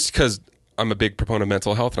just because I'm a big proponent of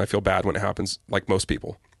mental health and I feel bad when it happens, like most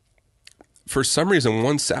people. For some reason,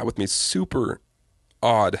 one sat with me super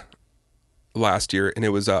odd last year, and it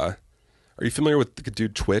was are you familiar with the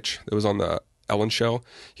dude Twitch that was on the Ellen show?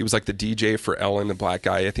 He was like the DJ for Ellen, a black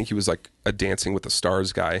guy. I think he was like a Dancing with the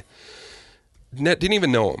Stars guy. Didn't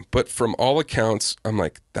even know him, but from all accounts, I'm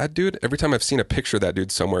like, that dude, every time I've seen a picture of that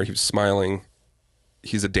dude somewhere, he was smiling,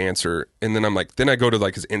 he's a dancer. And then I'm like, then I go to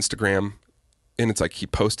like his Instagram, and it's like he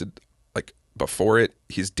posted like before it,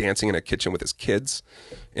 he's dancing in a kitchen with his kids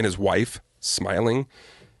and his wife, smiling.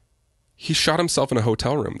 He shot himself in a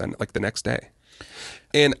hotel room then, like the next day.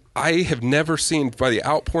 And I have never seen, by the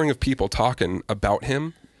outpouring of people talking about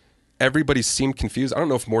him, everybody seemed confused. I don't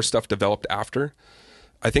know if more stuff developed after.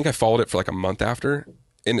 I think I followed it for like a month after.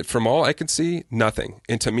 And from all I could see, nothing.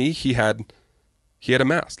 And to me, he had a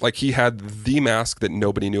mask. Like he had the mask that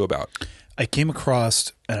nobody knew about. I came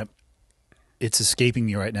across, and it's escaping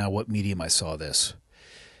me right now what medium I saw this.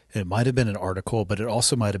 It might have been an article, but it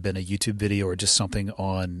also might have been a YouTube video or just something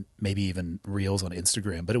on maybe even Reels on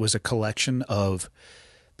Instagram. But it was a collection of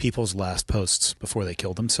people's last posts before they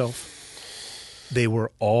killed themselves. They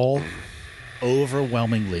were all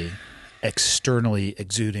overwhelmingly externally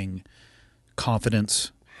exuding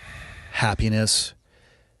confidence, happiness,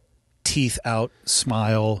 teeth out,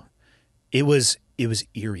 smile. It was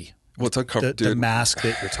eerie. Well, it's uncomfortable. The mask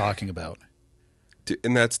that you're talking about.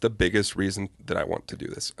 And that's the biggest reason that I want to do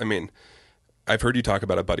this. I mean, I've heard you talk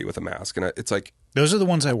about a buddy with a mask, and it's like, those are the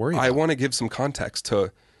ones I worry about. I want to give some context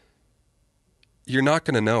to, you're not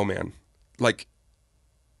going to know, man. Like,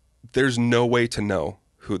 there's no way to know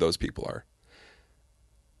who those people are.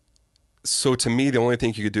 So to me, the only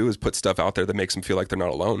thing you could do is put stuff out there that makes them feel like they're not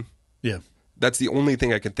alone. Yeah. That's the only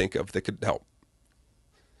thing I can think of that could help.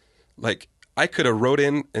 Like, I could have wrote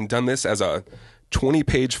in and done this as a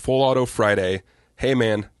 20-page full auto Friday. Hey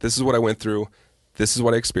man, this is what I went through. This is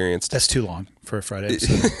what I experienced. That's too long for a Friday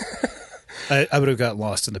episode. I would have gotten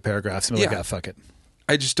lost in the paragraphs and been like, fuck it.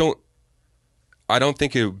 I don't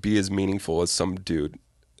think it would be as meaningful as some dude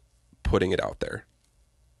putting it out there.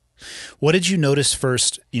 What did you notice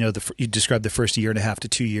first? You know, you described the first 1.5 to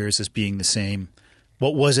 2 years as being the same.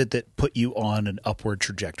 What was it that put you on an upward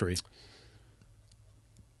trajectory?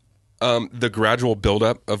 The gradual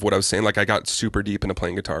buildup of what I was saying. Like, I got super deep into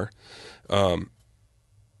playing guitar.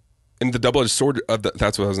 And the double-edged sword of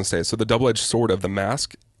that's what I was going to say. So the double-edged sword of the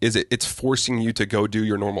mask is it's forcing you to go do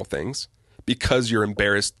your normal things because you're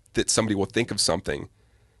embarrassed that somebody will think something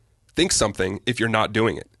if you're not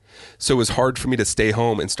doing it. So it was hard for me to stay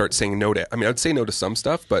home and start saying no to, I mean, I'd say no to some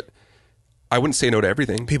stuff, but I wouldn't say no to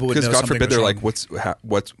everything. People would know because God something forbid they're was like,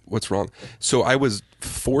 what's wrong? So I was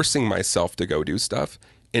forcing myself to go do stuff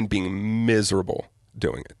and being miserable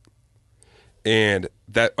doing it. And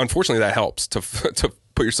that, unfortunately, that helps to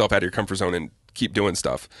put yourself out of your comfort zone and keep doing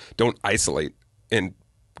stuff. Don't isolate. And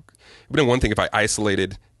it would have been one thing if I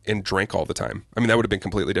isolated and drank all the time. I mean, that would have been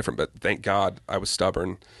completely different, but thank God I was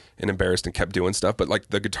stubborn and embarrassed and kept doing stuff. But like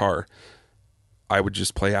the guitar, I would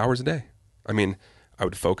just play hours a day. I mean, I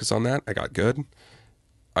would focus on that. I got good.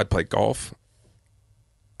 I'd play golf.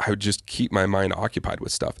 I would just keep my mind occupied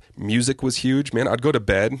with stuff. Music was huge, man. I'd go to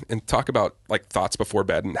bed and talk about like thoughts before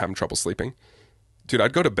bed and having trouble sleeping. Dude,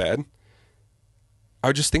 I'd go to bed. I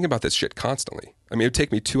would just think about this shit constantly. I mean, it would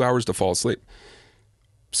take me 2 hours to fall asleep.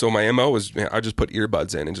 So my MO was, man, I'd just put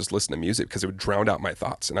earbuds in and just listen to music because it would drown out my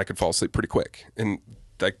thoughts and I could fall asleep pretty quick. And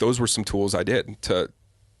like those were some tools I did to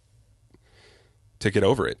to get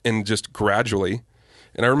over it, and just gradually.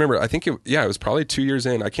 And I remember, I think it was probably 2 years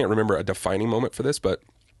in. I can't remember a defining moment for this, but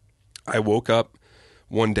I woke up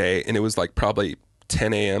one day and it was like probably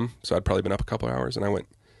 10 a.m. So I'd probably been up a couple of hours, and I went,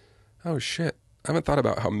 oh shit, I haven't thought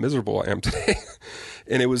about how miserable I am today.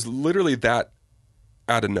 And it was literally that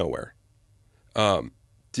out of nowhere. Do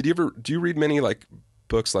you read many like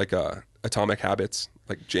books like Atomic Habits,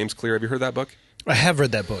 like James Clear? Have you heard that book? I have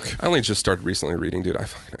read that book. I only just started recently reading, dude. I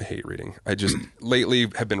hate reading. I just lately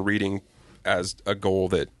have been reading as a goal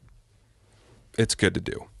that it's good to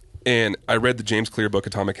do. And I read the James Clear book,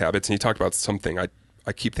 Atomic Habits, and he talked about something I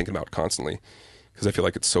keep thinking about constantly because I feel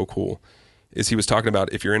like it's so cool. Is he was talking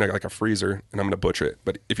about if you're in like a freezer, and I'm going to butcher it,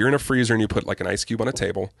 but if you're in a freezer and you put like an ice cube on a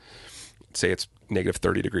table, say it's negative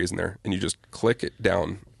 30 degrees in there, and you just click it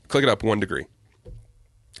up 1 degree,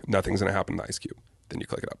 nothing's going to happen to the ice cube. Then you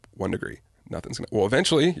click it up 1 degree, nothing's going to. Well,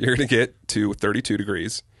 eventually you're going to get to 32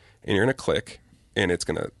 degrees, and you're going to click, and it's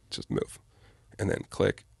going to just move. And then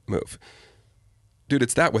click, move. Dude,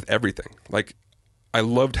 it's that with everything. Like, I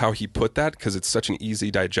loved how he put that because it's such an easy,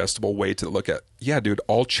 digestible way to look at, yeah, dude,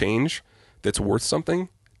 all change that's worth something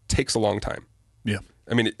takes a long time. Yeah.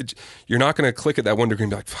 I mean, you're not going to click at that 1 degree and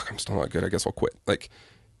be like, fuck, I'm still not good. I guess I'll quit. Like,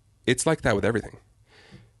 it's like that with everything.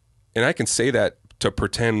 And I can say that to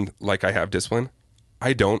pretend like I have discipline.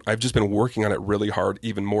 I don't. I've just been working on it really hard,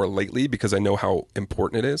 even more lately, because I know how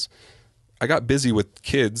important it is. I got busy with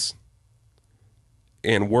kids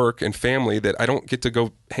and work and family that I don't get to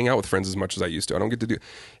go hang out with friends as much as I used to. I don't get to do.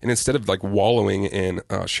 And instead of like wallowing in,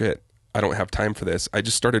 oh shit, I don't have time for this, I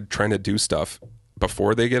just started trying to do stuff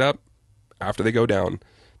before they get up, after they go down.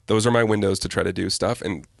 Those are my windows to try to do stuff.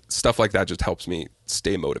 And stuff like that just helps me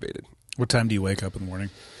stay motivated. What time do you wake up in the morning?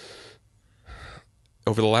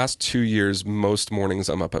 Over the last 2 years, most mornings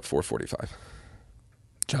I'm up at 4:45.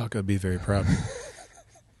 Jock, I'd be very proud.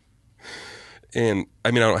 And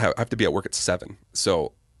I mean, I have to be at work at 7.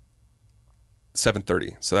 So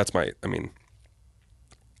 7:30. So that's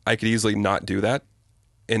I could easily not do that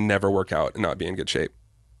and never work out and not be in good shape.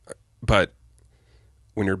 But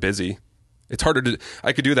when you're busy, it's harder to,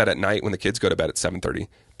 I could do that at night when the kids go to bed at 7:30,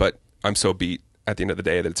 but I'm so beat at the end of the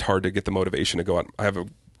day that it's hard to get the motivation to go out.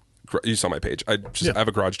 You saw my page. I have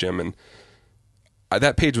a garage gym, and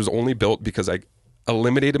that page was only built because I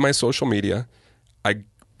eliminated my social media. I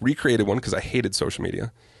recreated one because I hated social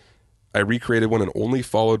media. I recreated one and only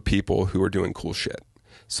followed people who are doing cool shit,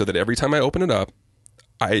 so that every time I open it up,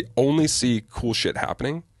 I only see cool shit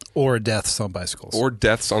happening. Or deaths on bicycles. Or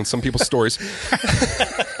deaths on some people's stories.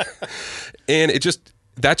 And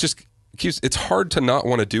it's hard to not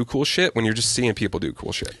want to do cool shit when you're just seeing people do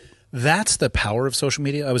cool shit. That's the power of social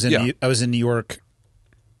media. I was in New York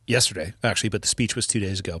yesterday, actually, but the speech was 2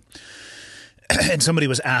 days ago. And somebody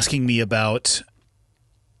was asking me about,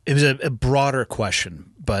 it was a broader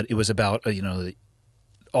question, but it was about,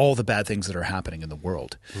 all the bad things that are happening in the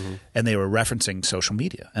world. Mm-hmm. And they were referencing social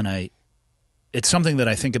media. And it's something that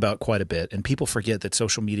I think about quite a bit. And people forget that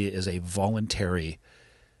social media is a voluntary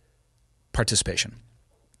participation.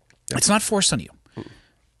 Yep. It's not forced on you.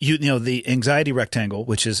 You know, the anxiety rectangle,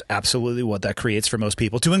 which is absolutely what that creates for most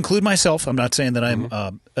people, to include myself. I'm not saying that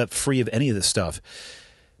I'm free of any of this stuff,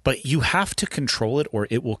 but you have to control it or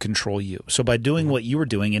it will control you. So by doing what you were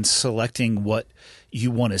doing and selecting what you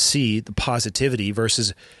want to see, the positivity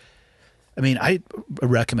versus, I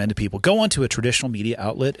recommend to people, go onto a traditional media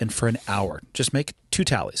outlet and for an hour, just make 2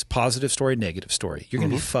 tallies, positive story, negative story. You're going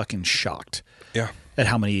to be fucking shocked at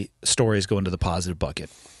how many stories go into the positive bucket.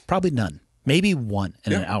 Probably none. Maybe 1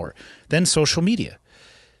 in an hour. Then social media.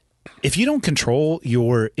 If you don't control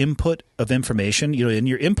your input of information, and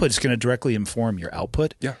your input is going to directly inform your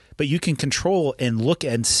output, but you can control and look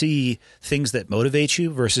and see things that motivate you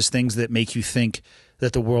versus things that make you think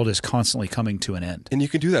that the world is constantly coming to an end. And you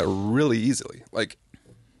can do that really easily. Like,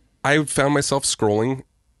 I found myself scrolling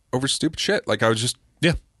over stupid shit. Like, I was just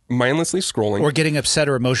mindlessly scrolling. Or getting upset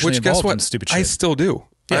or emotionally involved in stupid shit. I still do.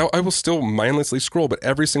 Yeah. I will still mindlessly scroll, but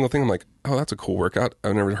every single thing I'm like, oh, that's a cool workout.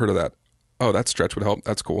 I've never heard of that. Oh, that stretch would help.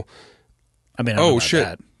 That's cool. I don't know about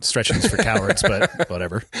that. Stretching is for cowards, but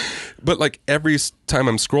whatever. But like every time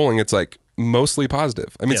I'm scrolling, it's like mostly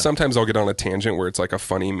positive. Sometimes I'll get on a tangent where it's like a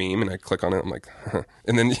funny meme and I click on it. I'm like, huh.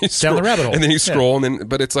 And then you scroll, down the rabbit hole. And then you scroll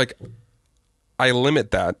but it's like, I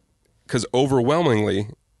limit that because overwhelmingly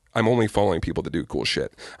I'm only following people that do cool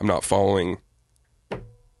shit. I'm not following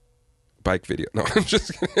bike video. No, I'm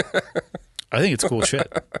just kidding. I think it's cool shit.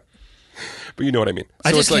 But you know what I mean. So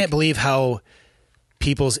I just can't believe how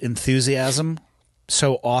people's enthusiasm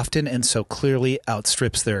so often and so clearly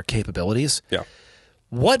outstrips their capabilities. Yeah.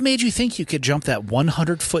 What made you think you could jump that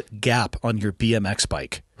 100-foot gap on your BMX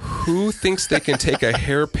bike? Who thinks they can take a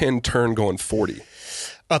hairpin turn going 40?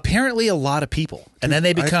 Apparently a lot of people. And then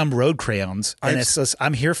they become road crayons, and it's just,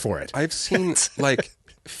 I'm here for it. I've seen like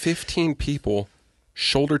 15 people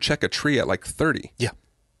shoulder check a tree at like 30. Yeah.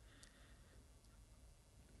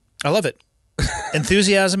 I love it.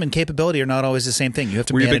 Enthusiasm and capability are not always the same thing. You have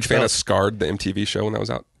to Were you a manage big fan both. of Scarred, the MTV show, when that was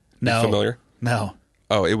out? No. You familiar? No.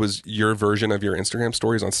 Oh, it was your version of your Instagram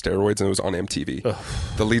stories on steroids, and it was on MTV. Ugh.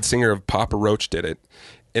 The lead singer of Papa Roach did it,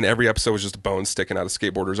 and every episode was just a bone sticking out of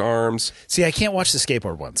skateboarders' arms. See, I can't watch the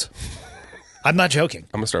skateboard ones. I'm not joking.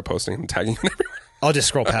 I'm going to start posting and tagging you everywhere. I'll just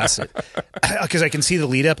scroll past it. Because I can see the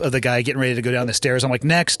lead up of the guy getting ready to go down the stairs. I'm like,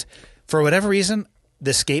 next. For whatever reason,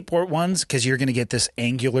 the skateboard ones, because you're going to get this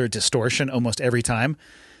angular distortion almost every time.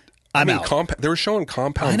 I'm out. They were showing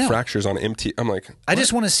compound fractures on MTV. I'm like, what? I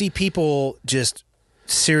just want to see people just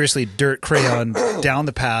seriously dirt crayon down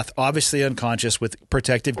the path, obviously unconscious, with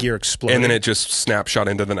protective gear exploding. And then it just snapshot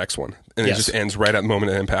into the next one. And it just ends right at the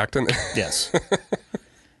moment of impact. And yes.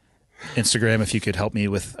 Instagram, if you could help me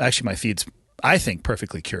with... Actually, my feed's, I think,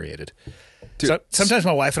 perfectly curated. Dude, so sometimes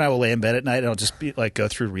my wife and I will lay in bed at night and I'll just be like, go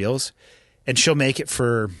through reels, and she'll make it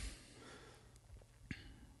for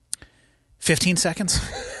 15 seconds.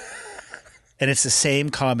 And it's the same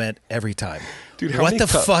comment every time. Dude, what the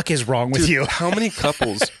fuck is wrong with you? How many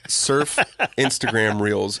couples surf Instagram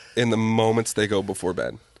reels in the moments they go before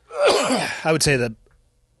bed? I'd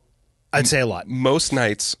say a lot. Most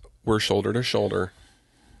nights we're shoulder to shoulder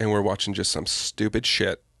and we're watching just some stupid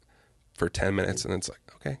shit for 10 minutes, and it's like,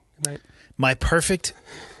 okay, good night. My perfect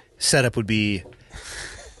setup would be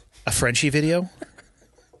a Frenchie video,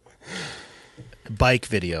 bike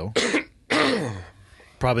video,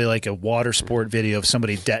 probably like a water sport video of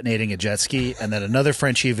somebody detonating a jet ski, and then another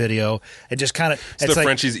Frenchie video, and just kind of... So the like,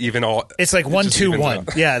 Frenchie's even all... It's like 1, 2, 1.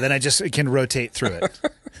 Yeah, then I just can rotate through it.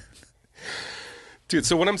 Dude,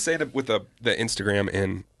 so what I'm saying with the Instagram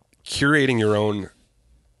and curating your own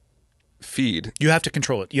feed... You have to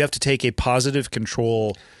control it. You have to take a positive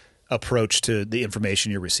control approach to the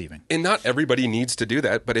information you're receiving. And not everybody needs to do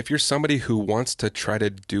that, but if you're somebody who wants to try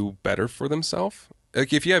to do better for themselves...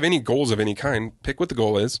 Like, if you have any goals of any kind, pick what the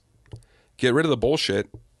goal is, get rid of the bullshit,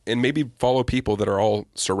 and maybe follow people that are all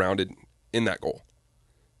surrounded in that goal.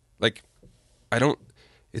 Like,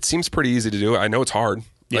 it seems pretty easy to do. I know it's hard.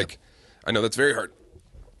 Yeah. Like, I know that's very hard.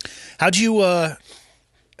 How'd you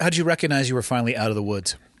recognize you were finally out of the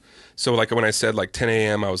woods? So, like, when I said, like, 10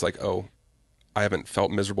 a.m., I was like, oh, I haven't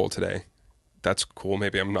felt miserable today. That's cool.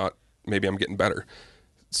 Maybe I'm not. Maybe I'm getting better.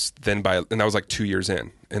 And that was like 2 years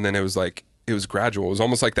in. And then it was like, it was gradual. It was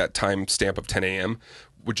almost like that time stamp of 10 a.m.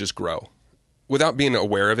 would just grow without being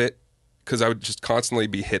aware of it, because I would just constantly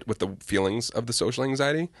be hit with the feelings of the social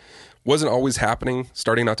anxiety. Wasn't always happening,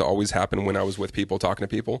 starting not to always happen when I was with people, talking to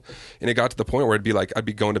people. And it got to the point where I'd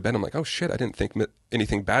be going to bed. I'm like, oh shit, I didn't think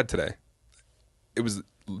anything bad today. It was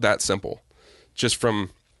that simple. Just from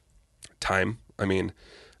time. I mean,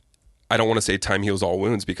 I don't want to say time heals all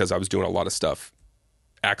wounds, because I was doing a lot of stuff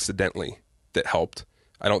accidentally that helped.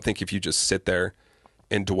 I don't think if you just sit there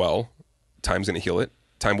and dwell, time's going to heal it.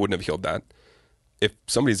 Time wouldn't have healed that. If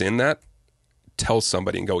somebody's in that, tell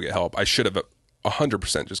somebody and go get help. I should have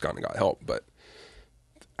 100% just gone and got help, but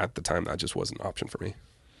at the time that just wasn't an option for me.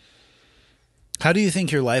 How do you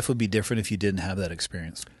think your life would be different if you didn't have that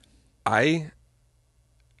experience? I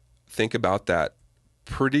think about that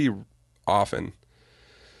pretty often.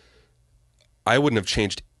 I wouldn't have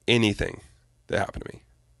changed anything that happened to me.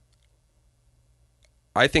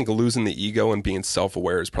 I think losing the ego and being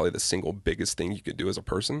self-aware is probably the single biggest thing you could do as a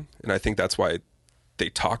person. And I think that's why they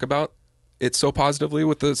talk about it so positively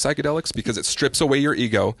with the psychedelics, because it strips away your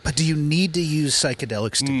ego. But do you need to use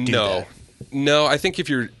psychedelics to do that? No, I think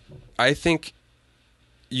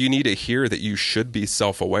you need to hear that you should be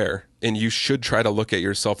self-aware, and you should try to look at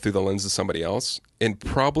yourself through the lens of somebody else, and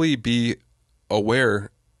probably be aware.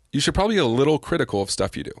 You should probably be a little critical of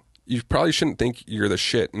stuff you do. You probably shouldn't think you're the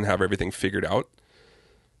shit and have everything figured out,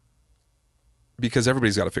 because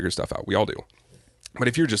everybody's got to figure stuff out. We all do. But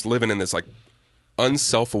if you're just living in this like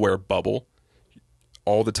unself-aware bubble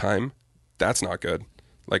all the time, that's not good.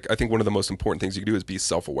 Like, I think one of the most important things you can do is be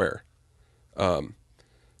self-aware.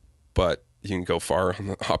 But you can go far on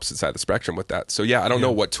the opposite side of the spectrum with that. So yeah, I don't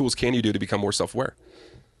know, what tools can you do to become more self-aware?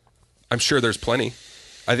 I'm sure there's plenty.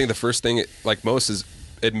 I think the first thing, like most, is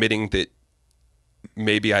admitting that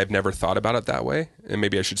maybe I've never thought about it that way, and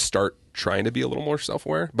maybe I should start trying to be a little more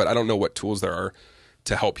self-aware. But I don't know what tools there are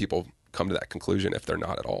to help people come to that conclusion if they're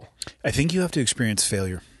not at all. I think you have to experience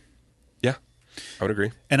failure. Yeah, I would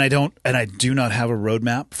agree. And I do not have a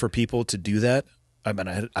roadmap for people to do that. I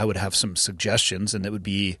mean, I would have some suggestions, and it would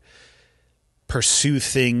be pursue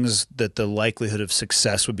things that the likelihood of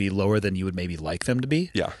success would be lower than you would maybe like them to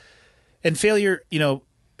be. Yeah. And failure,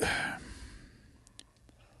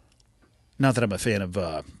 not that I'm a fan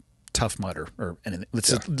of Tough Mudder or anything.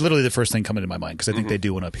 It's literally the first thing coming to my mind because I think they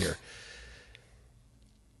do one up here.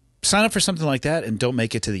 Sign up for something like that and don't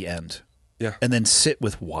make it to the end. Yeah. And then sit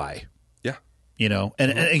with why. Yeah.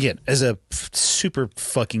 And again, as a super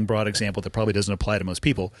fucking broad example that probably doesn't apply to most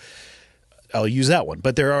people, I'll use that one.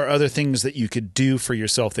 But there are other things that you could do for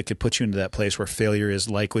yourself that could put you into that place where failure is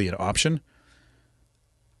likely an option.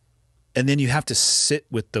 And then you have to sit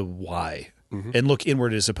with the why and look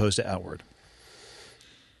inward as opposed to outward.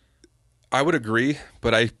 I would agree,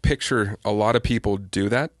 but I picture a lot of people do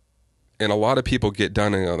that, and a lot of people get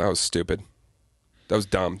done and go, that was stupid. That was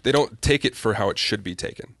dumb. They don't take it for how it should be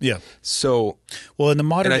taken. Yeah. So, well, in the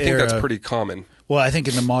modern era, and I think that's pretty common. Well, I think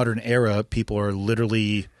in the modern era, people are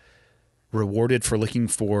literally rewarded for looking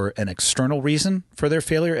for an external reason for their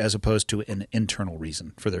failure as opposed to an internal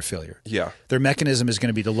reason for their failure. Yeah. Their mechanism is going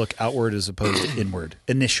to be to look outward as opposed to inward,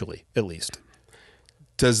 initially, at least.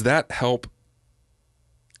 Does that help?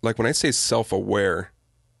 Like when I say self-aware,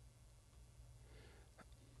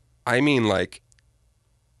 I mean like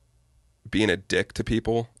being a dick to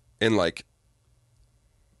people and like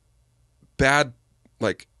bad,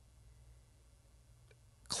 like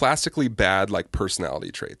classically bad, like personality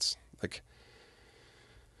traits. Like,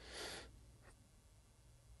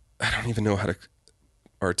 I don't even know how to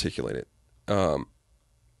articulate it. Yeah,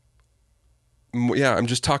 I'm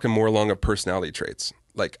just talking more along of personality traits.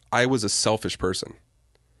 Like, I was a selfish person.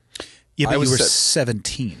 Yeah, but you were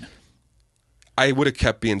 17. I would have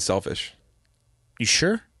kept being selfish. You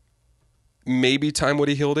sure? Maybe time would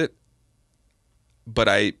have healed it, but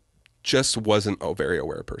I just wasn't a very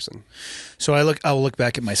aware person. So I'll look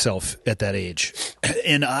back at myself at that age,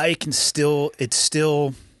 and I can still,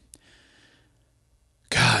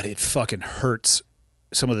 God, it fucking hurts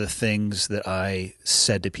some of the things that I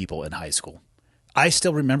said to people in high school. I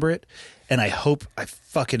still remember it, and I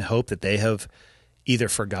fucking hope that they have either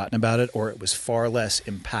forgotten about it or it was far less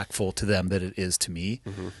impactful to them than it is to me.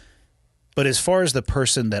 Mm-hmm. But as far as the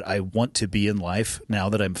person that I want to be in life, now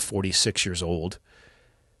that I'm 46 years old,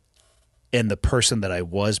 and the person that I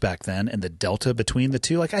was back then and the delta between the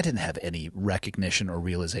two, like I didn't have any recognition or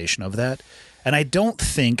realization of that. And I don't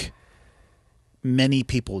think many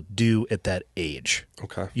people do at that age.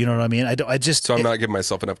 Okay. You know what I mean? So I'm not giving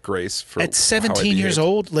myself enough grace for at 17 years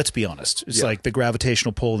old, let's be honest. It's like the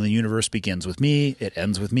gravitational pull in the universe begins with me. It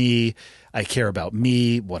ends with me. I care about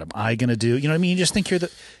me. What am I going to do? You know what I mean? You just think you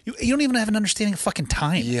don't even have an understanding of fucking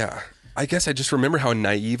time. Yeah. I guess I just remember how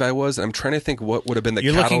naive I was. I'm trying to think what would have been the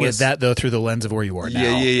catalyst. You're looking at that, though, through the lens of where you are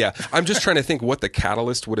now. Yeah. I'm just trying to think what the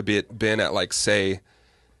catalyst would have been at, like, say,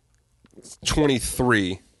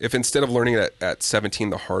 23. If instead of learning it at 17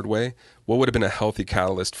 the hard way, what would have been a healthy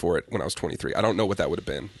catalyst for it when I was 23? I don't know what that would have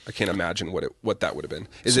been. I can't imagine what that would have been.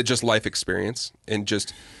 Is it just life experience? And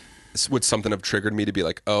just would something have triggered me to be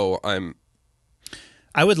like,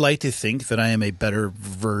 I would like to think that I am a better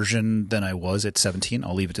version than I was at 17.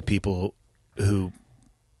 I'll leave it to people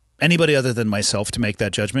anybody other than myself to make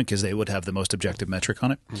that judgment because they would have the most objective metric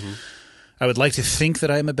on it. Mm-hmm. I would like to think that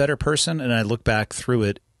I am a better person, and I look back through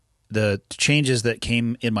it. The changes that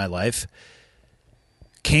came in my life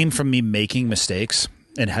came from me making mistakes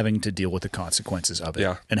and having to deal with the consequences of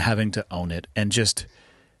it and having to own it and just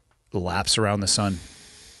laps around the sun.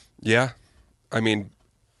 Yeah. I mean,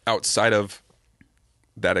 outside of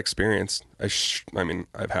that experience,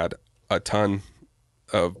 I've had a ton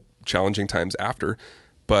of challenging times after,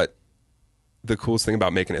 but the coolest thing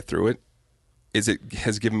about making it through it is it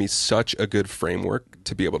has given me such a good framework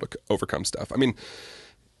to be able to overcome stuff. I mean,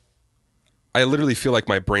 I literally feel like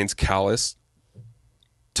my brain's callous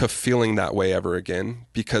to feeling that way ever again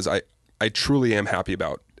because I truly am happy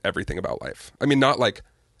about everything about life. I mean, not like,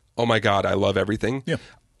 oh my God, I love everything. Yeah.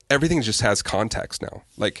 Everything just has context now.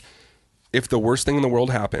 Like, if the worst thing in the world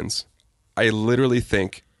happens, I literally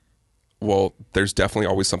think, well, there's definitely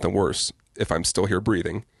always something worse if I'm still here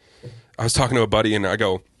breathing. I was talking to a buddy and I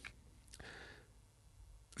go,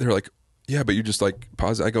 they're like, yeah, but you just like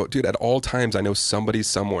pause. I go, dude, at all times, I know somebody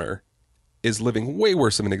somewhere is living way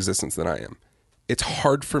worse of an existence than I am. It's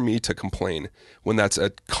hard for me to complain when that's a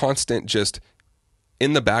constant just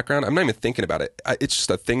in the background. I'm not even thinking about it. It's just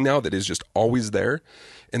a thing now that is just always there.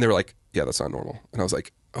 And they were like, yeah, that's not normal. And I was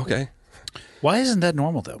like, okay. Why isn't that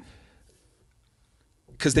normal though?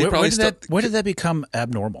 Because they where did that become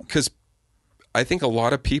abnormal? Because I think a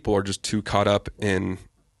lot of people are just too caught up in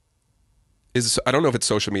I don't know if it's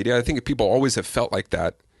social media. I think people always have felt like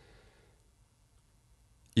that.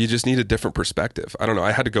 You just need a different perspective. I don't know.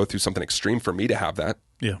 I had to go through something extreme for me to have that.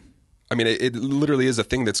 Yeah. I mean, it literally is a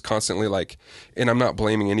thing that's constantly like, and I'm not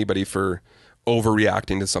blaming anybody for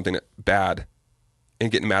overreacting to something bad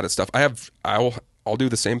and getting mad at stuff. I'll do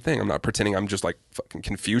the same thing. I'm not pretending I'm just like fucking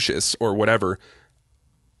Confucius or whatever.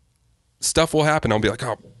 Stuff will happen. I'll be like,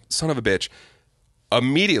 oh, son of a bitch.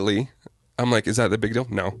 Immediately, I'm like, is that the big deal?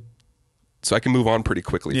 No. So I can move on pretty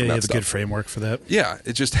quickly from that you have stuff. a good framework for that. Yeah,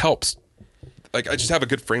 it just helps. Like, I just have a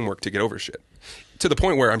good framework to get over shit. To the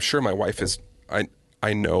point where I'm sure my wife is,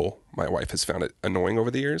 I know my wife has found it annoying over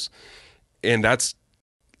the years. And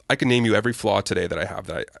I can name you every flaw today that I have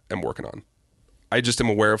that I am working on. I just am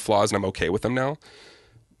aware of flaws and I'm okay with them now.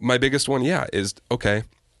 My biggest one, is, okay,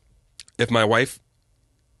 if my wife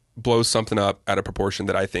blows something up out of proportion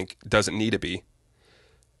that I think doesn't need to be,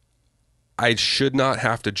 I should not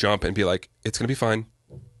have to jump and be like, it's going to be fine.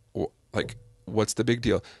 Like, what's the big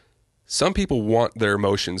deal? Some people want their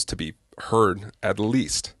emotions to be heard at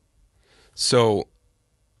least. So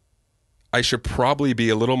I should probably be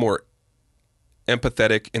a little more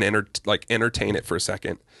empathetic and entertain it for a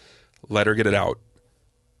second. Let her get it out.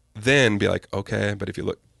 Then be like, okay, but if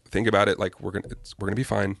you think about it, like we're gonna be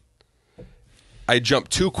fine. I jump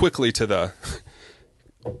too quickly to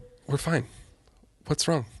we're fine. What's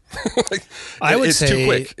wrong? Like, it's too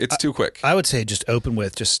quick. It's too quick. I would say just open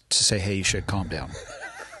with just to say, hey, you should calm down.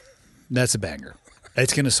 That's a banger.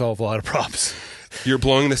 It's going to solve a lot of problems. You're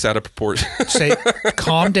blowing this out of proportion. Say,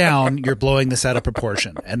 calm down. You're blowing this out of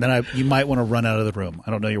proportion. And then you might want to run out of the room.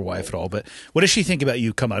 I don't know your wife at all, but what does she think about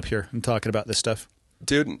you coming up here and talking about this stuff?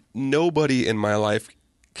 Dude, nobody in my life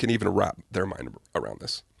can even wrap their mind around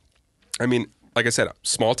this. I mean, like I said,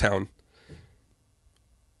 small town.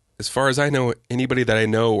 As far as I know, anybody that I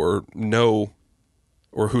know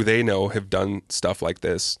or who they know have done stuff like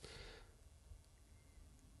this,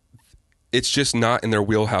 it's just not in their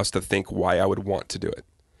wheelhouse to think why I would want to do it.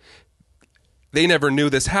 They never knew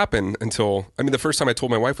this happened until, the first time I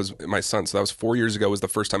told my wife was my son. So that was 4 years ago, was the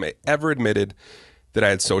first time I ever admitted that I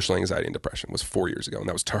had social anxiety and depression, was 4 years ago. And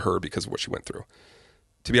that was to her because of what she went through.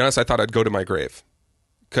 To be honest, I thought I'd go to my grave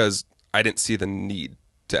because I didn't see the need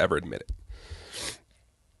to ever admit it.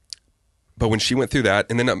 But when she went through that,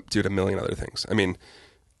 and then, a million other things. I mean,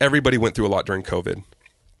 everybody went through a lot during COVID.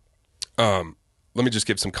 Let me just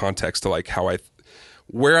give some context to like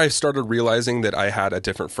where I started realizing that I had a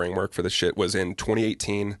different framework for this shit was in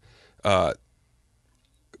 2018. The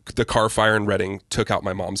car fire in Reading took out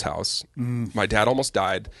my mom's house. My dad almost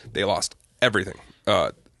died. They lost everything.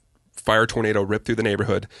 Fire tornado ripped through the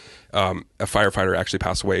neighborhood. A firefighter actually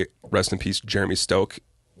passed away. Rest in peace, Jeremy Stoke,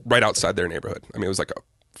 right outside their neighborhood. I mean, it was like a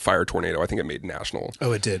fire tornado. I think it made national.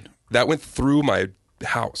 Oh, it did. That went through my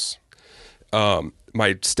house.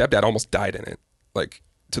 My stepdad almost died in it. Like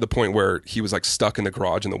to the point where he was like stuck in the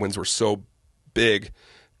garage and the winds were so big,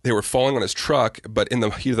 they were falling on his truck. But in the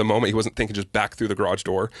heat of the moment, he wasn't thinking just back through the garage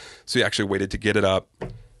door. So he actually waited to get it up,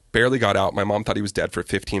 barely got out. My mom thought he was dead for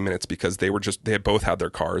 15 minutes because they had both had their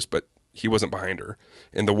cars, but he wasn't behind her.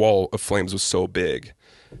 And the wall of flames was so big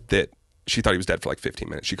that she thought he was dead for like 15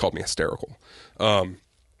 minutes. She called me hysterical.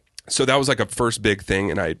 So that was like a first big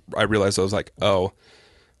thing. And I realized I was like, oh,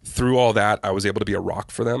 through all that, I was able to be a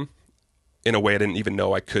rock for them in a way I didn't even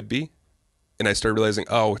know I could be. And I started realizing,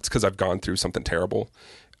 oh, it's because I've gone through something terrible.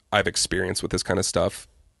 I've experienced with this kind of stuff.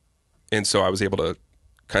 And so I was able to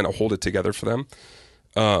kind of hold it together for them.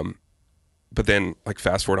 But then, like,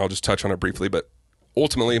 fast forward, I'll just touch on it briefly. But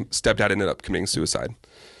ultimately, stepdad ended up committing suicide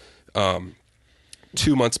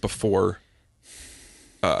 2 months before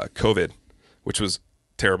COVID, which was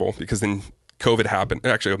terrible because then COVID happened,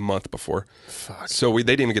 actually a month before. Fuck. So they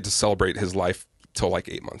didn't even get to celebrate his life till like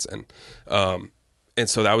 8 months in. And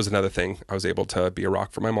so that was another thing. I was able to be a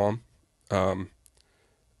rock for my mom.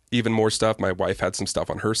 Even more stuff. My wife had some stuff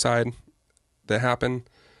on her side that happened.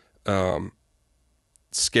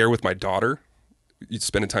 Scare with my daughter. You'd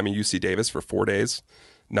spend time in UC Davis for 4 days,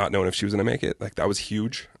 not knowing if she was going to make it. Like that was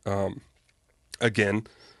huge. Again,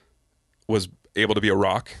 was able to be a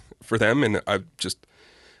rock for them. And I just,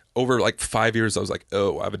 over like 5 years, I was like,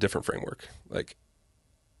 oh, I have a different framework. Like,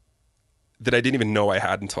 that I didn't even know I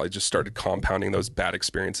had until I just started compounding those bad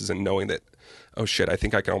experiences and knowing that, oh shit, I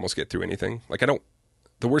think I can almost get through anything. Like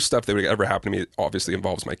the worst stuff that would ever happen to me obviously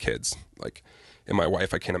involves my kids, like, and my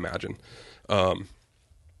wife, I can't imagine.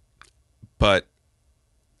 But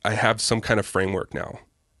I have some kind of framework now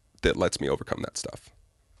that lets me overcome that stuff.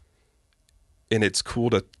 And it's cool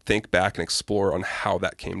to think back and explore on how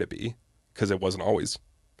that came to be, because it wasn't always.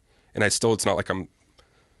 And it's not like I'm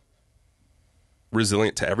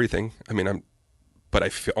resilient to everything. I mean, but I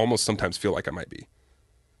almost sometimes feel like I might be.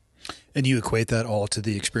 And you equate that all to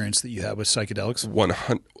the experience that you had with psychedelics?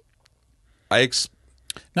 100.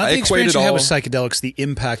 Not I the experience equated you had all- with psychedelics, the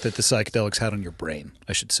impact that the psychedelics had on your brain,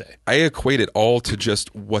 I should say. I equate it all to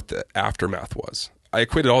just what the aftermath was. I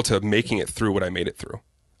equate it all to making it through what I made it through.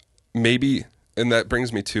 Maybe, and that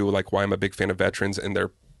brings me to like why I'm a big fan of veterans and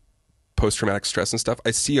their post-traumatic stress and stuff.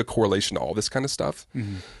 I see a correlation to all this kind of stuff.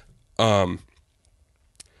 And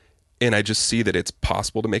I just see that it's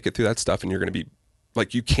possible to make it through that stuff, and you're going to be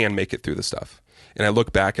like, you can make it through the stuff. And I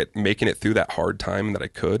look back at making it through that hard time that I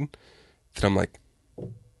could, that I'm like,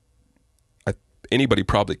 anybody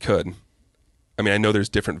probably could. I mean, I know there's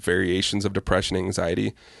different variations of depression,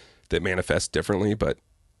 anxiety that manifest differently, but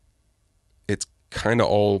it's kind of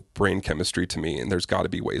all brain chemistry to me, and there's got to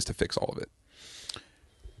be ways to fix all of it.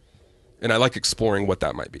 And I like exploring what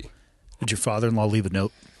that might be. Did your father-in-law leave a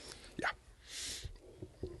note? Yeah.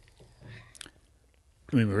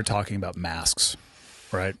 I mean, we were talking about masks,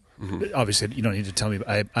 right? Obviously, you don't need to tell me.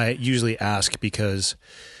 But I usually ask because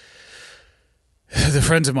the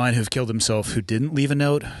friends of mine who've killed themselves who didn't leave a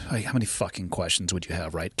note, like, how many fucking questions would you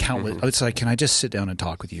have, right? Countless. It's like, can I just sit down and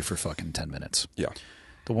talk with you for fucking 10 minutes? Yeah.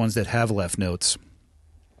 The ones that have left notes,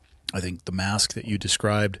 I think the mask that you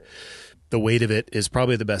described, the weight of it is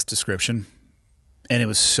probably the best description. And it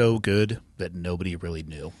was so good that nobody really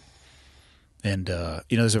knew. And,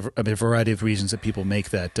 there's a variety of reasons that people make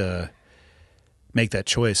that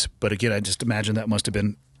choice. But again, I just imagine that must have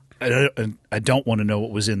been, I don't want to know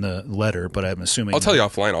what was in the letter, but I'm assuming. I'll tell you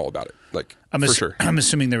offline all about it, for sure. I'm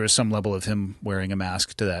assuming there was some level of him wearing a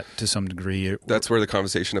mask to some degree. That's where the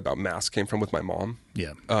conversation about masks came from with my mom.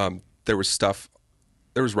 Yeah. There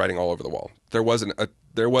was writing all over the wall. Was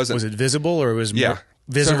it visible or was yeah, more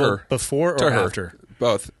visible to her. before or To her. after?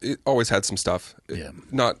 Both. It always had some stuff. Yeah.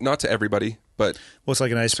 Not to everybody, but Well, it's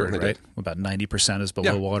like an iceberg, certainly right? did. About 90% is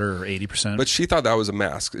below Yeah. water or 80%. But she thought that was a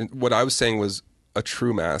mask. And what I was saying was a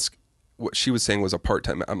true mask. What she was saying was a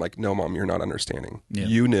part-time. I'm like, no, Mom, you're not understanding. Yeah.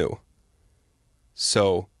 You knew.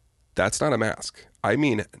 So that's not a mask. I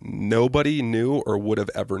mean, nobody knew or would have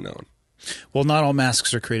ever known. Well, not all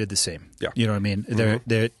masks are created the same. Yeah. You know what I mean?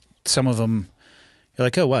 They're some of them, you're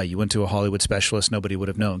like, oh, wow, you went to a Hollywood specialist, nobody would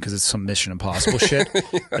have known because it's some Mission Impossible shit.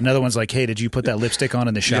 Another one's like, hey, did you put that lipstick on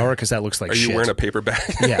in the shower? Because that looks like Are shit. you wearing a paper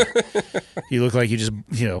bag? Yeah. You look like you just,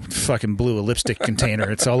 fucking blew a lipstick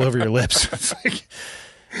container. It's all over your lips. It's like,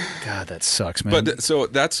 God, that sucks, man. But so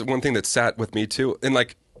that's one thing that sat with me too. And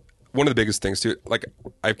like one of the biggest things too, like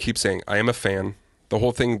I keep saying, I am a fan. The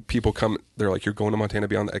whole thing, people come, they're like, you're going to Montana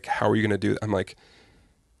Beyond. Like, how are you going to do that? I'm like,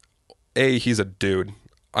 he's a dude.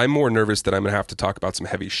 I'm more nervous that I'm going to have to talk about some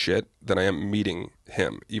heavy shit than I am meeting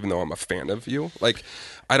him, even though I'm a fan of you. Like,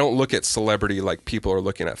 I don't look at celebrity like people are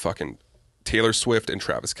looking at fucking Taylor Swift and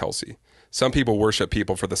Travis Kelce. Some people worship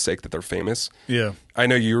people for the sake that they're famous. yeah. I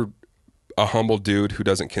know you're a humble dude who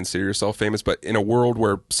doesn't consider yourself famous, but in a world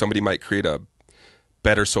where somebody might create a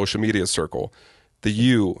better social media circle, the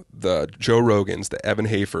Joe Rogans, the Evan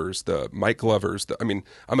Hafers, the Mike Glovers,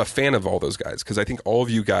 I'm a fan of all those guys because I think all of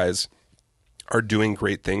you guys are doing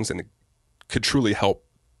great things and could truly help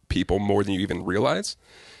people more than you even realize.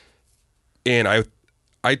 And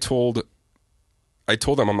I told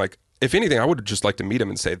them, I'm like, if anything, I would just like to meet him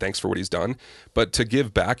and say thanks for what he's done. But to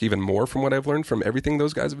give back even more from what I've learned from everything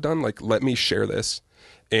those guys have done, like, let me share this.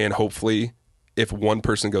 And hopefully, if one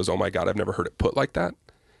person goes, oh my God, I've never heard it put like that,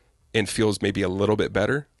 and feels maybe a little bit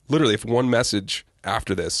better. Literally, if one message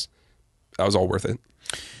after this, that was all worth it.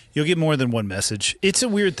 You'll get more than one message. It's a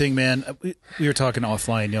weird thing, man. We were talking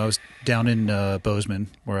offline. I was down in Bozeman,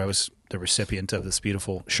 where I was the recipient of this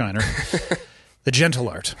beautiful shiner. The gentle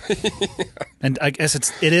art. And I guess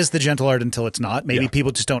it is the gentle art until it's not. Maybe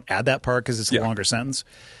people just don't add that part because it's a longer sentence.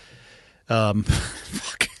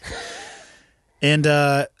 Fuck. And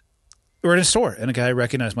we're in a store, and a guy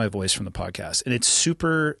recognized my voice from the podcast. And it's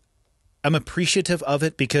super... I'm appreciative of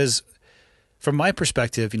it because from my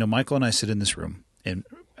perspective, Michael and I sit in this room and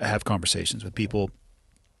have conversations with people,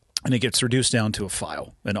 and it gets reduced down to a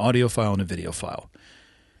file, an audio file and a video file.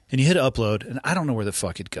 And you hit upload, and I don't know where the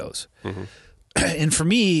fuck it goes. Mm-hmm. And for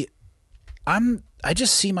me, I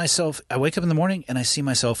just see myself, I wake up in the morning and I see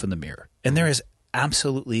myself in the mirror. And there is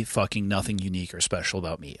absolutely fucking nothing unique or special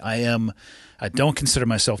about me. I don't consider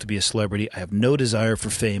myself to be a celebrity. I have no desire for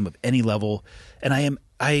fame of any level. And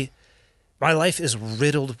my life is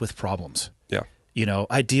riddled with problems. Yeah.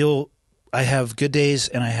 I have good days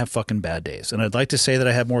and I have fucking bad days. And I'd like to say that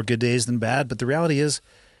I have more good days than bad, but the reality is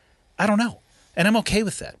I don't know. And I'm okay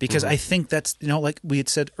with that because I think that's, like we had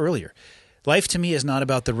said earlier, life to me is not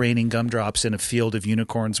about the raining gumdrops in a field of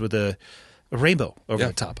unicorns with a rainbow over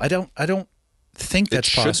the top. I don't think that's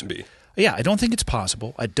possible. It shouldn't be. Yeah, I don't think it's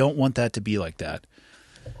possible. I don't want that to be like that.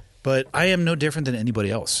 But I am no different than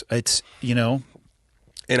anybody else. It's, you know.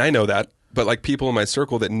 And I know that, but like people in my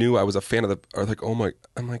circle that knew I was a fan of are like, oh my,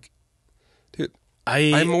 I'm like, dude,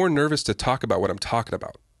 I'm more nervous to talk about what I'm talking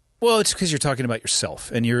about. Well, it's because you're talking about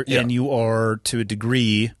yourself, and you are to a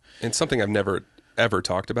degree. And something I've never ever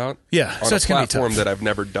talked about. Yeah, on so a it's gonna be platform tough. that I've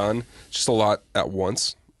never done. Just a lot at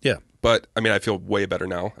once. Yeah. But I mean, I feel way better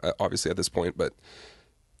now, obviously at this point. But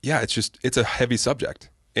yeah, it's a heavy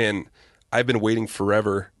subject, and I've been waiting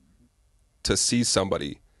forever to see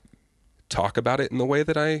somebody talk about it in the way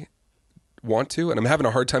that I want to, and I'm having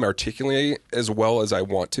a hard time articulating it as well as I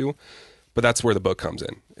want to. But that's where the book comes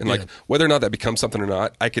in, and like whether or not that becomes something or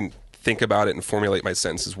not, I can think about it and formulate my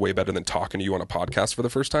sentences way better than talking to you on a podcast for the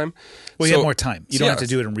first time. Well, you have more time. You don't have to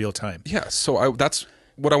do it in real time. Yeah, so that's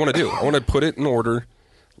what I want to do. I want to put it in order,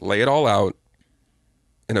 lay it all out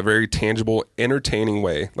in a very tangible, entertaining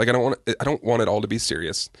way. Like I don't want it all to be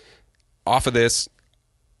serious. Off of this,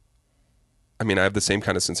 I mean, I have the same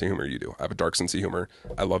kind of sense of humor you do. I have a dark sense of humor.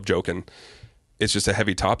 I love joking. It's just a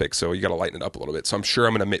heavy topic, so you got to lighten it up a little bit. So I'm sure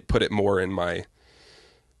I'm going to put it more in my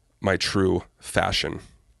true fashion,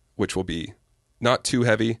 which will be not too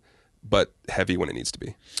heavy, but heavy when it needs to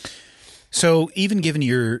be. So even given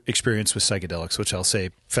your experience with psychedelics, which I'll say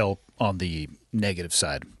fell on the negative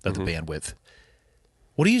side of the bandwidth,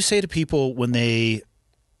 what do you say to people when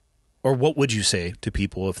or what would you say to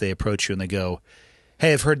people if they approach you and they go,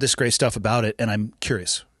 hey, I've heard this great stuff about it and I'm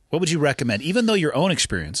curious. What would you recommend? Even though your own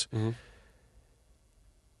experience,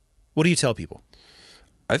 what do you tell people?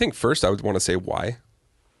 I think first I would want to say why.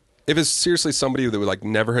 If it's seriously somebody that would like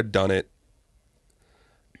never had done it,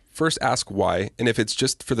 first ask why. And if it's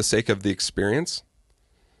just for the sake of the experience,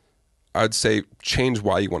 I'd say change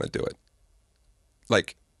why you want to do it.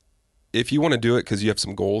 Like if you want to do it because you have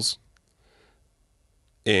some goals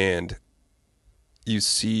and you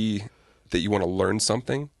see that you want to learn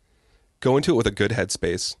something, go into it with a good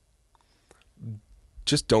headspace.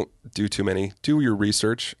 Just don't do too many. Do your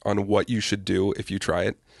research on what you should do if you try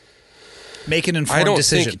it. Make an informed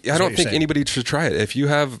decision. I don't think anybody should try it. If you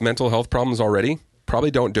have mental health problems already, probably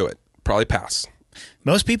don't do it. Probably pass.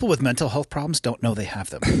 Most people with mental health problems don't know they have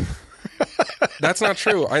them. That's not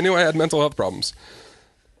true. I knew I had mental health problems.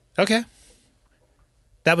 Okay.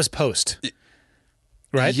 That was post.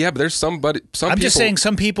 Right? Yeah, but there's some people... just saying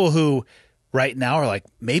some people who right now are like,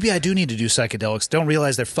 maybe I do need to do psychedelics, don't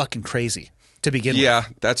realize they're fucking crazy to begin with. Yeah,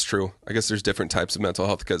 that's true. I guess there's different types of mental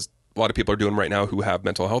health because a lot of people are doing right now who have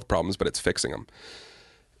mental health problems, but it's fixing them.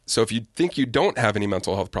 So if you think you don't have any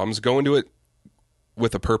mental health problems, go into it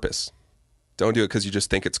with a purpose. Don't do it because you just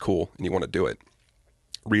think it's cool and you want to do it.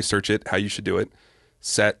 Research it, how you should do it.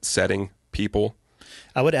 Setting, people.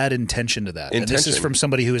 I would add intention to that. And this is from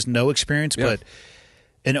somebody who has no experience, but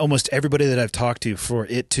in almost everybody that I've talked to, for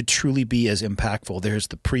it to truly be as impactful, there's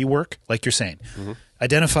the pre-work, like you're saying.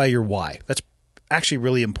 Identify your why. That's actually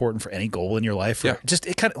really important for any goal in your life. Just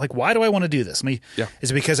it kind of like, why do I want to do this?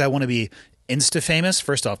 Is it because I want to be Insta famous?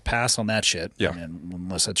 First off, pass on that shit. Yeah. I mean,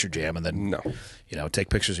 unless that's your jam, and then no, take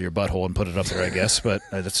pictures of your butthole and put it up there, I guess. But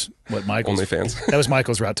that's what Michael's OnlyFans. That was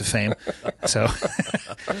Michael's route to fame. So,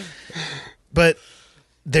 but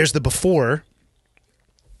there's the before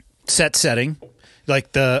setting,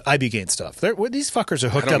 like the ibogaine stuff. These fuckers are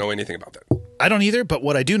hooked up. I don't know anything about that. I don't either. But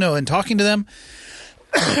what I do know in talking to them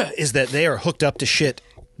is that they are hooked up to shit.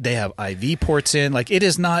 They have IV ports in. Like it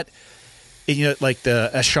is not. Like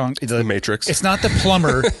the Matrix. It's not the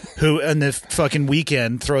plumber who on the fucking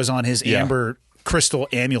weekend throws on his amber crystal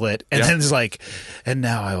amulet and then is like, and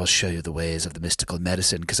now I will show you the ways of the mystical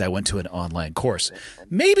medicine because I went to an online course.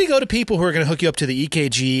 Maybe go to people who are going to hook you up to the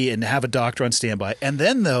EKG and have a doctor on standby. And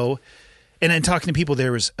then and in talking to people,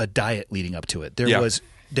 there was a diet leading up to it.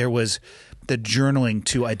 There was the journaling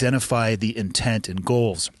to identify the intent and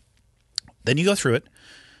goals. Then you go through it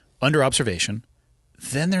under observation.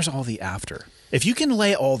 Then there's all the after. If you can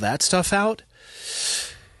lay all that stuff out,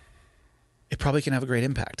 it probably can have a great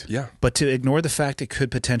impact. Yeah. But to ignore the fact it could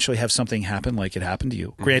potentially have something happen like it happened to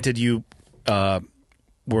you. Granted, you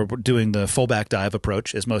were doing the full back dive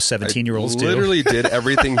approach, as most 17-year-olds do. Literally did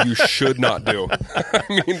everything you should not do. I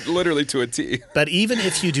mean, literally to a T. But even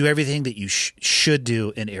if you do everything that you should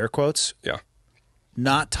do, in air quotes,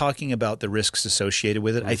 not talking about the risks associated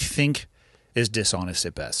with it, I think is dishonest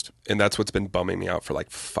at best. And that's what's been bumming me out for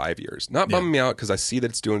like 5 years. Not bumming me out because I see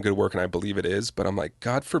that it's doing good work and I believe it is, but I'm like,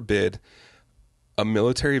 God forbid a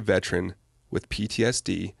military veteran with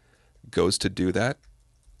PTSD goes to do that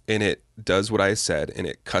and it does what I said and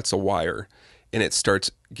it cuts a wire and it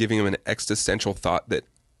starts giving him an existential thought that,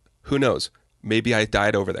 who knows, maybe I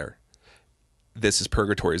died over there. this is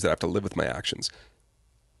purgatory, is that I have to live with my actions.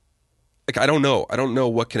 Like, I don't know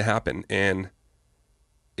what can happen, and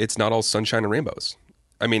it's not all sunshine and rainbows.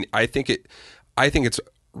 I mean, I think it's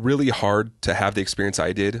really hard to have the experience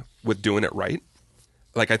I did with doing it right.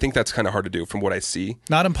 Like, I think that's kind of hard to do from what I see.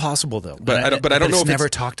 Not impossible though. But I don't know if it's never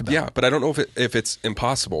talked about. Yeah, but I don't know if it's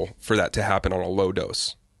impossible for that to happen on a low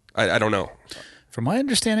dose. I don't know. From my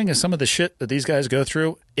understanding of some of the shit that these guys go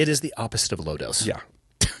through, it is the opposite of low dose. Yeah.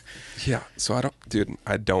 Yeah. So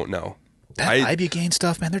I don't know. That ibogaine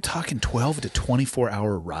stuff, man, they're talking 12 to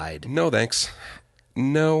 24-hour ride. No, thanks.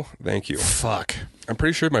 No, thank you. Fuck. I'm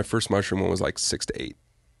pretty sure my first mushroom one was like 6 to 8.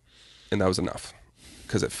 And that was enough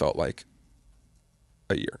because it felt like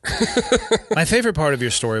a year. My favorite part of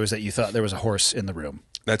your story was that you thought there was a horse in the room.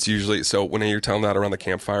 That's usually, so when you're telling that around the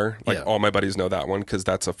campfire, like Yeah. all my buddies know that one because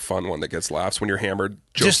that's a fun one that gets laughs when you're hammered,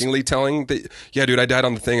 jokingly telling that, yeah, dude, I died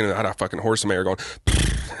on the thing and I had a fucking horse in my ear going.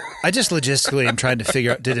 I just logistically am trying to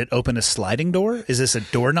figure out, did it open a sliding door? Is this a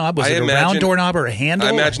doorknob? Was it a round doorknob or a handle?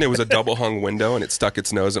 I imagine it was a double hung window and it stuck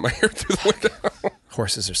its nose in my ear through the window.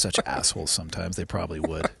 Horses are such assholes sometimes. They probably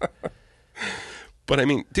would. But I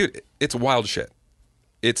mean, dude, it's wild shit.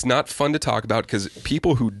 It's not fun to talk about because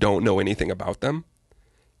people who don't know anything about them,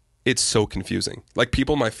 it's so confusing. Like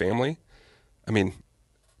people in my family, I mean,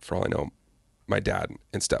 for all I know, my dad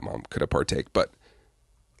and stepmom could have partake, but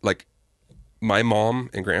like my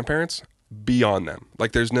mom and grandparents, beyond them.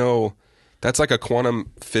 Like that's like a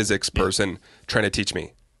quantum physics person trying to teach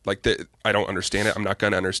me. Like I don't understand it. I'm not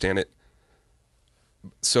going to understand it.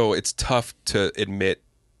 So it's tough to admit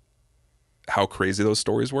how crazy those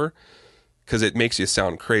stories were because it makes you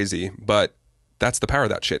sound crazy, but that's the power of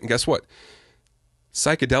that shit. And guess what?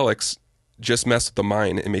 Psychedelics just mess with the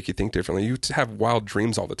mind and make you think differently. You have wild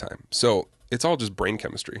dreams all the time. So it's all just brain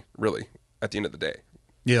chemistry, really, at the end of the day.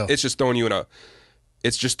 Yeah. It's just throwing you in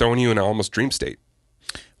an almost dream state.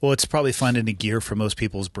 Well, it's probably finding a gear for most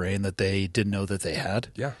people's brain that they didn't know that they had.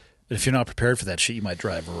 Yeah. But if you're not prepared for that shit, you might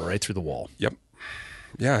drive right through the wall. Yep.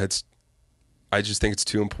 Yeah, I just think it's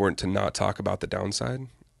too important to not talk about the downside.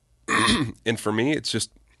 And for me, it's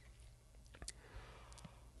just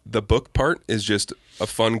the book part is just a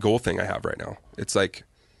fun goal thing I have right now. It's like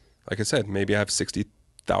I said, maybe I have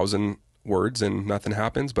 60,000 words and nothing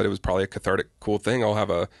happens, but it was probably a cathartic, cool thing. I'll have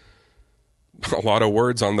a lot of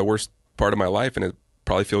words on the worst part of my life and it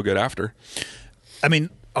probably feel good after. I mean,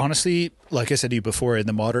 honestly, like I said to you before, in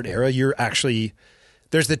the modern era, you're actually,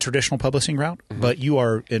 there's the traditional publishing route, but you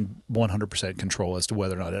are in 100% control as to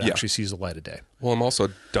whether or not it actually sees the light of day. Well, I'm also a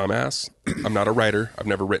dumbass. I'm not a writer. I've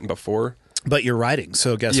never written before. But you're writing,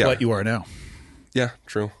 so guess what? You are now. Yeah,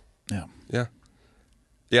 true. Yeah. Yeah.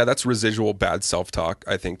 Yeah, that's residual bad self-talk,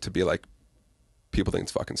 I think, to be like, people think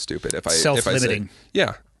it's fucking stupid. If I self-limiting.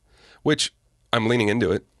 Yeah. Which I'm leaning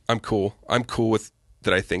into it. I'm cool. I'm cool with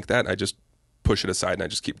that I think that. I just push it aside and I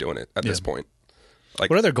just keep doing it at this point. Like,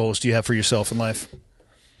 what other goals do you have for yourself in life?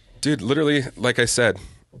 Dude, literally, like I said,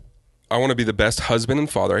 I want to be the best husband and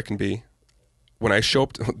father I can be. When I show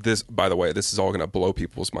up to this, by the way, this is all going to blow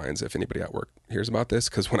people's minds if anybody at work hears about this,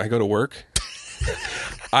 because when I go to work,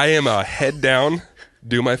 I am a head down,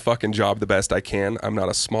 do my fucking job the best I can. I'm not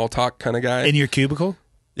a small talk kind of guy. In your cubicle?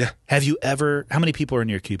 Yeah. Have you ever, how many people are in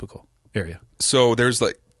your cubicle area? So there's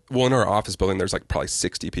like, well, in our office building, there's like probably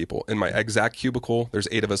 60 people. In my exact cubicle, there's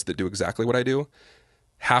 8 of us that do exactly what I do.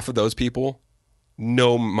 Half of those people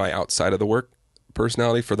know my outside of the work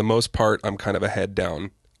personality. For the most part, I'm kind of a head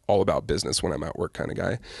down, all about business when I'm at work kind of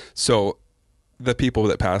guy. So the people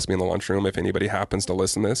that pass me in the lunchroom, if anybody happens to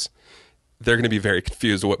listen to this, they're going to be very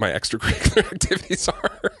confused what my extracurricular activities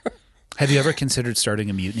are. Have you ever considered starting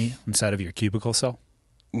a mutiny inside of your cubicle cell?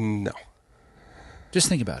 No. Just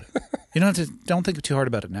think about it. You don't think too hard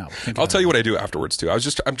about it now. I'll tell you what I do afterwards too.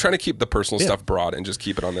 I'm trying to keep the personal stuff broad and just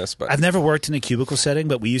keep it on this. But I've never worked in a cubicle setting,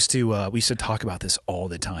 but we used to talk about this all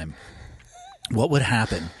the time. What would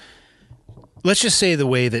happen? Let's just say the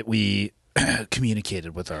way that we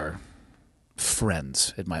communicated with our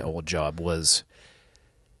friends at my old job was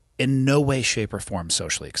in no way, shape, or form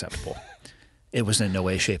socially acceptable. It was in no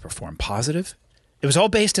way, shape, or form positive. It was all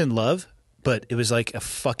based in love. But it was like a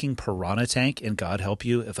fucking piranha tank, and God help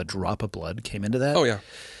you if a drop of blood came into that. Oh, yeah.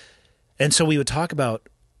 And so we would talk about,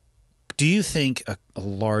 do you think a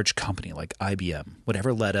large company like IBM would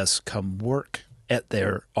ever let us come work at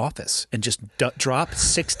their office and just drop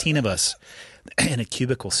 16 of us in a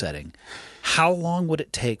cubicle setting? How long would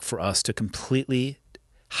it take for us to completely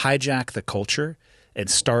hijack the culture and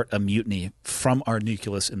start a mutiny from our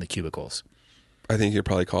nucleus in the cubicles? I think you'd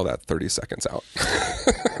probably call that 30 seconds out.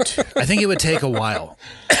 I think it would take a while.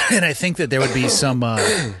 And I think that there would be some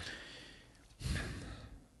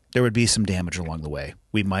there would be some damage along the way.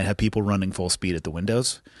 We might have people running full speed at the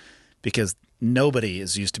windows because nobody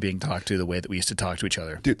is used to being talked to the way that we used to talk to each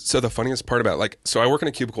other. Dude, so the funniest part about so I work in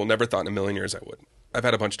a cubicle, never thought in a million years I would. I've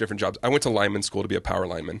had a bunch of different jobs. I went to lineman school to be a power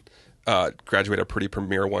lineman. Graduated a pretty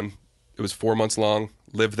premier one. It was 4 months long,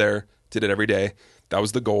 lived there, did it every day. That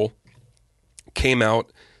was the goal. Came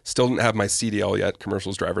out, still didn't have my CDL yet,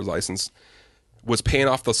 commercials driver's license. Was paying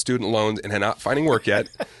off the student loans and had not finding work yet.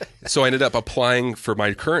 So I ended up applying for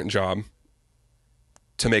my current job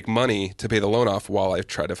to make money to pay the loan off while I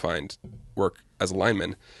try to find work as a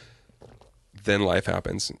lineman. Then life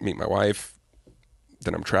happens. Meet my wife.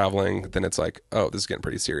 Then I'm traveling. Then it's like, oh, this is getting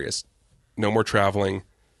pretty serious. No more traveling.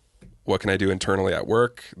 What can I do internally at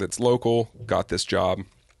work that's local? Got this job.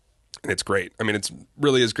 And it's great. I mean, it's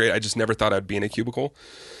really is great. I just never thought I'd be in a cubicle.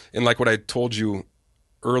 And like what I told you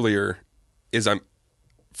earlier is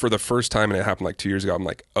for the first time, and it happened like 2 years ago, I'm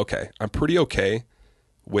like, okay, I'm pretty okay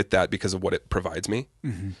with that because of what it provides me.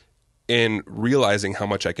 Mm-hmm. And realizing how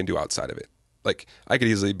much I can do outside of it. Like I could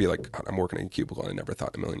easily be like, I'm working in a cubicle and I never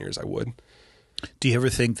thought in a million years I would. Do you ever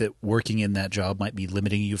think that working in that job might be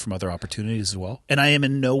limiting you from other opportunities as well? And I am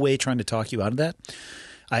in no way trying to talk you out of that.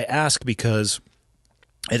 I ask because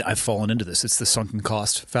I've fallen into this. It's the sunken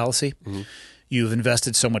cost fallacy. Mm-hmm. You've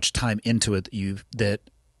invested so much time into it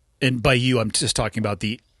and by you, I'm just talking about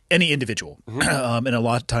any individual. Mm-hmm. And a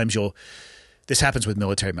lot of times this happens with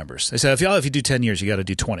military members. They say, if you do 10 years, you got to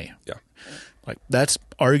do 20. Yeah. Like that's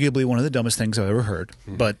arguably one of the dumbest things I've ever heard.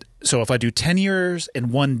 Mm-hmm. But so if I do 10 years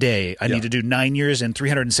in one day, I need to do 9 years and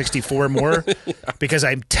 364 more because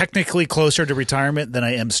I'm technically closer to retirement than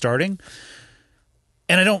I am starting.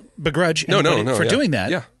 And I don't begrudge anybody for doing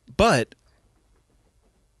that. Yeah. But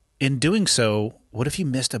in doing so, what if you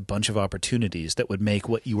missed a bunch of opportunities that would make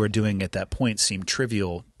what you were doing at that point seem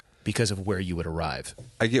trivial because of where you would arrive?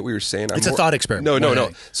 I get what you're saying. It's a thought experiment.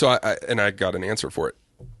 No. So I got an answer for it.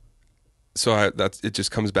 So it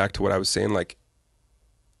just comes back to what I was saying. Like,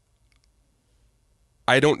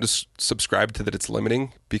 I don't just subscribe to that it's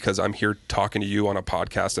limiting because I'm here talking to you on a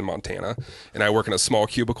podcast in Montana and I work in a small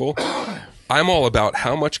cubicle. I'm all about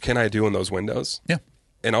how much can I do in those windows? Yeah.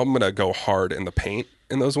 And I'm going to go hard in the paint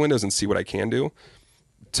in those windows and see what I can do.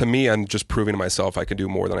 To me, I'm just proving to myself I can do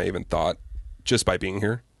more than I even thought just by being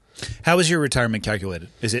here. How is your retirement calculated?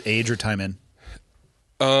 Is it age or time in?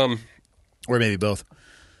 Or maybe both.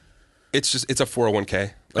 It's a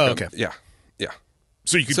 401k. Okay. Yeah.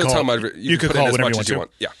 So you could so call you could call it whenever you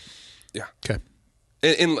want. Yeah. Okay.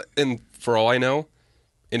 And for all I know,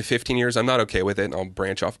 in 15 years, I'm not okay with it, and I'll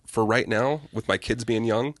branch off. For right now, with my kids being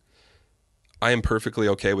young, I am perfectly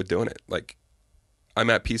okay with doing it. Like, I'm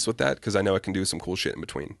at peace with that because I know I can do some cool shit in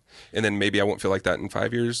between. And then maybe I won't feel like that in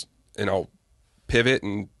 5 years, and I'll pivot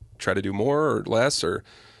and try to do more or less, or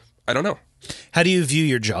I don't know. How do you view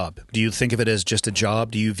your job? Do you think of it as just a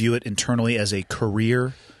job? Do you view it internally as a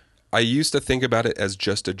career? I used to think about it as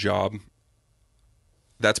just a job.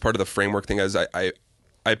 That's part of the framework thing. As I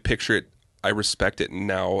picture it, I respect it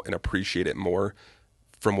now and appreciate it more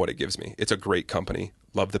from what it gives me. It's a great company.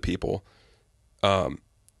 Love the people. I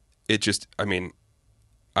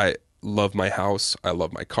love my house. I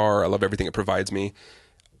love my car. I love everything it provides me.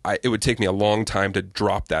 It would take me a long time to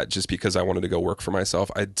drop that just because I wanted to go work for myself.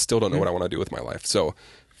 I still don't know what I want to do with my life. So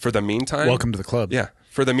for the meantime... Welcome to the club. Yeah.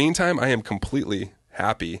 For the meantime, I am completely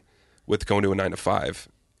happy with going to a 9 to 5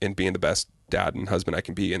 and being the best dad and husband I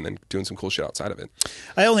can be and then doing some cool shit outside of it.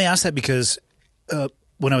 I only asked that because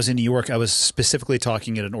when I was in New York, I was specifically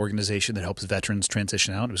talking at an organization that helps veterans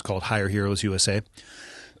transition out. It was called Hire Heroes USA.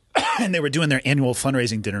 And they were doing their annual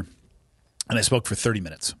fundraising dinner. And I spoke for 30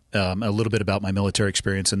 minutes, a little bit about my military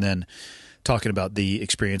experience and then talking about the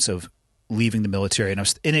experience of leaving the military.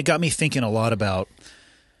 And it got me thinking a lot about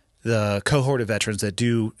the cohort of veterans that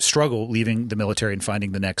do struggle leaving the military and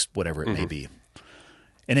finding the next whatever it may be.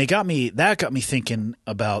 And that got me thinking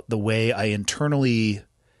about the way I internally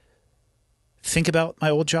think about my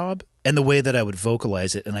old job and the way that I would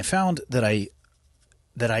vocalize it. And I found that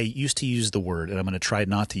I used to use the word, and I'm going to try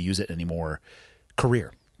not to use it anymore,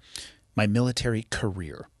 career. My military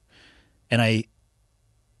career. And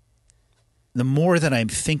the more that I'm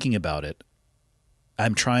thinking about it,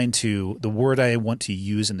 the word I want to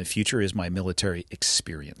use in the future is my military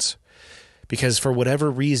experience. Because for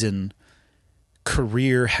whatever reason,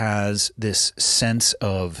 career has this sense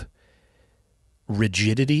of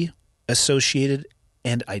rigidity associated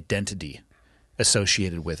and identity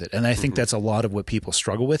associated with it. And I think that's a lot of what people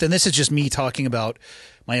struggle with. And this is just me talking about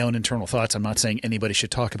my own internal thoughts. I'm not saying anybody should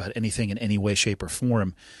talk about anything in any way, shape, or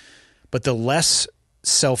form. But the less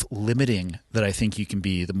self-limiting that I think you can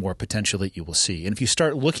be, the more potential that you will see. And if you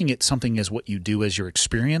start looking at something as what you do as your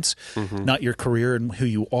experience, not your career and who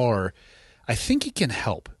you are, I think it can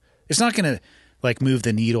help. It's not going to like move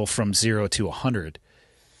the needle from 0 to 100,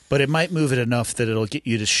 but it might move it enough that it'll get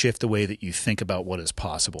you to shift the way that you think about what is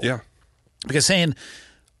possible. Yeah. Because saying,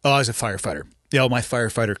 oh, I was a firefighter. Yeah, my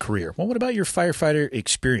firefighter career. Well, what about your firefighter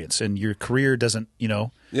experience? And your career doesn't,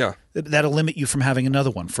 Yeah. that'll limit you from having another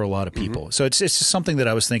one for a lot of people. So it's just something that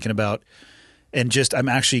I was thinking about, and just I'm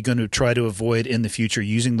actually going to try to avoid in the future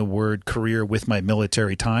using the word career with my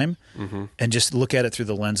military time, and just look at it through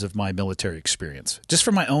the lens of my military experience, just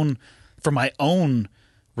for my own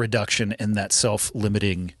reduction in that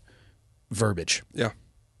self-limiting verbiage. Yeah.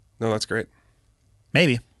 No, that's great.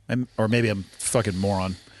 Maybe, or maybe I'm a fucking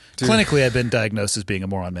moron. Dude. Clinically, I've been diagnosed as being a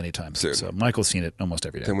moron many times. Dude. So Michael's seen it almost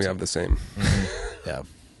every day. Then we have the same. Yeah.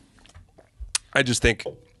 I just think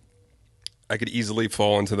I could easily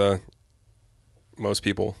fall into most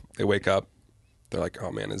people. They wake up, they're like,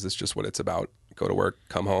 oh man, is this just what it's about? Go to work,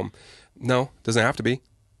 come home. No, doesn't have to be.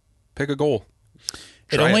 Pick a goal.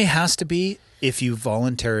 It only has to be if you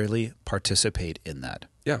voluntarily participate in that.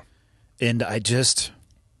 Yeah. And I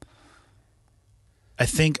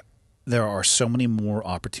think there are so many more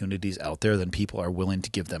opportunities out there than people are willing to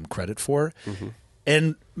give them credit for.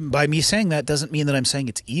 And by me saying that doesn't mean that I'm saying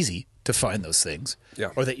it's easy to find those things,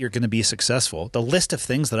 or that you're going to be successful. The list of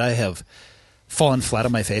things that I have fallen flat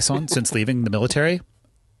on my face on since leaving the military,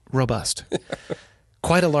 robust.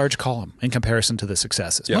 Quite a large column in comparison to the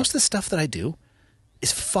successes. Most of the stuff that I do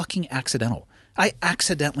is fucking accidental. I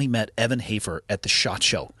accidentally met Evan Hafer at the SHOT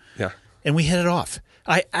Show. Yeah. And we hit it off.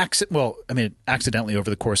 Accidentally over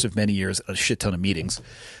the course of many years, a shit ton of meetings,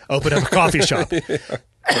 opened up a coffee shop.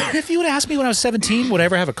 If you would have asked me when I was 17, would I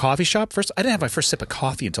ever have a coffee shop? First, I didn't have my first sip of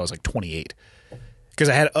coffee until I was like 28. Because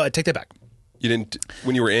I had, take that back. You didn't,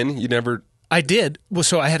 when you were in, you never... I did. Well,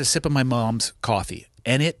 so I had a sip of my mom's coffee,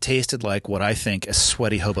 and it tasted like what I think a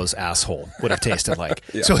sweaty hobo's asshole would have tasted like.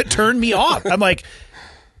 So it turned me off. I'm like,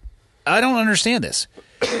 I don't understand this.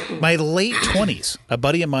 My late 20s, a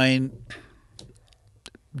buddy of mine,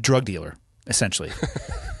 drug dealer, essentially,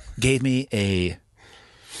 gave me a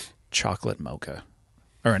chocolate mocha,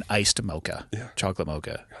 or an iced mocha, chocolate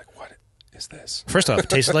mocha. You're like, what is this? First off, it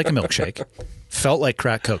tasted like a milkshake, felt like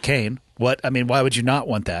crack cocaine. Why would you not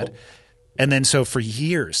want that? And then so for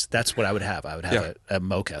years, that's what I would have. I would have a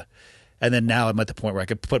mocha. And then now I'm at the point where I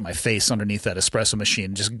could put my face underneath that espresso machine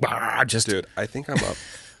and just... Dude, I think I'm up.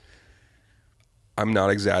 I'm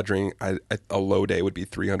not exaggerating. A low day would be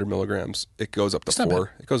 300 milligrams. It goes up to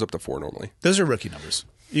 4. It goes up to 4 normally. Those are rookie numbers.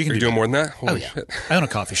 You can Are you doing more than that? Holy shit. I own a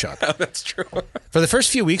coffee shop. Oh, that's true. For the first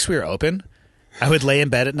few weeks we were open, I would lay in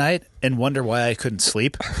bed at night and wonder why I couldn't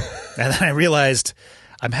sleep. And then I realized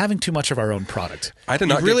I'm having too much of our own product. I did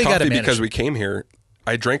not get coffee because we came here.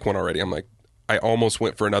 I drank one already. I'm like, I almost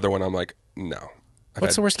went for another one. I'm like, no.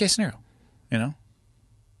 What's the worst case scenario?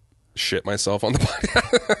 Shit myself on the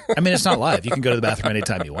podcast. I mean, it's not live. You can go to the bathroom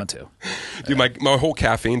anytime you want to. Dude, my whole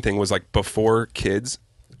caffeine thing was like before kids,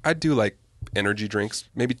 I'd do like energy drinks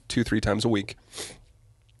maybe 2-3 times a week.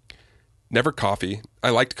 Never coffee.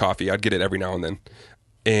 I liked coffee. I'd get it every now and then.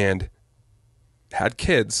 And had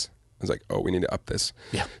kids. I was like, oh, we need to up this.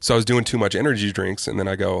 Yeah. So I was doing too much energy drinks, and then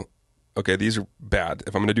I go, okay, these are bad.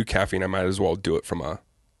 If I'm going to do caffeine, I might as well do it from a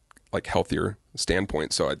like healthier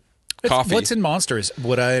standpoint. So coffee. What's in Monster is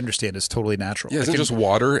what I understand is totally natural. Yeah, isn't it just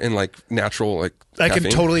water and like natural like caffeine? I can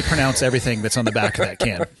totally pronounce everything that's on the back of that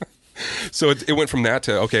can. So it went from that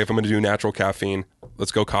to, okay, if I'm going to do natural caffeine,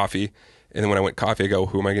 let's go coffee. And then when I went coffee, I go,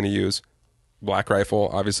 who am I going to use? Black Rifle.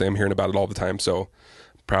 Obviously, I'm hearing about it all the time. So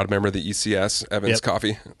proud member of the ECS, Evans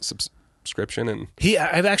Coffee subscription. And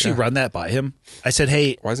I've actually run that by him. I said,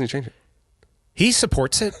 hey. Why doesn't he change it? He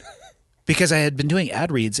supports it because I had been doing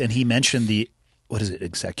ad reads and he mentioned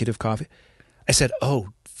executive coffee? I said, oh,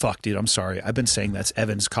 fuck, dude, I'm sorry. I've been saying that's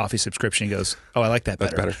Evan's coffee subscription. He goes, oh, I like that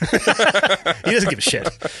better. That's better. He doesn't give a shit.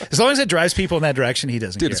 As long as it drives people in that direction, he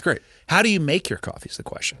doesn't care. Dude, it's great. How do you make your coffee is the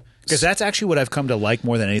question. Because that's actually what I've come to like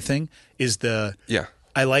more than anything is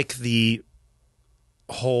I like the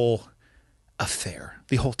whole affair,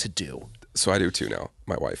 the whole to-do. So I do too now.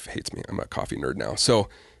 My wife hates me. I'm a coffee nerd now. So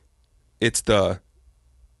it's the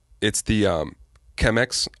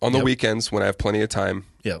Chemex on the weekends when I have plenty of time.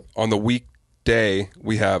 Yeah. On the weekday,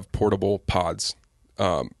 we have portable pods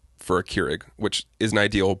for a Keurig, which isn't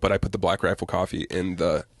ideal, but I put the Black Rifle coffee in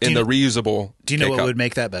the reusable. Do you know what would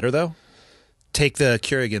make that better though? take the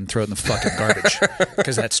Keurig and throw it in the fucking garbage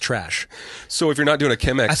because that's trash. So if you're not doing a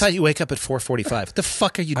Chemex, I thought you wake up at 4:45. What the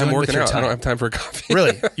fuck are you doing I'm with working your out. time? I don't have time for a coffee.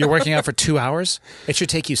 Really? You're working out for 2 hours? It should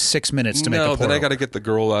take you 6 minutes to make a pour. No, then I got to get the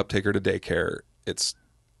girl up, take her to daycare. It's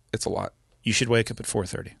a lot. You should wake up at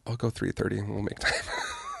 4:30. I'll go 3:30. We'll make time.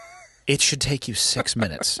 It should take you 6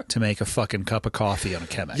 minutes to make a fucking cup of coffee on a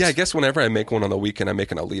Chemex. Yeah, I guess whenever I make one on the weekend, I'm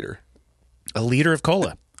making a liter. A liter of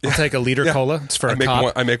cola. I'll take a liter cola. It's for a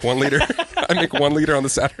cop. I make 1 liter. I make 1 liter on the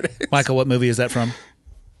Saturday. Michael, what movie is that from?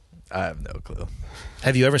 I have no clue.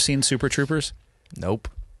 Have you ever seen Super Troopers? Nope.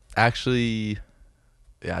 Actually,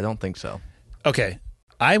 yeah, I don't think so. Okay.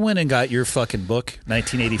 I went and got your fucking book,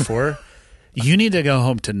 1984. You need to go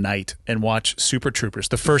home tonight and watch Super Troopers,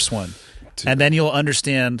 the first one. Dude. And then you'll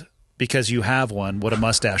understand, because you have one, what a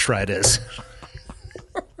mustache ride is.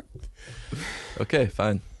 Okay,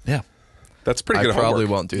 fine. Yeah. That's pretty I good probably homework.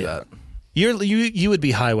 won't do that. You would be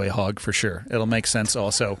Highway Hog for sure. It'll make sense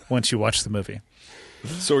also once you watch the movie.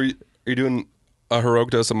 So are you doing a heroic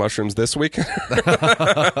dose of mushrooms this week?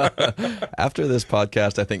 After this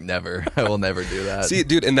podcast, I think never. I will never do that. See,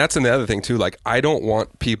 dude, and that's another thing too. Like, I don't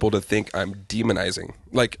want people to think I'm demonizing.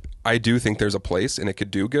 Like, I do think there's a place and it could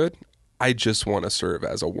do good. I just want to serve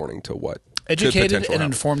as a warning to what could Educated potentially and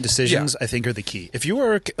happen. informed decisions, I think, are the key. If you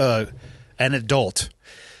are an adult,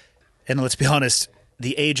 and let's be honest,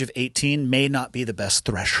 the age of 18 may not be the best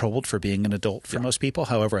threshold for being an adult for most people.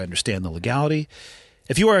 However, I understand the legality.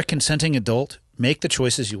 If you are a consenting adult, make the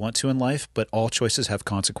choices you want to in life, but all choices have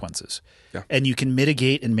consequences. Yeah. And you can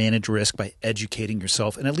mitigate and manage risk by educating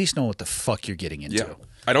yourself and at least know what the fuck you're getting into. Yeah.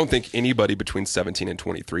 I don't think anybody between 17 and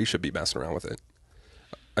 23 should be messing around with it.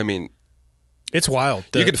 I mean, It's wild.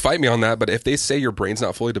 you could fight me on that, but if they say your brain's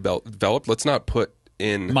not fully developed, let's not put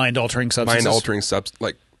in mind-altering substances. mind-altering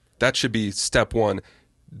like that should be step one.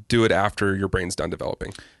 Do it after your brain's done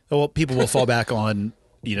developing. Well, people will fall back on,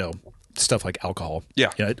 stuff like alcohol.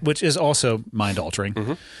 Yeah. Which is also mind-altering.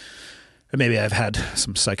 Mm-hmm. Maybe I've had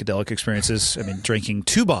some psychedelic experiences. I mean, drinking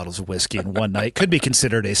 2 bottles of whiskey in one night could be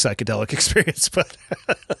considered a psychedelic experience, but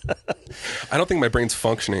I don't think my brain's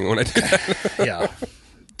functioning when I do that. yeah,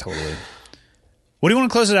 totally. What do you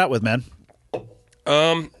want to close it out with, man?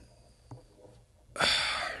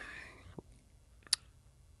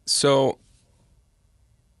 So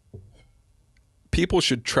people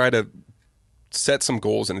should try to set some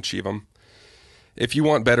goals and achieve them. If you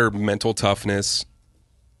want better mental toughness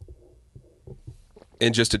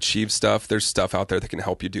and just achieve stuff, there's stuff out there that can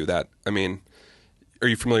help you do that. I mean, are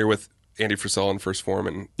you familiar with Andy Frisell in First Form?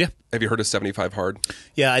 And Yeah. have you heard of 75 Hard?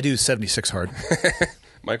 Yeah, I do 76 hard.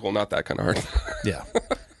 Michael, not that kind of hard. Yeah.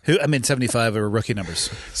 75 are rookie numbers.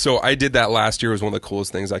 So I did that last year. It was one of the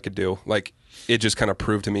coolest things I could do. Like, it just kind of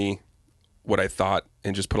proved to me what I thought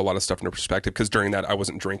and just put a lot of stuff into perspective, because during that I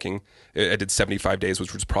wasn't drinking. I did 75 days,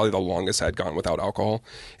 which was probably the longest I'd gone without alcohol,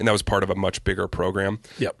 and that was part of a much bigger program.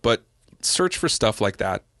 Yep. But search for stuff like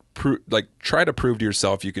that. Try to prove to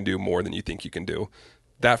yourself you can do more than you think you can do.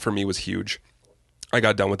 That for me was huge. I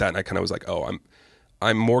got done with that and I kind of was like, oh,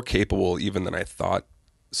 I'm more capable even than I thought.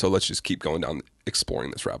 So let's just keep going down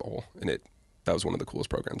exploring this rabbit hole. And that was one of the coolest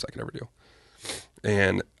programs I could ever do.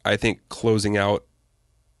 And I think closing out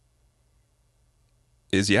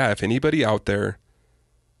is, if anybody out there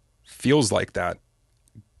feels like that,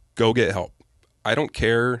 go get help. I don't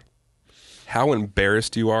care how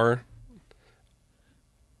embarrassed you are.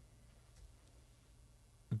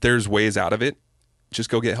 There's ways out of it. Just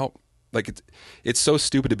go get help. Like, it's so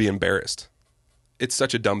stupid to be embarrassed. It's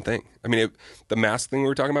such a dumb thing. I mean, the mask thing we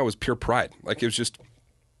were talking about was pure pride. Like, it was just,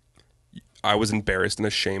 I was embarrassed and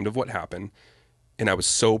ashamed of what happened. And I was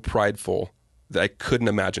so prideful that I couldn't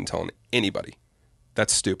imagine telling anybody.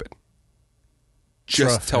 That's stupid.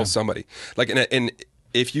 Just rough, tell somebody. Like, and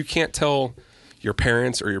if you can't tell your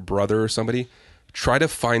parents or your brother or somebody, try to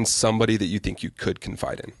find somebody that you think you could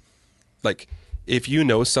confide in. Like, if you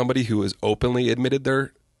know somebody who has openly admitted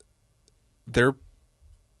their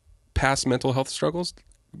past mental health struggles,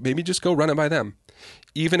 maybe just go run it by them.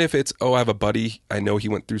 Even if it's, I have a buddy, I know he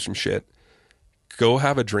went through some shit. Go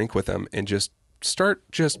have a drink with them and just start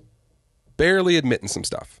just barely admitting some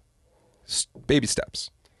stuff. Baby steps.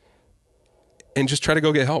 And just try to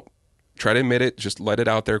go get help. Try to admit it. Just let it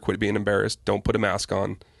out there. Quit being embarrassed. Don't put a mask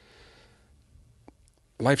on.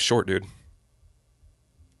 Life's short, dude.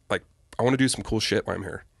 Like, I want to do some cool shit while I'm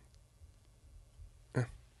here. Yeah.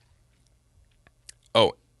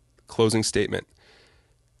 Oh, closing statement.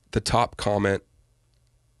 The top comment,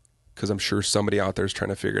 because I'm sure somebody out there is trying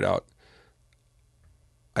to figure it out.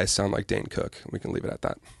 I sound like Dane Cook. We can leave it at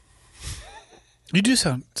that. You do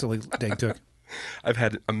sound like Dane Cook. I've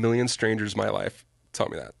had a million strangers in my life tell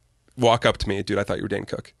me that. walk up to me, dude, I thought you were Dane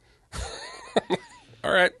Cook.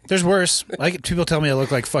 All right. There's worse. Like people tell me I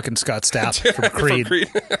look like fucking Scott Stapp from Creed.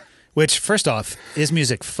 Which, first off, his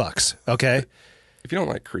music fucks, okay? If you don't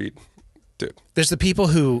like Creed, dude. There's the people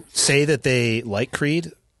who say that they like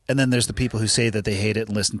Creed, and then there's the people who say that they hate it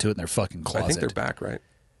and listen to it in their fucking closet. I think they're back, right?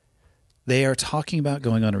 They are talking about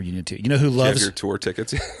going on a reunion too. You know who Do you have loves... your tour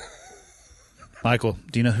tickets? Michael,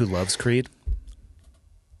 do you know who loves Creed?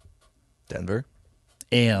 Denver.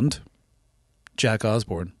 And Jack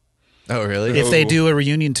Osborne. Oh, really? If they do a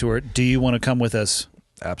reunion tour, do you want to come with us?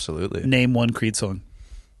 Absolutely. Name one Creed song.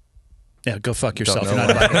 Yeah, go fuck yourself. Don't You're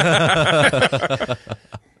know not invited.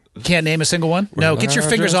 Can't name a single one? No, get your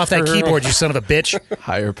fingers off that keyboard, you son of a bitch.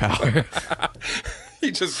 Higher power.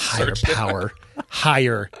 He just Higher searched it. Power.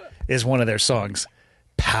 Higher is one of their songs.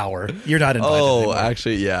 Power. You're not invited anymore.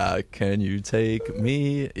 Actually, yeah. Can you take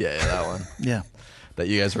me? Yeah, that one. Yeah. That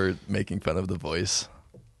you guys were making fun of the voice.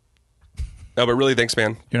 No, but really, thanks,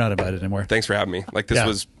 man. You're not invited anymore. Thanks for having me. Like, this Yeah.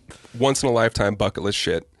 was once in a lifetime bucket list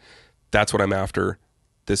shit. That's what I'm after.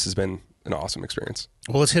 This has been an awesome experience.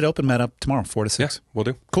 Well, let's hit Open Mat up tomorrow, 4 to 6. Yeah, we'll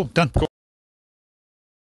do. Cool. Done. Cool.